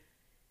be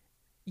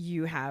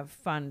you have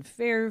fun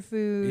fair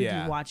food,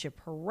 Yeah. you watch a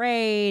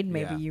parade,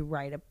 maybe Yeah. you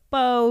ride a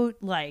boat,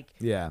 like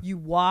Yeah. you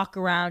walk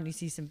around, you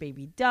see some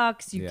baby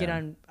ducks, you get Yeah.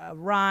 on a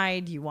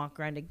ride, you walk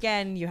around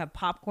again, you have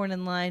popcorn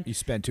in line. You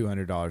spent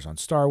 $200 on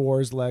Star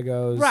Wars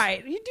Legos.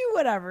 Right. You do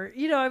whatever.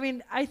 I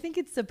mean, I think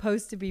it's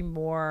supposed to be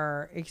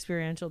more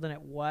experiential than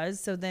it was.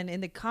 So then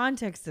in the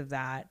context of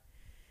that,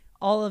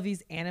 all of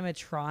these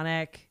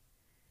animatronic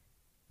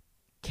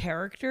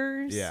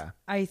characters, Yeah.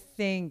 I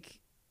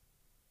think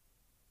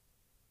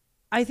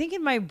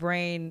in my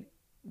brain,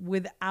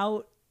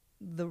 without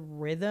the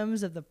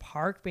rhythms of the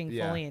park being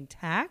Yeah. fully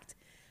intact,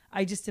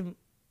 I just am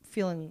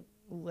feeling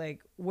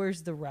like,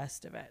 where's the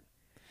rest of it?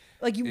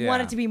 Like you want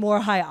Yeah. it to be more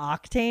high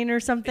octane or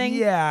something.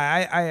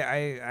 Yeah,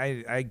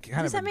 I kind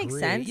of Does that make agree.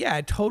 sense?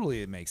 Yeah,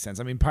 totally, it makes sense.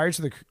 I mean, Pirates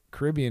of the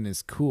Caribbean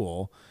is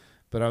cool,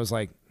 but I was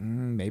like,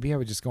 maybe I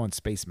would just go on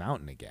Space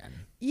Mountain again.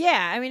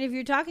 Yeah, I mean, if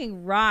you're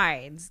talking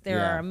rides, there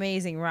Yeah. are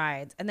amazing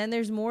rides, and then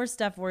there's more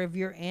stuff where if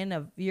you're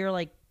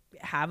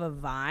have a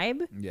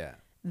vibe, Yeah.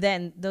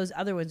 then those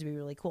other ones would be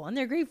really cool, and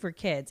they're great for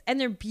kids, and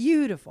they're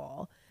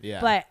beautiful. Yeah.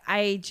 But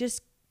I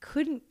just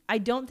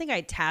don't think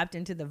I tapped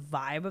into the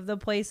vibe of the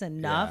place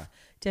enough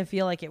to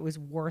feel like it was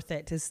worth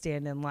it to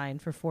stand in line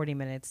for 40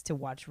 minutes to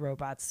watch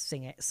robots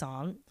sing a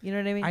song. You know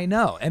what I mean? I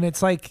know. And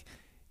it's like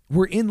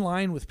we're in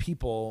line with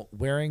people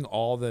wearing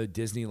all the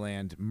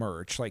Disneyland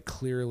merch, like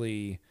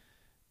clearly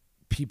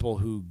people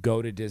who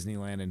go to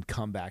Disneyland and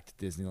come back to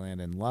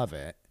Disneyland and love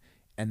it.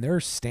 And they're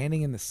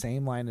standing in the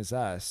same line as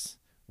us,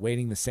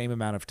 waiting the same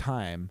amount of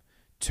time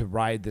to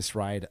ride this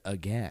ride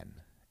again,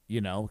 you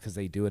know, because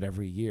they do it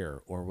every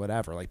year or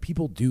whatever. Like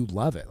people do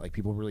love it. Like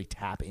people really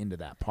tap into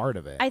that part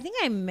of it. I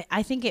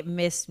think it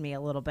missed me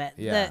a little bit.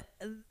 Yeah.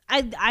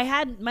 I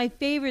had my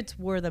favorites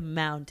were the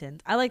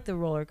mountains. I like the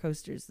roller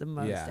coasters the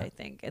most, Yeah. I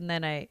think. And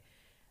then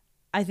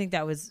I think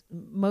that was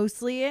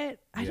mostly it.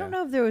 I Yeah. don't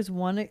know if there was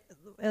one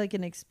like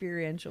an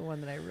experiential one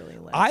that I really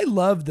liked. I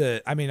love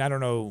I don't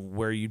know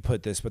where you'd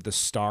put this, but the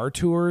Star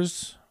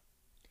Tours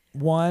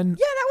one. Yeah,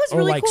 that was or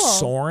really like cool.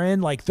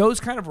 Soarin', like those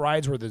kind of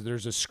rides where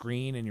there's a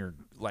screen and you're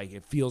like,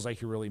 it feels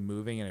like you're really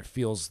moving and it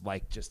feels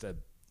like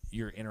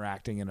you're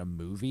interacting in a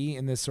movie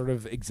in this sort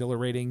of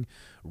exhilarating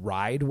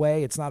ride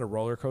way. It's not a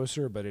roller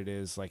coaster, but it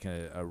is like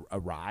a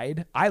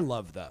ride. I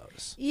love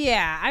those.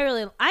 Yeah,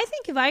 I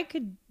think if I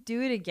could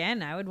do it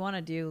again, I would want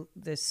to do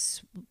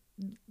this.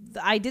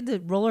 I did the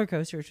roller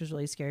coaster, which was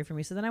really scary for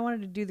me. So then I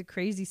wanted to do the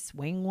crazy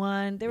swing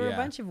one. There were a Yeah.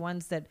 bunch of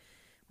ones that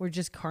were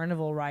just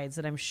carnival rides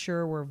that I'm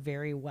sure were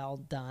very well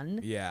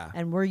done. Yeah.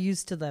 And we're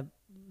used to the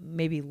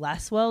maybe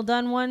less well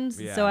done ones.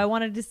 Yeah. So I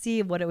wanted to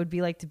see what it would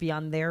be like to be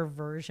on their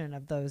version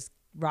of those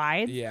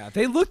rides. Yeah.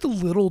 They looked a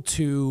little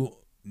too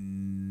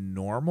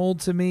normal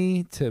to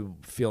me to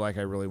feel like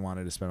I really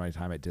wanted to spend my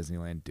time at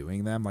Disneyland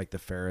doing them, like the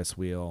Ferris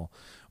wheel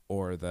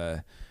or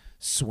the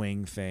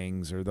swing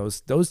things or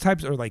those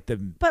types, or like the.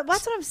 But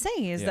that's what I'm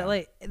saying is Yeah. that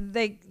like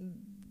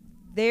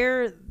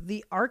they're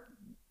the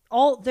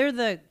they're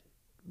the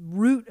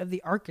root of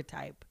the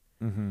archetype.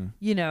 Mm-hmm.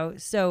 You know,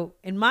 so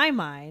in my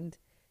mind,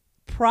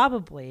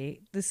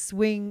 probably the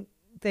swing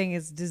thing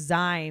is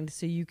designed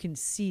so you can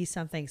see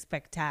something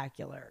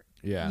spectacular.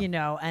 Yeah. You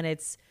know, and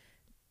it's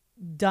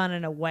done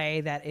in a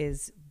way that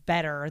is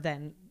better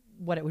than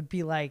what it would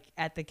be like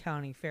at the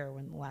county fair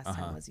when the last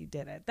time was you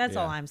did it. That's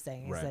all Yeah. I'm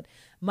saying is Right. that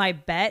my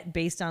bet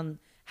based on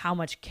how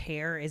much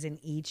care is in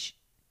each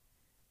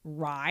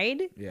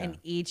ride Yeah. and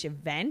each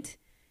event,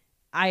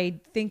 I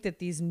think that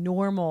these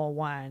normal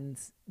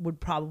ones would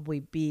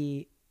probably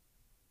be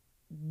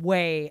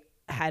way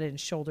head and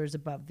shoulders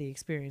above the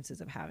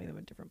experiences of having them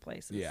in different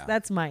places. Yeah.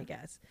 That's my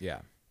guess.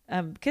 Yeah.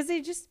 Because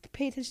they just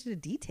pay attention to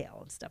detail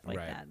and stuff like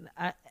Right. that.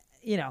 And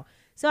you know,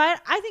 so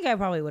I think I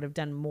probably would have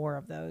done more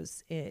of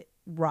those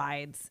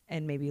rides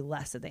and maybe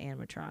less of the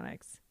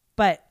animatronics.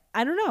 But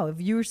I don't know,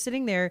 if you were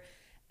sitting there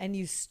and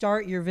you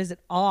start your visit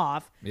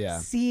off Yeah.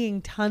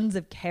 seeing tons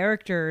of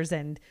characters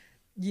and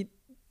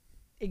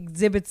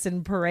exhibits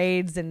and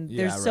parades and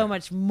Yeah, there's so right.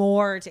 much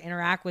more to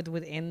interact with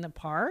within the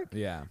park,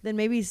 Yeah. then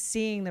maybe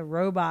seeing the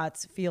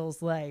robots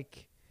feels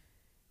like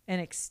an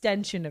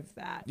extension of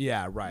that.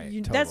 Yeah. Right.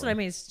 That's what I Totally.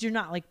 mean. You're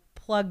not like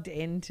plugged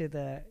into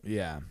the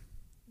Yeah.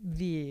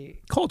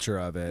 culture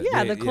of it.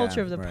 the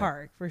culture of the right.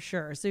 park for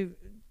sure. So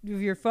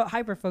if you're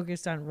hyper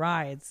focused on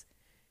rides,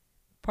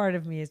 part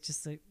of me is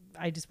just like,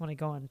 I just want to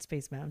go on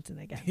Space Mountain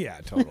again. Yeah,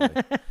 totally.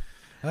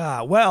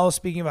 Well,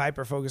 speaking of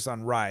hyper focus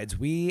on rides,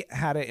 we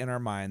had it in our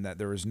mind that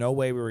there was no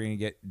way we were going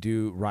to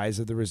do Rise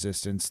of the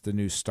Resistance, the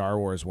new Star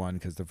Wars one,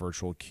 because the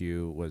virtual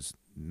queue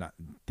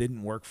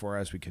didn't work for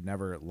us. We could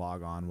never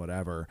log on,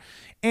 whatever.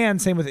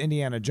 And same with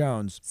Indiana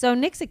Jones. So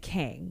Nick's a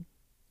king.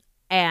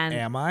 And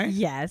Am I?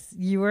 Yes,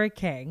 you are a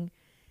king.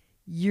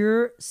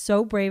 You're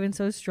so brave and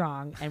so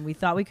strong. And we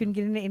thought we couldn't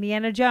get into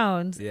Indiana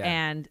Jones. Yeah.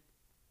 And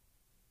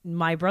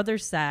my brother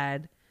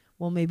said,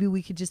 well, maybe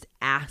we could just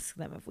ask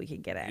them if we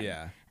can get in.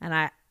 Yeah.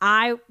 And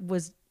I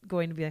was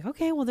going to be like,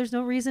 okay, well, there's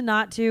no reason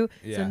not to.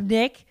 Yeah. So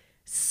Nick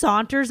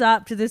saunters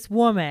up to this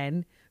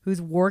woman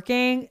who's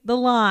working the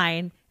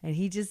line. And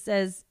he just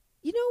says,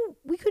 you know,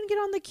 we couldn't get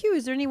on the queue.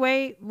 Is there any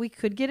way we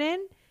could get in?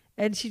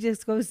 And she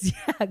just goes,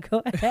 yeah,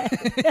 go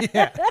ahead.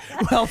 Yeah.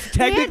 Well, They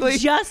technically.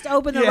 had just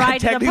opened the ride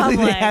to the technically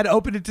public. they had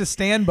opened it to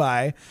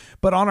standby,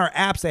 but on our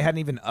apps they hadn't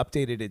even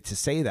updated it to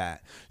say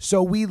that.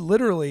 So we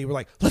literally were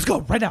like, "Let's go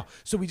right now!"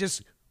 So we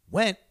just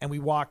went and we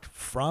walked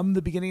from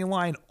the beginning of the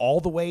line all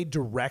the way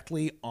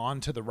directly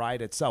onto the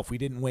ride itself. We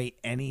didn't wait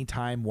any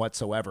time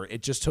whatsoever.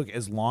 It just took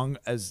as long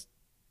as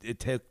it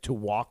took to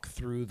walk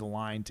through the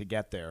line to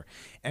get there,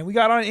 and we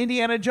got on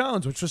Indiana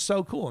Jones, which was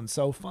so cool and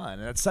so fun.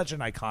 And it's such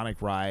an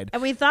iconic ride.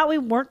 And we thought we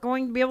weren't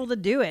going to be able to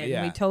do it. Yeah.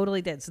 And we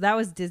totally did. So that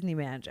was Disney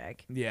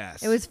magic.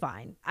 Yes, It was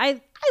fine.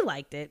 I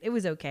liked it. It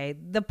was okay.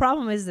 The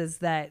problem is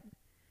that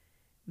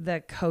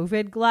the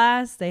COVID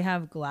glass, they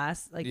have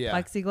glass, like Yeah.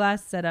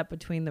 plexiglass set up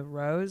between the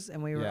rows.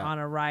 And we were Yeah. on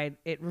a ride.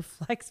 It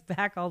reflects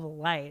back all the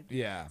light.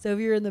 Yeah. So if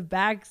you're in the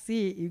back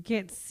seat, you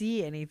can't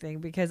see anything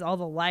because all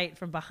the light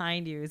from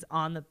behind you is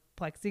on the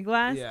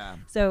plexiglass. Yeah.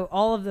 So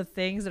all of the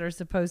things that are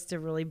supposed to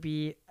really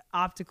be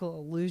optical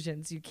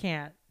illusions, you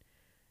can't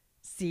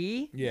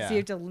see. Yeah. So you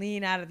have to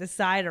lean out of the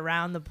side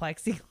around the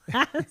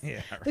plexiglass.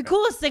 Yeah, The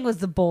coolest thing was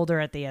the boulder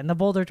at the end. The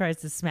boulder tries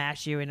to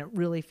smash you, and it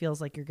really feels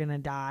like you're gonna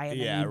die. And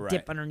Yeah, then you right.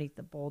 dip underneath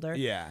the boulder.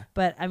 Yeah.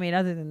 But I mean,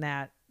 other than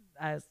that,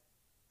 I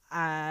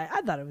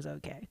thought it was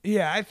okay.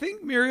 Yeah, I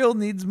think Muriel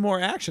needs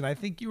more action. I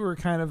think you were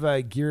kind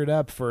of geared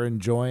up for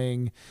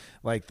enjoying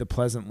like the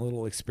pleasant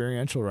little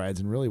experiential rides,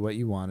 and really what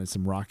you want is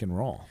some rock and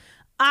roll.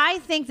 I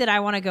think that I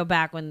want to go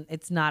back when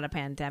it's not a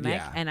pandemic,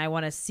 Yeah. and I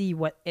want to see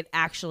what it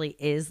actually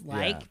is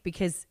like, Yeah.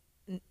 because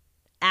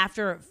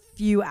after a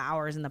few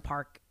hours in the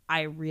park,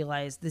 I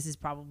realized this is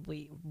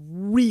probably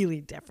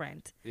really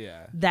different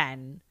Yeah.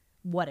 than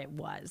what it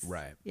was.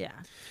 Right. Yeah.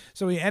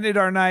 So we ended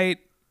our night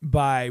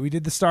we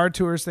did the Star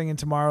Tours thing in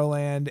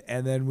Tomorrowland,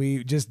 and then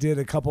we just did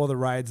a couple of the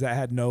rides that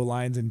had no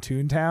lines in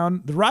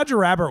Toontown. The Roger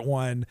Rabbit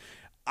one,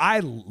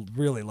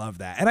 really love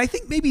that. And I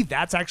think maybe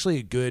that's actually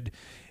a good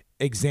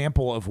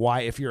example of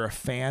why, if you're a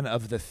fan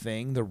of the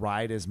thing, the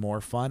ride is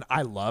more fun.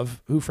 I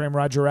love Who Framed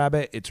Roger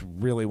Rabbit. It's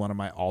really one of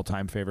my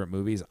all-time favorite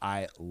movies.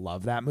 I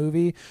love that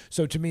movie.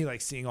 So to me,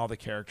 like seeing all the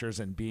characters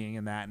and being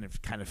in that,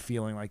 and kind of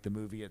feeling like the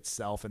movie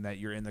itself, and that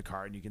you're in the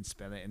car and you can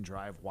spin it and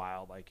drive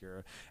wild like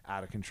you're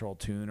out of control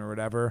tune or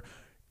whatever,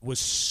 was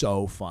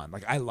so fun.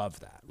 Like I love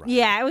that ride.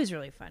 Yeah, it was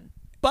really fun.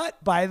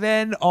 But by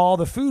then, all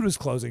the food was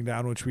closing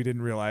down, which we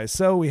didn't realize.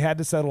 So we had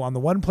to settle on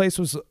the one place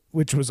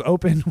which was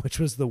open, which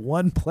was the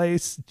one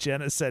place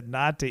Jenna said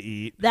not to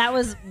eat.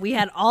 We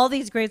had all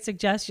these great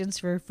suggestions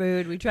for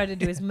food. We tried to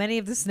do as many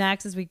of the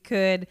snacks as we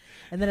could.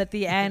 And then at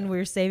the end, we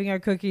were saving our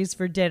cookies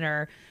for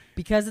dinner.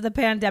 Because of the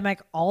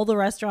pandemic, all the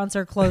restaurants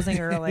are closing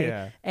early.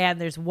 Yeah.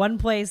 And there's one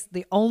place,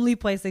 the only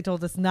place they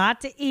told us not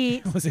to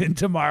eat, It was in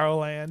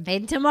Tomorrowland.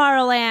 in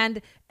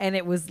Tomorrowland. And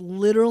it was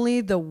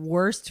literally the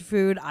worst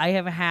food I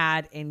have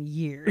had in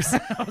years.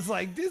 I was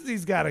like,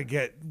 Disney's got to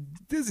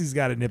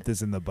nip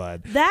this in the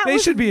bud. That They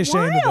was should be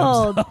ashamed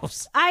wild. of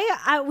themselves.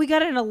 We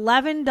got an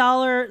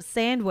 $11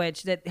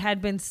 sandwich that had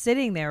been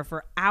sitting there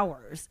for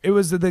hours. It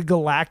was the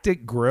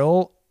Galactic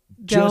Grill.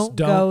 Just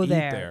don't go eat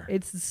there.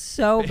 It's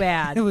so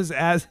bad. It was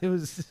literally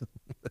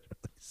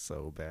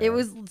so bad. It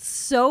was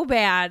so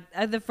bad.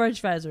 The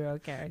French fries were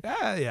okay.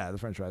 Yeah, the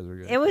French fries were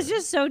good. It was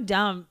just so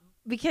dumb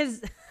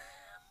because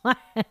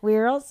we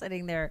were all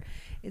sitting there.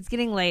 It's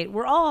getting late.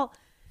 We're all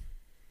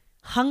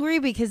hungry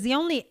because the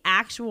only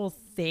actual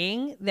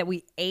thing that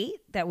we ate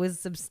that was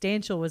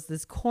substantial was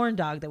this corn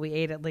dog that we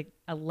ate at like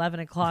 11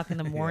 o'clock in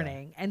the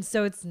morning. And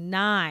so it's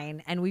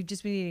 9 and we've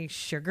just been eating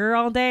sugar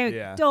all day.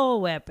 Yeah.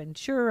 Dole Whip and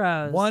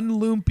churros. one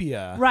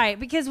lumpia. Right,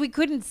 because we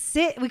couldn't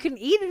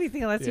eat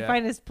anything unless you Yeah.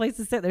 find this place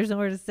to sit. There's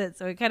nowhere to sit,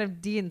 so it kind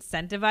of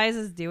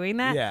de-incentivizes doing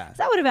that. Yeah.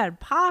 So I would have had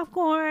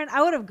popcorn.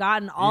 I would have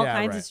gotten all Yeah,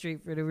 kinds right. of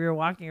street food if we were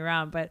walking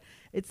around, but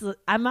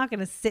I'm not going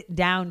to sit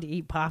down to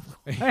eat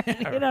popcorn.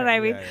 You know what I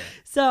mean? Yeah, yeah.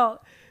 So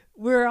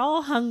we're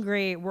all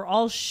hungry. We're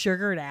all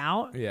sugared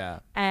out Yeah.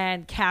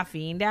 and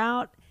caffeined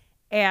out,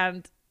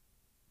 and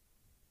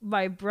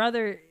my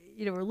brother,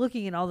 we're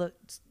looking and all the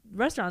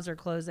restaurants are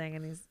closing,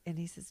 and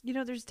he says,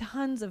 there's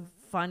tons of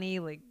funny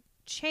like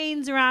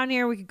chains around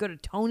here. We could go to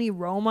Tony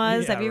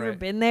Roma's. Yeah, Have you ever right.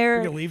 been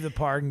there? We could leave the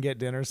park and get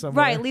dinner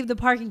somewhere. Right, leave the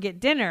park and get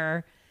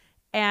dinner.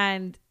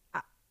 And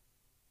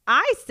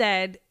I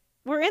said,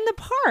 we're in the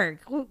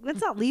park. Well,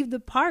 let's not leave the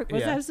park.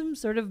 Let's Yeah. have some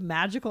sort of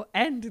magical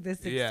end to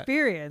this Yeah.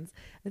 experience.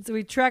 And so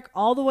we trek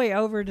all the way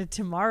over to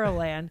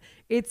Tomorrowland.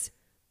 It's,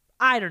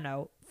 I don't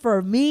know,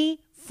 for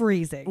me,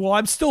 freezing. Well,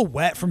 I'm still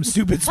wet from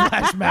Stupid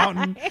Splash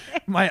Mountain.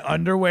 My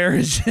underwear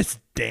is just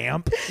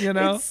damp,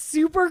 It's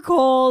super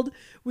cold.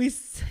 We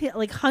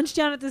like hunch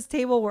down at this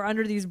table. We're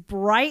under these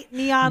bright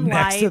neon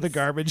next lights. to the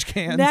garbage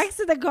cans. Next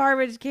to the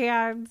garbage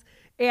cans.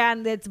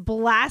 And it's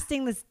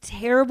blasting this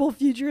terrible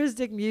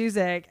futuristic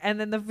music. And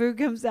then the food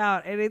comes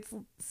out. And it's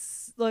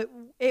like,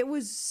 it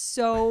was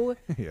so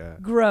Yeah.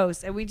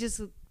 gross. And we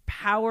just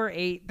power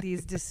ate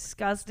these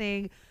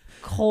disgusting,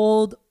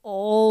 cold,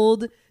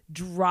 old,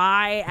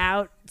 dry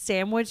out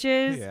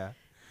sandwiches. Yeah.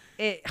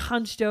 It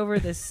hunched over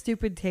this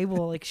stupid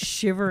table, like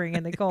shivering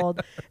in the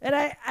cold, and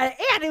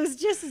and it was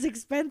just as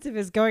expensive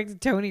as going to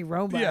Tony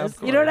Roma's. Yeah, of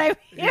You know what I mean?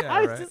 Yeah, I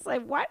was right. just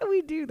like, why do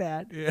we do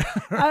that? Yeah.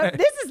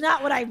 This is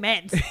not what I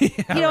meant.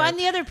 And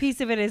the other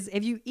piece of it is,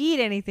 if you eat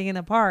anything in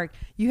the park,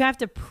 you have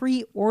to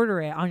pre-order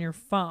it on your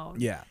phone.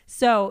 Yeah.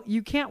 So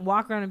you can't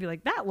walk around and be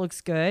like, that looks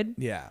good.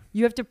 Yeah.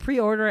 You have to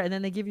pre-order it, and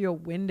then they give you a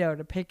window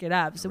to pick it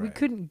up. So we Right.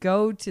 couldn't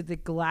go to the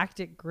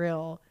Galactic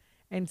Grill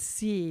and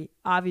see,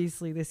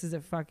 obviously this is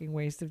a fucking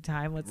waste of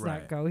time. Let's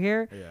Right. not go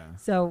here. Yeah.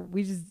 So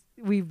we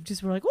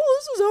just were like, oh,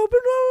 this is open.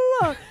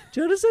 Blah, blah, blah.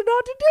 Jenna said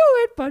not to do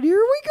it, but here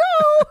we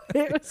go.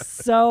 It was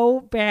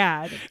so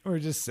bad. We're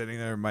just sitting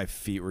there. My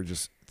feet were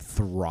just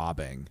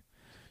throbbing.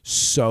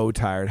 So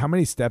tired. How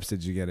many steps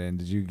did you get in?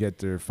 Did you get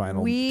their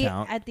final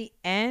count? At the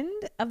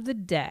end of the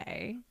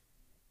day,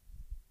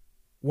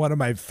 one of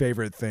my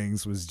favorite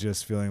things was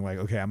just feeling like,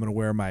 okay, I'm going to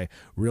wear my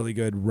really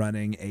good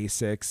running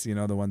Asics, you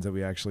know, the ones that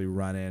we actually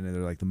run in, and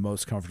they're like the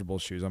most comfortable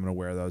shoes. I'm going to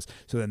wear those.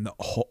 So then the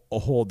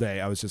whole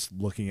day I was just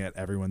looking at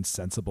everyone's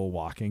sensible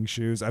walking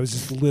shoes. I was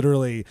just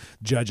literally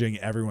judging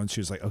everyone's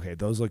shoes like, okay,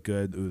 those look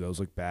good. Ooh, those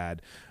look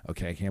bad.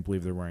 Okay, I can't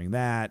believe they're wearing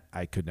that.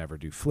 I could never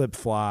do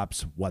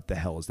flip-flops. What the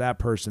hell is that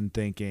person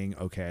thinking?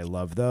 Okay, I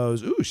love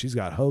those. Ooh, she's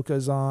got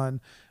Hoka's on.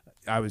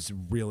 I was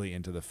really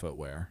into the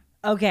footwear.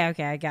 Okay,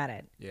 I got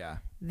it. Yeah.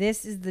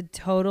 This is the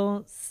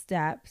total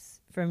steps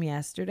from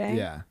yesterday.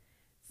 Yeah.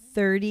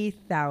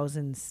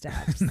 30,000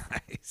 steps.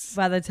 Nice.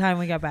 By the time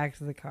we got back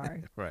to the car.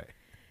 Right.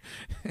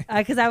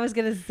 Because I was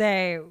going to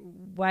say,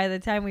 by the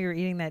time we were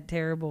eating that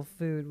terrible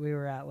food, we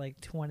were at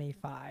like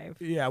 25.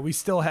 Yeah, we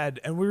still had,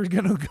 and we were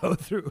going to go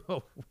through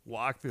a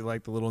walk through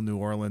like the little New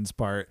Orleans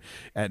part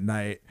at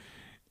night.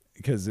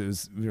 Because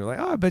we were like,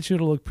 oh, I bet you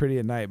it'll look pretty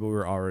at night, but we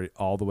were already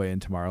all the way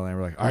in Tomorrowland.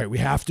 We're like, all right, we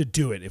have to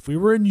do it. If we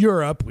were in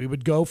Europe, we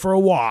would go for a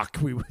walk.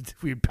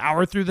 We'd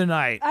power through the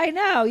night. I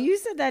know. You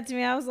said that to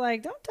me. I was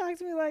like, don't talk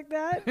to me like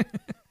that.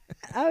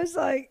 I was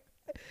like,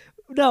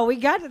 no, we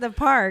got to the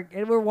park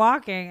and we're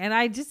walking, and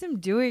I just am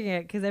doing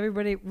it because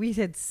we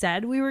had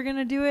said we were going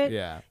to do it.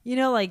 Yeah. You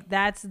know, like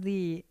that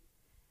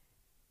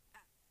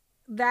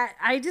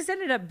I just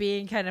ended up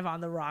being kind of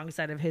on the wrong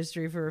side of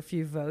history for a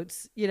few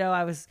votes. You know,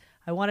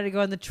 I wanted to go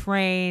on the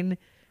train,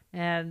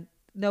 and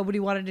nobody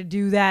wanted to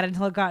do that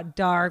until it got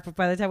dark. But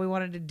by the time we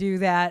wanted to do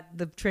that,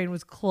 the train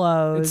was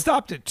closed. It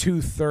stopped at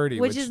 2:30,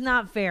 which is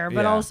not fair,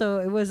 but yeah. also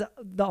it was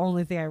the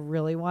only thing I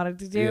really wanted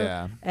to do.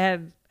 Yeah.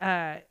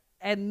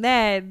 And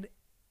then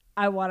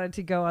I wanted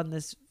to go on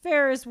this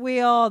Ferris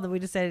wheel. And then we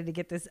decided to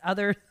get this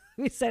other.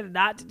 We decided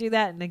not to do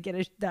that and then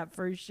get that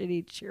first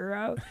shitty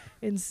churro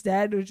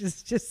instead, which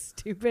is just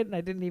stupid. And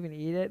I didn't even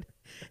eat it.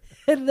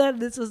 And then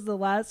this was the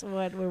last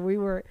one where we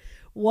were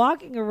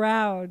walking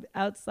around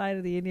outside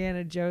of the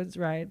Indiana Jones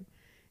ride,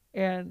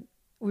 and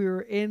we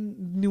were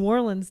in New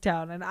Orleans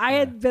town, and I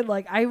had been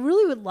like, I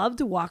really would love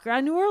to walk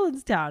around New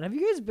Orleans town. Have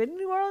you guys been to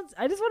New Orleans?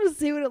 I just want to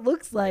see what it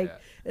looks like. Yeah.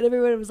 And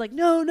everyone was like,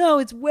 no,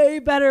 it's way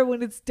better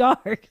when it's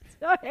dark.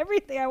 So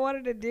everything I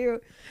wanted to do,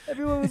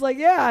 everyone was like,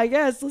 yeah, I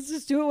guess let's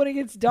just do it when it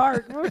gets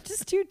dark. We're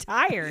just too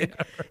tired,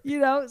 you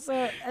know?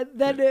 So and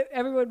then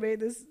everyone made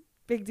this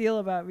big deal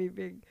about me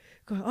being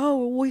going, oh,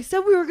 well, we said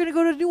we were going to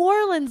go to New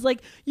Orleans.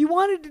 Like, you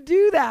wanted to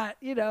do that,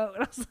 you know?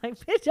 And I was like,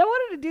 bitch, I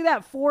wanted to do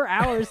that 4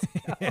 hours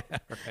ago. Yeah,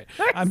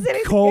 right. I'm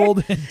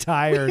cold and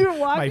tired.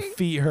 My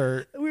feet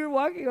hurt. We were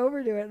walking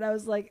over to it, and I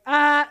was like,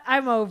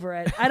 I'm over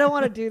it. I don't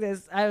want to do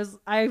this.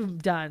 I'm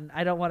done.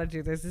 I don't want to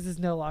do this. This is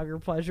no longer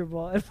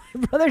pleasurable. And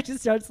my brother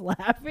just starts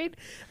laughing.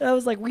 And I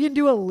was like, we can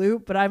do a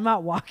loop, but I'm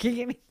not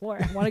walking anymore.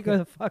 I want to go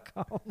the fuck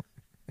home.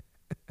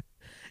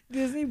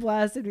 Disney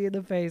blasted me in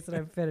the face, and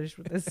I'm finished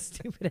with this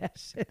stupid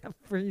ass shit. I'm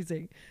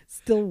freezing.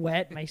 Still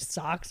wet. My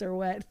socks are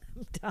wet.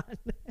 I'm done.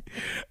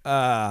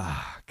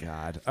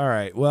 God. All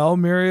right. Well,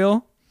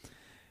 Muriel,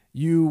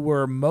 you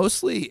were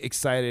mostly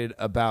excited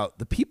about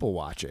the people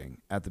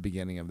watching at the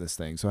beginning of this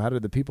thing. So how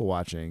did the people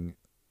watching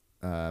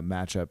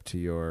match up to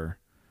your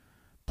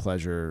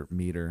pleasure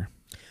meter?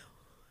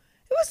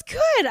 It was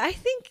good. I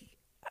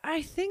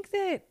think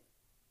that,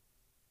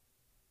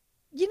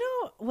 you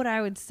know what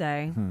I would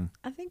say?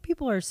 I think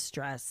people are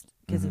stressed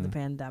because of the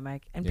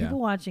pandemic, and people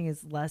watching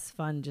is less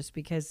fun just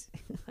because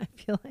I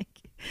feel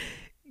like,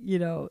 you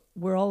know,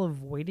 we're all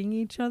avoiding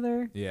each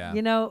other. Yeah.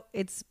 You know,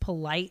 it's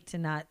polite to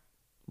not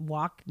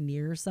walk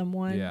near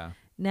someone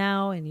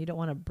now, and you don't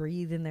want to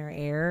breathe in their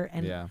air.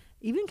 And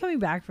even coming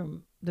back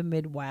from the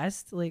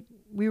Midwest, like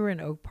we were in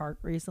Oak Park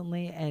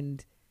recently,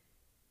 and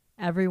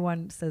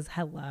everyone says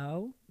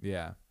hello.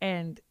 Yeah.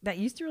 And that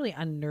used to really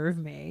unnerve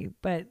me,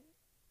 but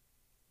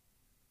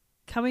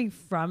coming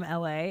from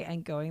LA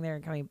and going there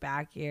and coming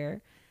back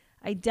here,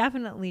 I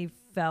definitely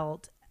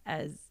felt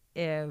as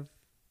if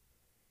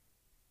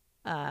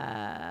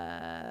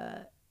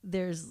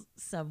there's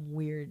some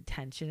weird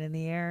tension in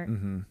the air.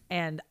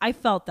 And I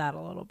felt that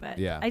a little bit.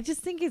 Yeah. I just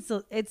think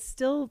it's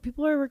still,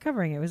 people are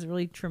recovering. It was a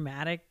really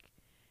traumatic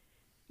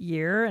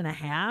year and a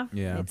half.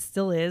 Yeah. It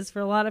still is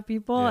for a lot of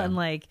people. Yeah. And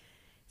like,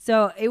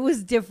 so it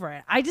was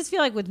different. I just feel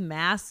like with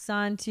masks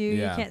on too,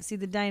 you can't see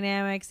the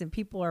dynamics, and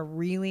people are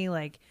really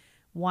like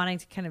wanting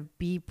to kind of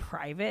be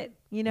private,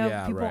 you know?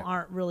 People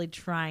aren't really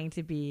trying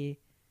to be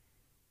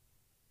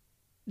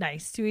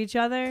nice to each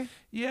other.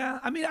 Yeah.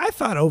 I mean, I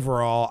thought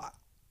overall,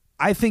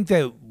 I think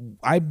that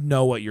I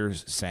know what you're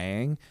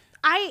saying.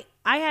 I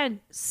had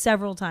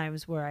several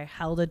times where I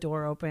held a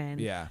door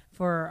open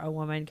for a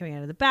woman coming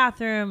out of the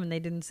bathroom, and they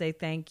didn't say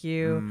thank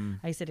you.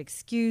 I said,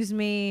 excuse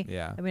me.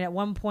 Yeah. I mean, at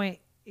one point,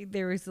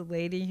 there was a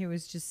lady who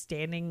was just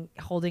standing,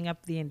 holding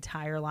up the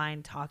entire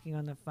line, talking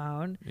on the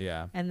phone.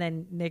 Yeah. And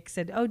then Nick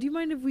said, oh, do you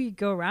mind if we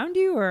go around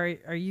you, or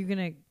are you going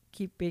to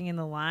keep being in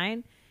the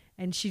line?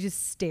 And she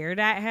just stared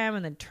at him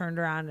and then turned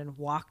around and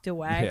walked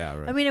away. Yeah,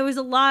 right. I mean, it was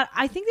a lot.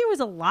 I think there was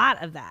a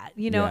lot of that,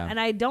 you know, Yeah. and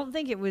I don't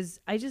think it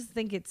was, I just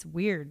think it's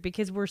weird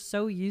because we're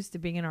so used to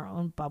being in our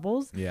own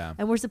bubbles. Yeah.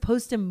 And we're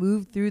supposed to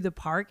move through the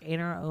park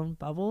in our own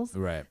bubbles.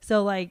 Right.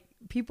 So like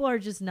people are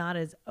just not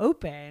as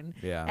open.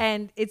 Yeah.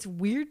 And it's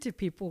weird to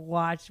people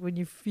watch when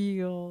you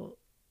feel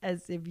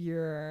as if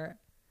you're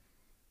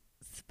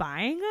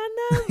spying on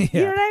them.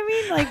 You know what I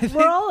mean? Like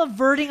we're all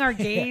averting our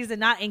gaze and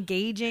not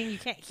engaging. You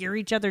can't hear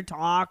each other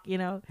talk, you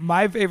know?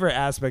 My favorite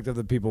aspect of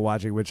the people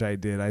watching, which I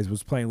did, I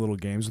was playing little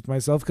games with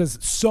myself because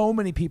so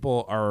many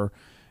people are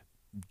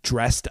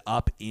dressed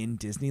up in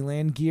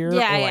Disneyland gear or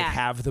like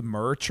have the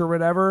merch or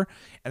whatever,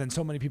 and then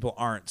so many people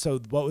aren't. So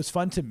what was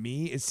fun to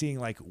me is seeing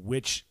like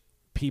which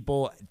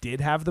people did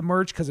have the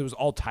merch, because it was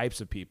all types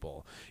of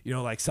people, you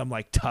know, like some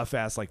like tough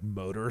ass like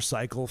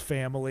motorcycle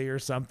family or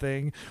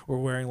something were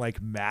wearing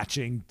like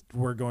matching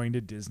 "we're going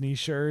to Disney"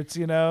 shirts,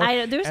 you know.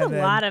 There's a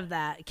lot of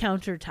that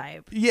counter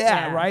type.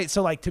 Yeah, right.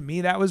 So like to me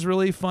that was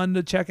really fun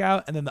to check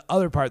out. And then the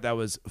other part that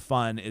was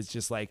fun is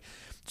just like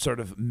sort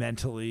of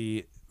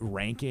mentally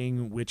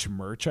ranking which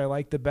merch I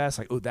like the best.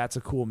 Like, oh, that's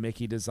a cool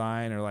Mickey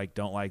design, or like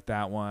don't like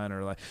that one,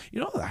 or like, you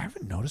know, I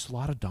haven't noticed a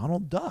lot of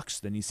Donald Ducks.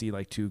 Then you see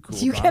like two cool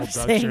You Donald kept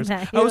Duck saying shirts.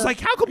 that, I was like,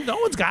 how come no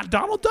one's got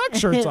Donald Duck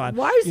shirts on?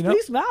 Why is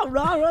Space Mountain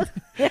raw?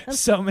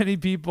 So many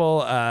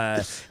people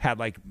had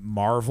like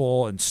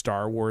Marvel and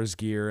Star Wars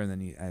gear, and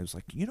then I was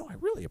like, you know, I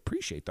really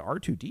appreciate the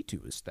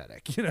R2-D2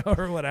 aesthetic, you know,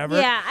 or whatever.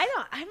 Yeah,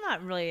 I'm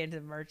not really into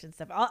merch and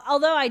stuff.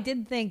 Although I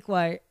did think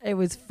it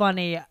was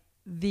funny,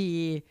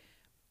 the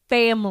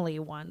family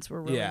ones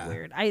were really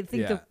weird. I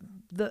think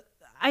the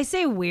I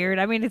say weird.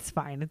 I mean, it's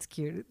fine. It's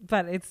cute,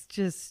 but it's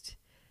just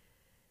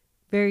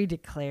very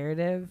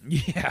declarative.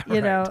 Yeah,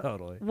 you know,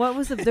 totally. What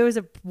was there was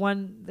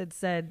one that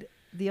said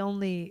the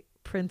only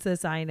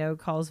princess I know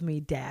calls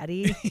me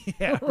daddy,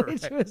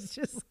 which was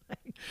just like,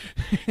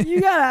 you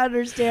gotta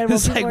understand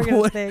what people are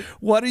gonna think.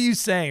 What are you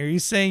saying? Are you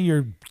saying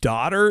your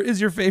daughter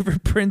is your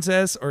favorite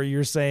princess, or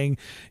you're saying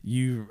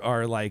you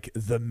are like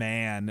the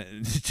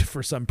man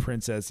for some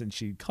princess and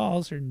she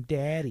calls her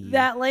daddy?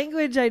 That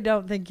language I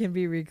don't think can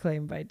be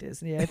reclaimed by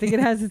Disney. I think it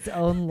has its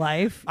own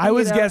life. I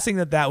was guessing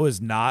that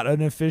was not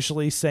an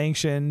officially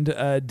sanctioned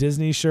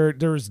Disney shirt.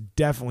 There was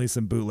definitely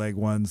some bootleg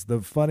ones.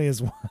 The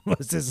funniest one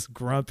was this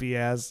grumpy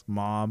ass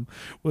mom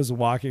was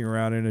walking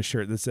around in a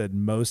shirt that said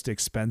 "most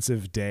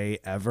expensive day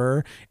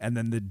ever," and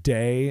then the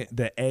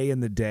A in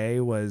the day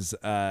was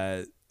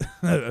a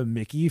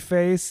Mickey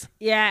face.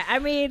 Yeah, I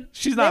mean,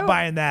 she's not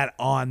buying that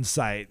on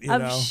site.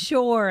 I'm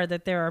sure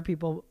that there are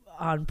people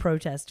on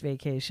protest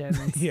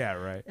vacations. Yeah,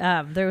 right.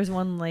 There was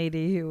one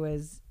lady who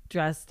was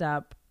dressed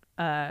up.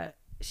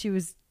 She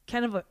was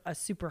kind of a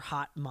super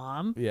hot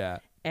mom. Yeah,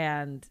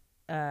 and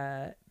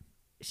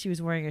she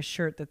was wearing a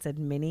shirt that said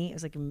Minnie. It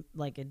was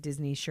like a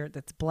Disney shirt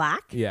that's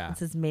black. Yeah, it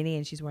says Minnie,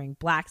 and she's wearing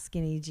black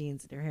skinny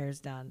jeans and her hair's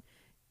done,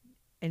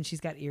 and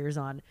she's got ears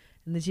on.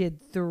 And then she had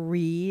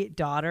 3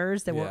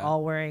 daughters that were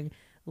all wearing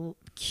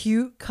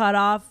cute cut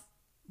off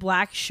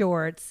black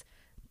shorts,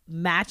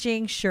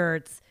 matching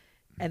shirts,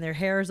 and their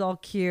hair is all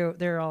cute.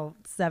 They're all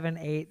 7,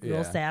 8,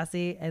 real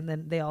sassy, and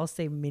then they all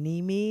say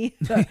 "Mini Me"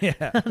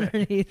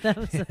 underneath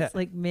them. So it's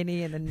like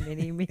Minnie and then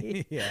Mini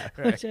Me,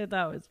 which I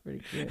thought was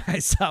pretty cute. I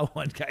saw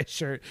one guy's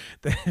shirt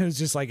that it was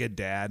just like a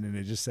dad, and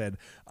it just said,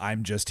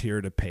 "I'm just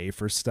here to pay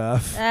for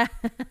stuff."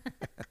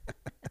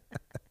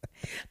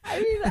 I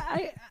mean,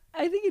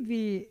 I think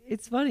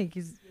it's funny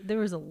because there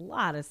was a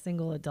lot of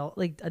single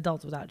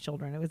adults without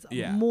children. It was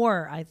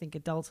more, I think,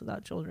 adults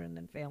without children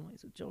than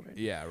families with children.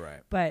 Yeah,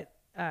 right. But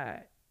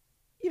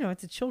you know,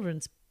 it's a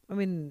children's. I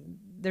mean,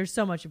 there's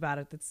so much about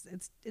it that's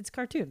it's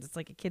cartoons. It's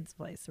like a kid's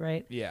place,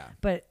 right? Yeah.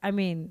 But I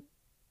mean,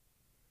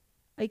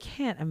 I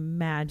can't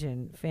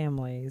imagine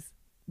families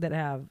that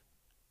have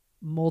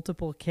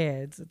multiple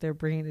kids that they're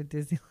bringing to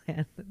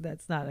Disneyland.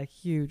 That's not a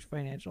huge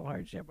financial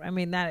hardship. I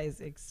mean, that is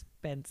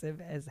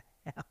expensive as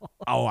hell.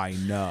 Oh, I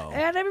know.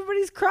 And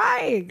everybody's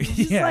crying. It's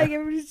just like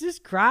everybody's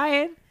just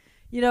crying.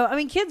 You know, I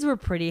mean, kids were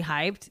pretty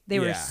hyped. They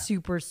were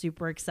super,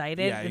 super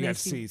excited. Yeah, you got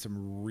to see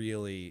some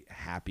really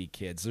happy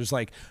kids. There's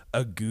like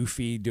a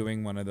Goofy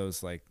doing one of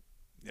those, like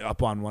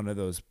up on one of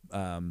those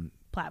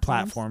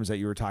platforms that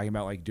you were talking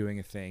about, like doing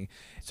a thing.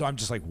 So I'm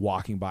just like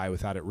walking by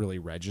without it really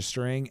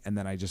registering, and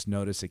then I just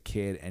notice a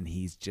kid, and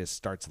he just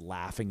starts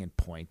laughing and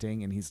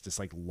pointing, and he's just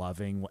like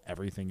loving what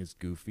everything is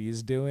Goofy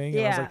is doing.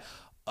 And I was like,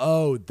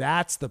 oh,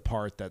 that's the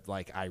part that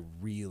like I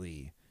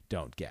really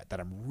don't get, that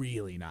I'm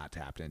really not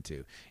tapped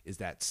into, is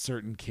that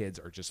certain kids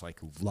are just like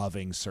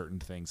loving certain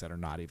things that are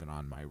not even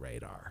on my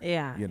radar.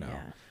 Yeah, you know,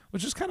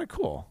 which is kind of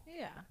cool.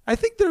 Yeah, I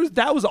think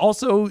that was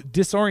also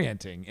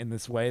disorienting in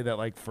this way, that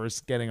like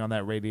first getting on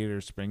that Radiator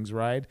Springs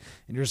ride,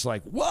 and you're just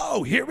like,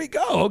 whoa, here we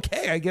go.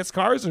 Okay, I guess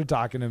cars are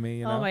talking to me.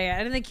 You know? Oh my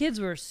god! And the kids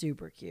were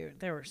super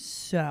cute. There were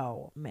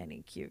so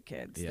many cute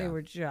kids. Yeah. They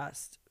were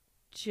just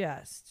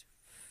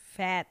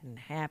fat and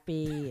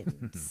happy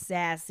and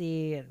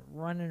sassy and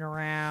running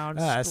around.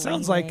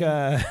 Sounds like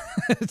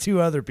 2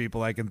 other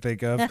people I can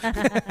think of.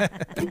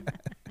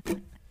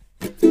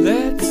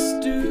 Let's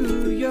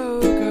do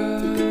yoga.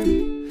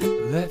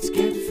 Let's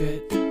get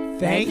fit.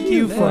 Thank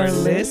you for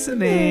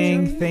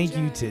listening. Thank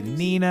you to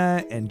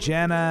Nina and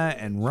Jenna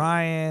and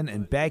Ryan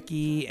and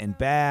Becky and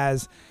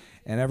Baz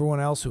and everyone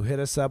else who hit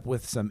us up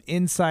with some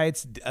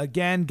insights.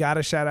 Again,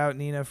 gotta shout out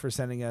Nina for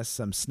sending us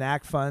some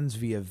snack funds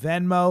via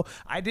Venmo.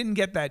 I didn't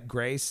get that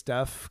gray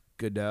stuff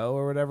Godot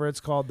or whatever it's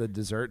called, the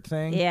dessert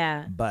thing.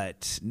 Yeah.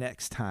 But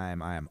next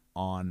time I am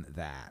on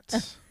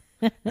that.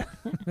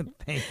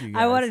 Thank you, guys.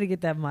 I wanted to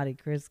get that Monte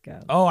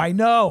Cristo. Oh, I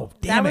know.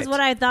 Damn that was it. what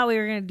I thought we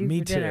were going to do Me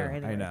for too. dinner.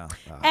 Anyway. I know.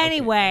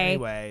 Anyway,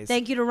 Anyways.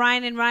 thank you to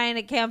Ryan and Ryan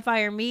at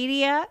Campfire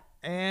Media.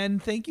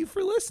 And thank you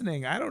for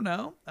listening. I don't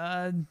know.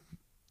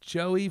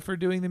 Joey for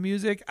doing the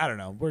music. I don't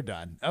know. We're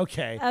done.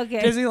 Okay.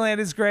 Disneyland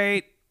is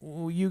great.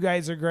 You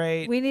guys are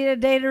great. We need a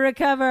day to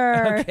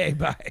recover. Okay,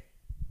 bye.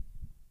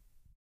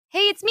 Hey,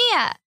 it's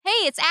Mia.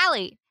 Hey, it's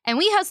Allie. And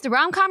we host the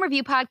Rom-Com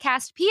Review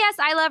podcast, P.S.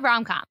 I Love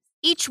Rom-Com.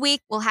 Each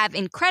week, we'll have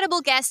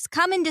incredible guests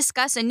come and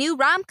discuss a new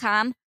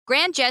rom-com,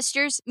 grand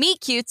gestures,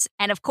 meet-cutes,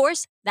 and of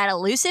course, that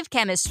elusive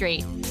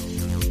chemistry.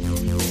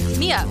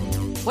 Mia,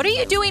 what are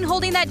you doing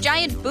holding that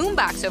giant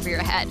boombox over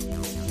your head?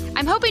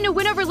 I'm hoping to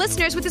win over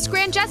listeners with this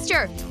grand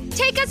gesture.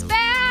 Take us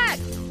back!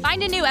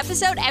 Find a new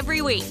episode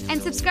every week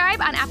and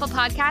subscribe on Apple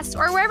Podcasts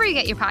or wherever you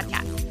get your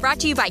podcasts.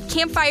 Brought to you by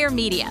Campfire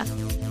Media.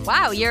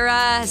 Wow, you're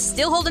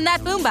still holding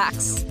that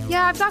boombox.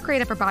 Yeah, I've got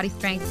great upper body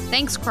strength.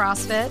 Thanks,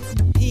 CrossFit.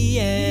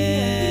 P.S.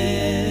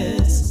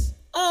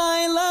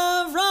 I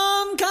love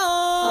rom-coms.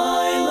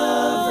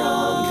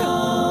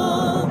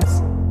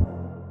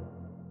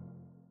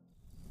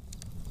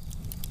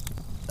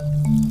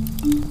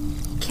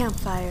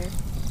 Campfire.